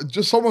 But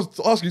just someone's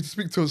asking you to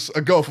speak to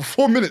a girl for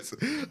 4 minutes,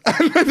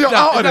 and then you're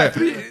out of there.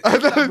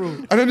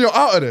 And then you're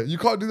out of there. You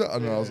can't do that.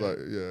 And I was like,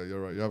 yeah,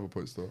 you're right. You have a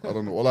point still. I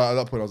don't know. Well, at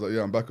that point, I was like,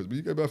 yeah, I'm backwards. But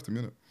you gave birth to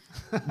me,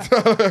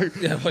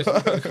 innit? Yeah, but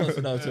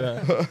constant out to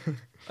her.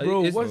 Bro,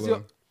 It's- what's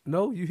your?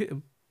 No, you hit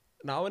him.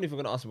 No, I wasn't even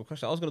gonna ask him a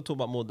question. I was gonna talk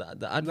about more the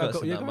adverts go-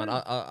 and yeah, that, go man.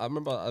 ahead. I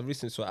remember I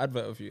recently saw an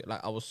advert of you. Like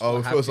I was so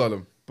Oh, happy. Foot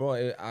Asylum.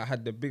 Bro, I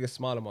had the biggest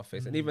smile on my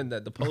face, and even the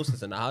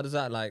posters and that. How does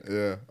that like?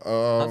 Yeah.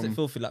 How does it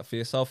feel for like for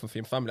yourself and for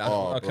your family?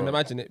 I can bro.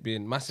 imagine it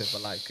being massive,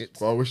 but like it's.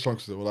 Well, I wish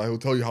Chunks did. Well, he'll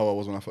tell you how I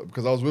was when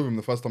because I was with him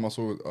the first time I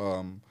saw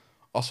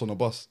us on a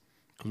bus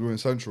because we were in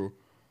Central,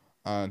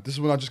 and this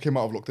is when I just came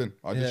out of Locked In.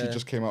 I literally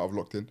just came out of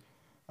Locked In,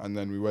 and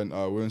then we went. We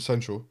were in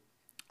Central,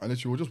 and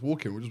literally we're just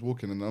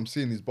walking, and I'm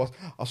seeing these bus.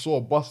 I saw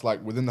a bus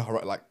like within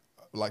the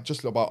like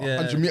just about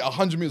 100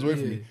 meters away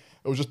from me.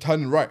 It was just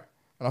turning right,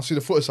 and I see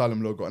the Foot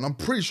Asylum logo, and I'm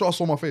pretty sure I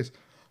saw my face.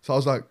 So I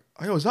was like,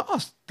 "Hey, yo, is that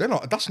us?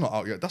 That's not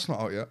out yet. That's not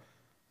out yet."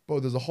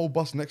 Bro, there's a whole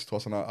bus next to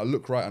us, and I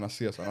look right and I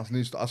see us, and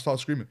I start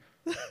screaming.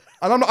 And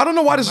I don't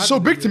know why this is so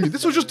big to me.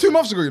 This was just 2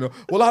 months ago, you know.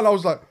 Well, and I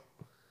was like,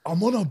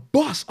 I'm on a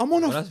bus. I'm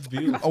on a. That's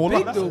beautiful. I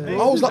was like,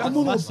 I was like, I'm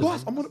on a Massive.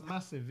 bus. I'm on. That's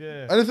massive,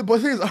 yeah. And but the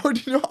thing is, I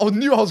already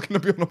knew I was gonna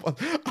be on a bus.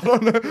 I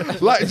don't know.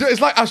 Like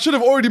it's like I should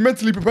have already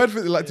mentally prepared for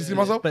it, like to see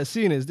myself. but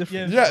seeing it is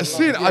different. Yeah,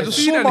 seeing it, I just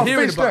seeing saw and my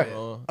hearing face about there. it.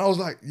 And I was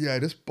like, yeah,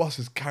 this bus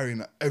is carrying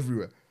it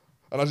everywhere.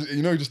 And I just,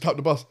 you just tap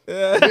the bus.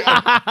 And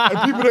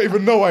people don't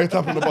even know why you're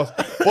tapping the bus.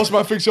 What's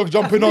my fix? You're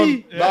jumping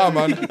on. Nah,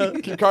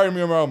 man. Keep carrying me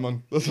around,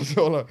 man. That's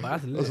all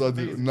I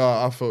do.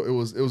 Nah, I felt it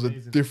was a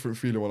different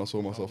feeling when I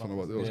saw myself on the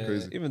bus. It was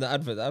crazy. Even the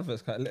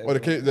advert's quite lit. Oh,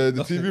 the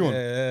TV one.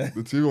 Yeah.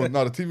 The TV one.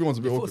 No, the TV one's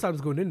a bit Foot awkward.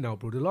 Asylum's going in now,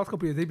 bro. The last couple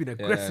of years they've been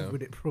aggressive Yeah.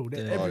 with it, bro.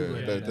 They're Yeah. Oh,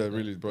 everywhere. yeah, they're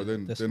really, bro. They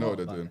know what smart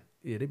they're about doing. it.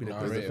 Yeah, they've been No,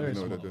 aggressive. really, They very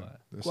know what they're smart doing. about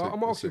They're Well, sick, I'm they're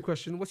gonna ask you a sick.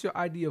 question. What's your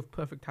idea of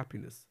perfect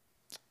happiness?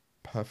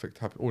 Perfect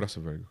happy. Oh, that's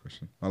a very good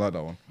question. I like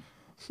that one.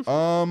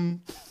 Well,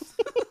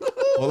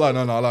 no,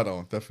 I like that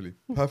one. Definitely.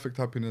 Perfect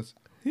happiness.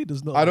 He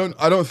does not. I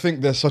don't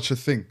think there's such a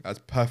thing as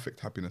perfect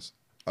happiness.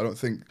 I don't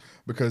think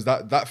because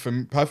that for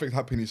me, perfect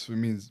happiness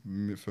means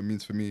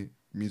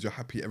you're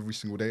happy every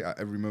single day at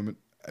every moment.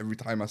 Every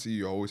time I see you,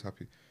 you're always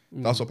happy.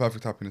 That's what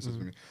perfect happiness is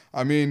for me.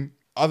 I mean,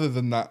 other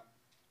than that,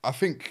 I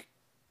think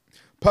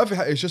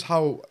perfect is just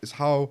how.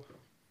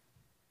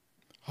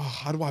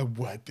 How do I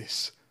word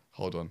this?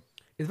 Hold on.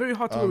 It's very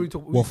hard to when we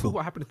talk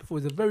about happiness before.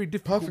 It's a very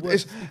difficult word to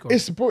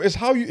speak on. It's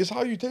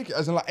how you take it.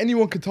 As in, like,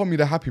 anyone can tell me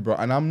they're happy, bro,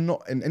 and I'm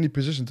not in any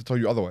position to tell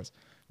you otherwise.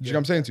 Do you know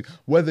what I'm saying to you?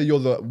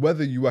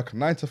 Whether you work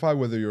 9 to 5,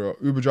 whether you're an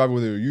Uber driver,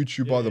 whether you're a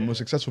YouTuber, the most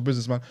successful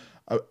businessman,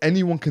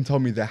 anyone can tell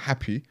me they're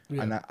happy,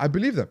 and I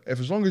believe them.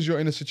 As long as you're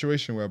in a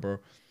situation where, bro,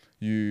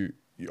 you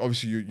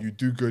obviously you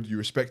do good, you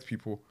respect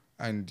people,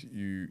 and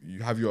you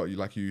have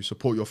you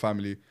support your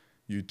family,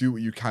 you do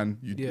what you can,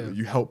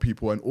 you help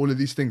people, and all of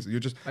these things. You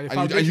just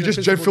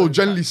feel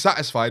generally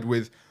satisfied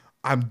with,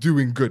 I'm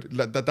doing good.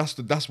 Like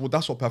that's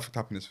what perfect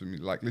happiness for me.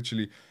 Like,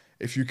 literally,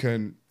 if you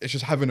can, it's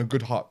just having a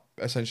good heart.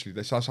 Essentially,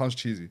 that sounds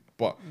cheesy,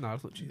 but no,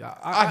 it's not cheesy.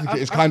 I think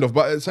it is kind of,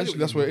 but essentially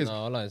that's what it is.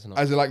 No, it's not.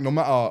 As in, like, no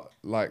matter,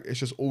 like, it's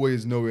just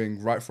always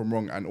knowing right from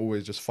wrong, and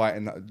always just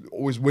fighting that,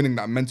 always winning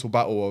that mental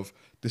battle of,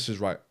 this is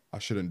right, I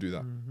shouldn't do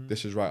that.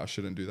 This is right, I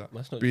shouldn't do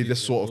that. Be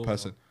this sort of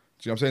person.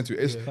 Do you know what I'm saying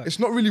to you? It's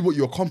not really what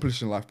you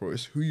accomplish in life, bro.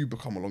 It's who you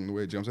become along the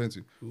way. Do you know what I'm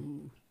saying to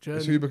you? Journey.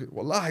 It's who you become.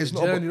 Wallahi, it's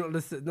not journey,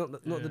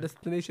 about, not the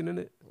destination,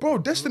 innit? bro.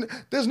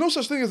 There's no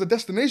such thing as a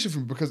destination for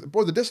me, because,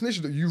 bro, the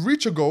destination that you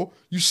reach a goal,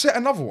 you set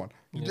another one.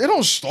 They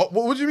don't stop.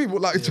 What do you mean?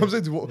 Like, you know what I'm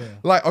saying to you?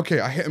 Like, okay,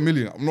 I hit 1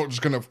 million. I'm not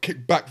just gonna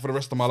kick back for the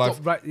rest of my life.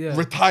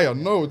 Retire.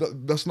 No,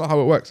 that's not how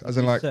it works. As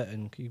in, like, set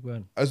and keep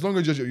going. As long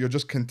as you're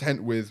just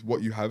content with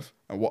what you have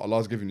and what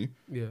Allah's given you.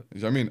 Yeah. You know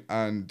what I mean?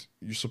 And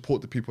you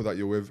support the people that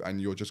you're with, and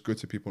you're just good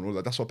to people and all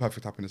that. That's what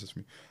perfect happiness is for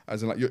me.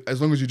 As in, like,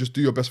 as long as you just do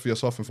your best for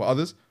yourself and for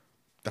others,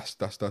 that's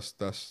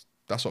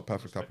what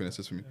perfect happiness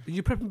is for me. Did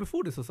you prep him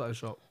before this or something,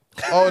 Sharp?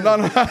 Oh,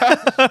 no.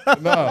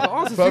 Perfect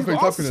Answers for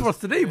happiness. us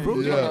today, bro.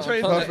 Yeah,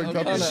 perfect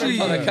happiness. I'm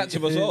trying to catch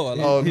him as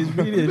well. He's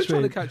really We're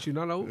trying to trained. catch you.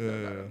 No.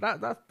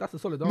 That's a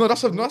solid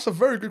answer. No, that's a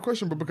very good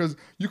question, bro, because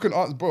you can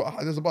answer, bro,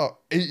 there's about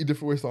 80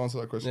 different ways to answer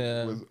that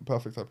question with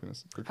perfect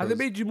happiness. Has it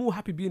made you more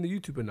happy being a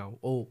YouTuber now,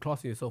 or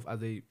classing yourself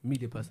as a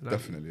media personality?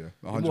 Definitely, yeah.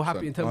 100%, You're more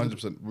happy in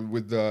terms 100%.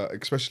 With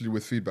especially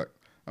with feedback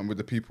and with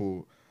the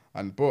people.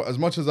 And, bro, as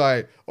much as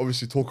I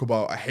obviously talk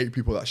about, I hate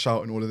people that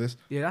shout and all of this.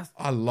 Yeah,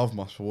 I love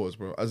my supporters,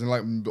 bro. As in,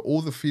 like,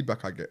 all the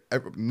feedback I get,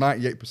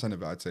 98%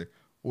 of it, I'd say,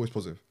 always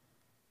positive.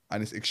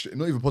 And it's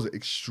not even positive,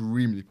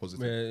 extremely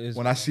positive. Yeah,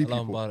 when I see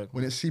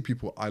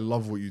people, I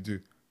love what you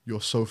do.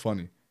 You're so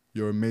funny.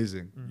 You're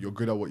amazing. You're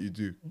good at what you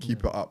do.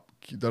 Keep it up.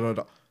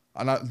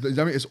 And I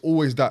mean, it's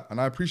always that.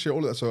 And I appreciate all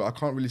of that. So I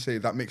can't really say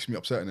that makes me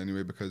upset in any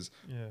way, because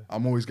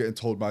I'm always getting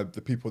told by the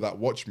people that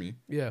watch me,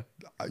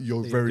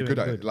 you're very good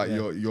at it. Like,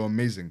 you're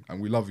amazing,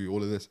 and we love you,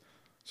 all of this.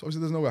 So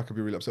obviously there's no way I could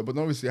be really upset. But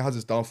obviously it has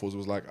its downfalls. It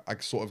was like, I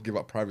sort of give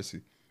up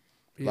privacy.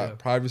 Like,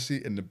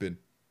 privacy in the bin.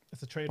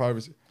 It's a trade.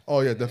 Privacy.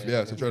 Oh, yeah, definitely.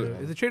 Yeah, it's a trade.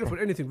 It's a trade-off for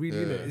anything, really,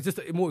 isn't it? It's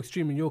just more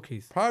extreme in your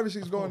case.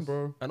 Privacy's gone,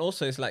 bro. And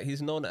also, it's like,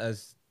 he's known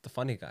as the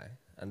funny guy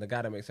and the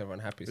guy that makes everyone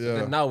happy. So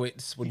then now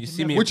it's when you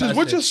see me, which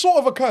is sort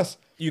of a curse.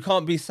 You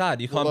can't be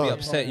sad. You can't be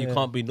upset. You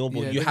can't be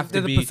normal. You have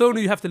to be. There's a persona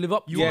you have to live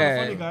up to. You are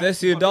the funny guy.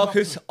 That's your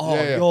darkest.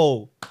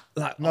 Yo.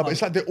 Like, no, but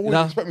it's like they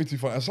always expect me to be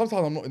funny. And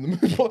sometimes I'm not in the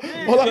mood.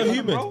 You're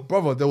human,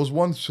 brother. There was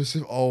one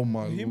specific. Oh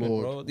my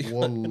lord,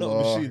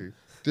 wallahi.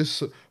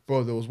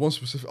 Bro, there was one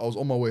specific. I was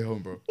on my way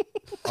home, bro.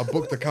 I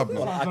booked a cab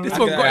now. This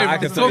one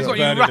got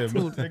you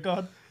rattled. Thank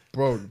God.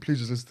 Bro, please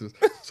just listen to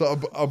this. So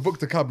I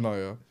booked a cab now,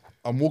 yeah.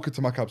 I'm walking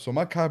to my cab. So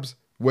my cab's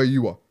where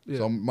you are.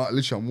 So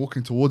I'm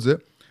walking towards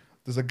it.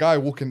 There's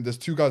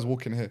 2 guys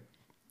walking here.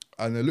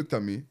 And they looked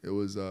at me. It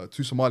was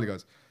 2 Somali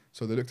guys.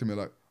 So they looked at me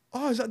like,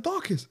 oh, is that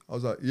Darkest? I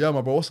was like, yeah,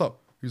 my bro, what's up?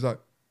 He was like,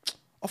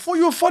 I thought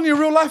you were funny in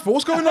real life, bro.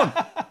 What's going on?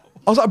 I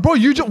was like, bro,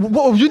 you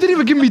didn't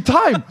even give me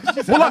time.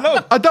 Well,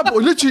 at that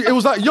point, literally, it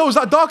was like, yo, is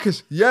that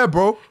Darkest? Yeah,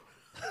 bro.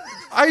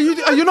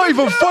 You're not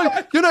even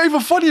funny. You're not even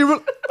funny in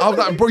real. I was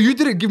like, bro, you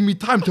didn't give me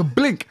time to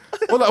blink.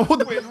 I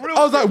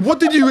was like, what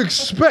did you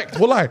expect?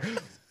 Well,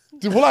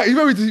 you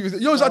made me to,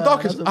 yo, is that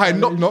Darkest? I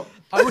knock.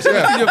 I wish I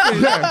could see your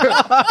face.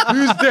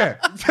 Who's there?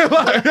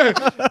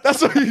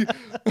 That's what he.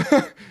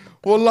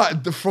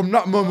 Well, from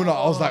that moment on,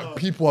 I was like,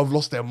 people have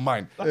lost their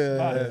mind.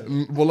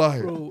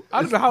 Wallahi. Bro,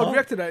 I don't know how I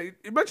reacted to that.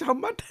 Imagine how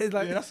mad that is.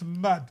 Like, that's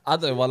mad. I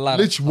don't know, wallahi.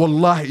 Literally,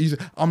 wallahi.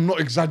 I'm not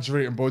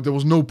exaggerating, bro. There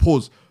was no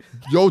pause.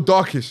 Yo,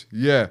 Darkest.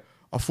 Yeah.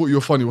 I thought you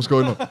were funny. What's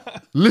going on?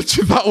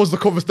 Literally, that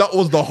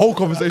was the whole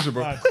conversation,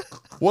 bro.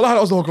 Wallahi,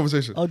 that was the whole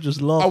conversation. I'll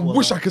just laugh. I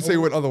wish I could say it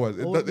went otherwise.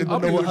 I don't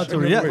know how to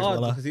react.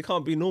 Because he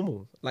can't be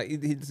normal. Like,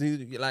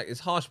 like, it's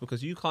harsh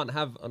because you can't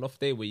have an off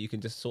day where you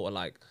can just sort of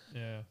like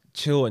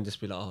chill and just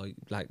be like, oh,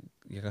 like,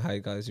 hi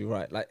guys, you're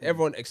right. Like,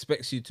 everyone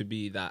expects you to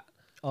be that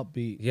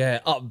upbeat. Yeah,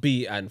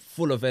 upbeat and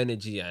full of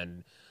energy,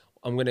 and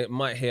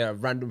might hear a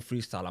random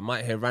freestyle. I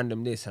might hear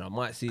random this, and I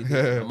might see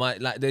this. I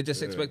might, like, they're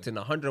just expecting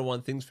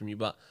 101 things from you,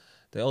 but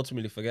they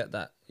ultimately forget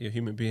that you're a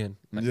human being.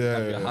 Like, you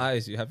have your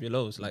highs, you have your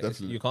lows. Like,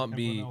 you can't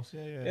be,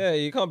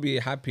 you can't be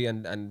happy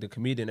and the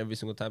comedian every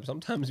single time.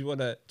 Sometimes you want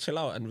to chill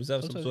out and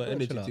reserve some sort of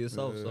energy to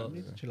yourself. So you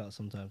need to chill out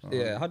sometimes.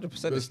 Yeah,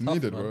 100%. It's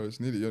needed, bro. It's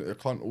needed. You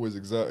can't always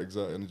exert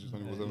energy.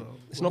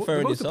 It's not fair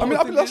on yourself. I mean,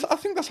 I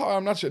think that's how I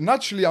am naturally.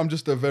 Naturally, I'm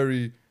just a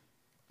very,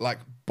 like,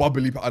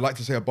 bubbly. I like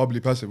to say a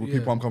bubbly person with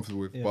people I'm comfortable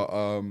with.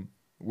 But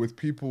with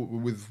people,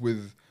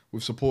 with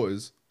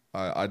supporters,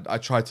 I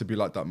try to be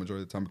like that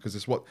majority of the time because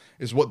it's what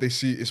they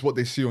see. It's what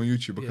they see on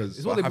YouTube because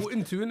it's what they bought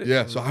into, innit?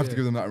 Yeah, so I have to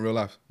give them that in real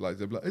life. Like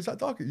they're like, is that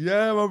dark?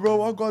 Yeah, my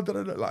bro. Oh god,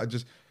 like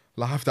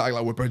I have to act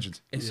like we're brethren.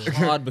 It's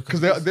hard because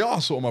they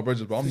are sort of my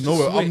brethren, but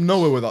I'm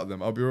nowhere without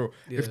them. I'll be real.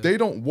 If they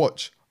don't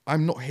watch,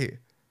 I'm not here.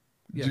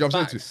 Do you know what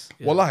I'm saying to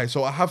you? Wallahi,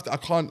 so I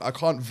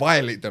can't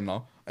violate them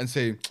now and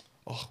say,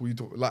 oh, we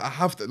do like I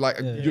have to like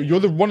you're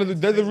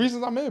they're the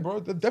reasons I'm here,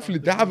 bro.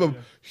 They have a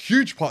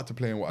huge part to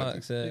play in what I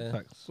do.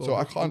 So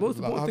I can't. The most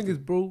important thing is,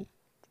 bro,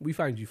 we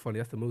find you funny.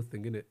 That's the most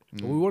thing, innit?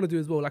 What we want to do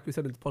as well, like we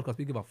said in the podcast,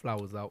 we give our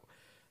flowers out.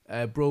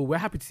 Bro, we're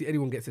happy to see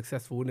anyone get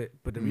successful, innit?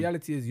 But the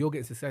reality is you're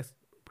getting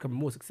becoming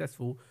more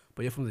successful,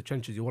 but you're from the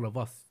trenches, you're one of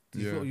us.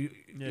 You're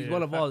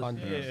one of ours.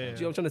 Do you know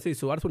what I'm trying to say?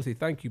 So I just want to say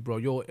thank you, bro.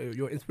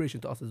 You're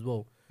inspiration to us as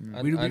well.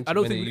 I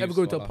don't think we'd ever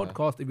go into a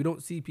podcast if we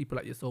don't see people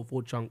like yourself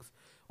or Chunks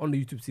on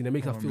the YouTube scene. It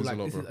makes us feel like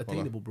this is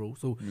attainable, bro.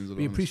 So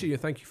we appreciate you.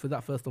 Thank you for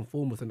that first and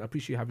foremost, and I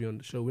appreciate having you on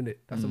the show, innit?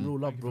 That's some real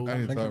love, bro.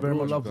 Thank you very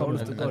much.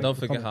 And don't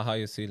forget how high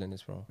your ceiling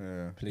is, bro.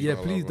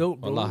 Please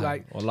don't, bro.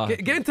 Like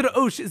get into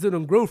the shit zone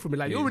and grow from it.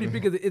 Like you're already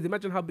big as it is.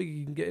 Imagine how big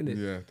you can get in it.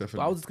 Yeah, definitely.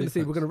 But I was just gonna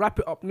say we're gonna wrap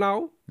it up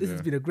now. This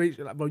has been a great,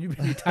 like, bro. You've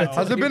been tired.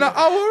 Has it been an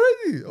hour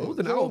already? More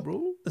than an hour,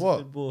 bro.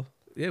 What?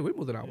 Yeah, way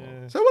more than an hour.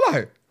 So what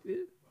like? Yeah.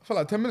 I feel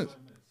like 10 minutes.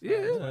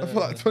 Yeah. I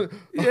feel like 20.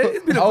 Yeah,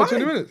 it's been a hour, vibe.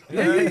 20 minutes.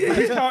 Yeah.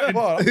 He's counting.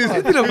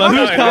 It's been a But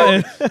who's vibe.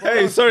 counting?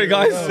 Hey, sorry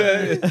guys.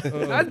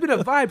 That's been a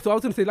vibe. So I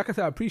was gonna say, like I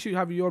said, I appreciate you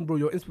having you on, bro.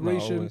 Your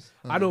inspiration. always.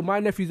 I know my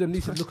nephews and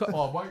nieces look up.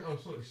 Sorry.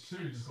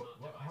 Siri just got.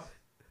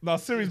 No,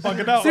 Siri's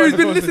bugging out. Siri's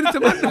been listening to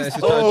my. She's trying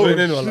to join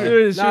in,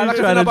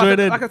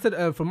 wallah. Like I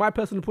said, from my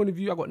personal point of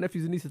view, I got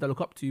nephews and nieces that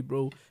look up to you,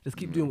 bro. Just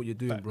keep doing what you're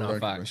doing, bro.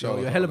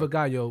 You're a hell of a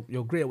guy.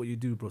 You're great at what you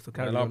do, bro. So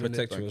carry on. And I'll innit?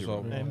 protect you as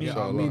well. I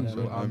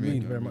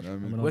mean, very much.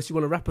 Wes, you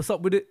want to wrap us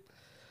up with it?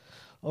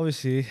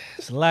 Obviously,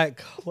 it's like,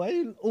 why are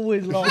you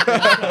always laughing? You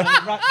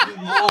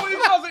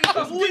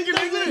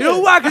know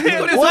why? Because he's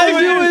got this. Why do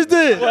you always do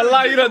it?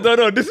 Wallah, you don't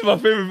know. This is my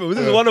favorite.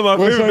 This is one of my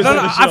favorite. No,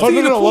 I've seen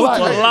you before.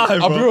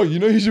 I'll be real. You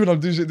know, usually when I'm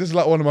doing shit, this is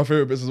like one of my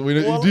favorite bits. Do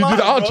you do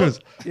the outros?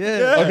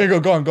 Yeah. Okay,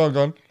 go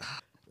on.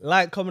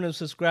 Like, comment, and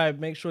subscribe.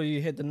 Make sure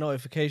you hit the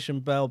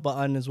notification bell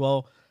button as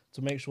well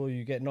to make sure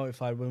you get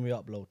notified when we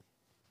upload.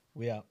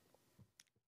 We out.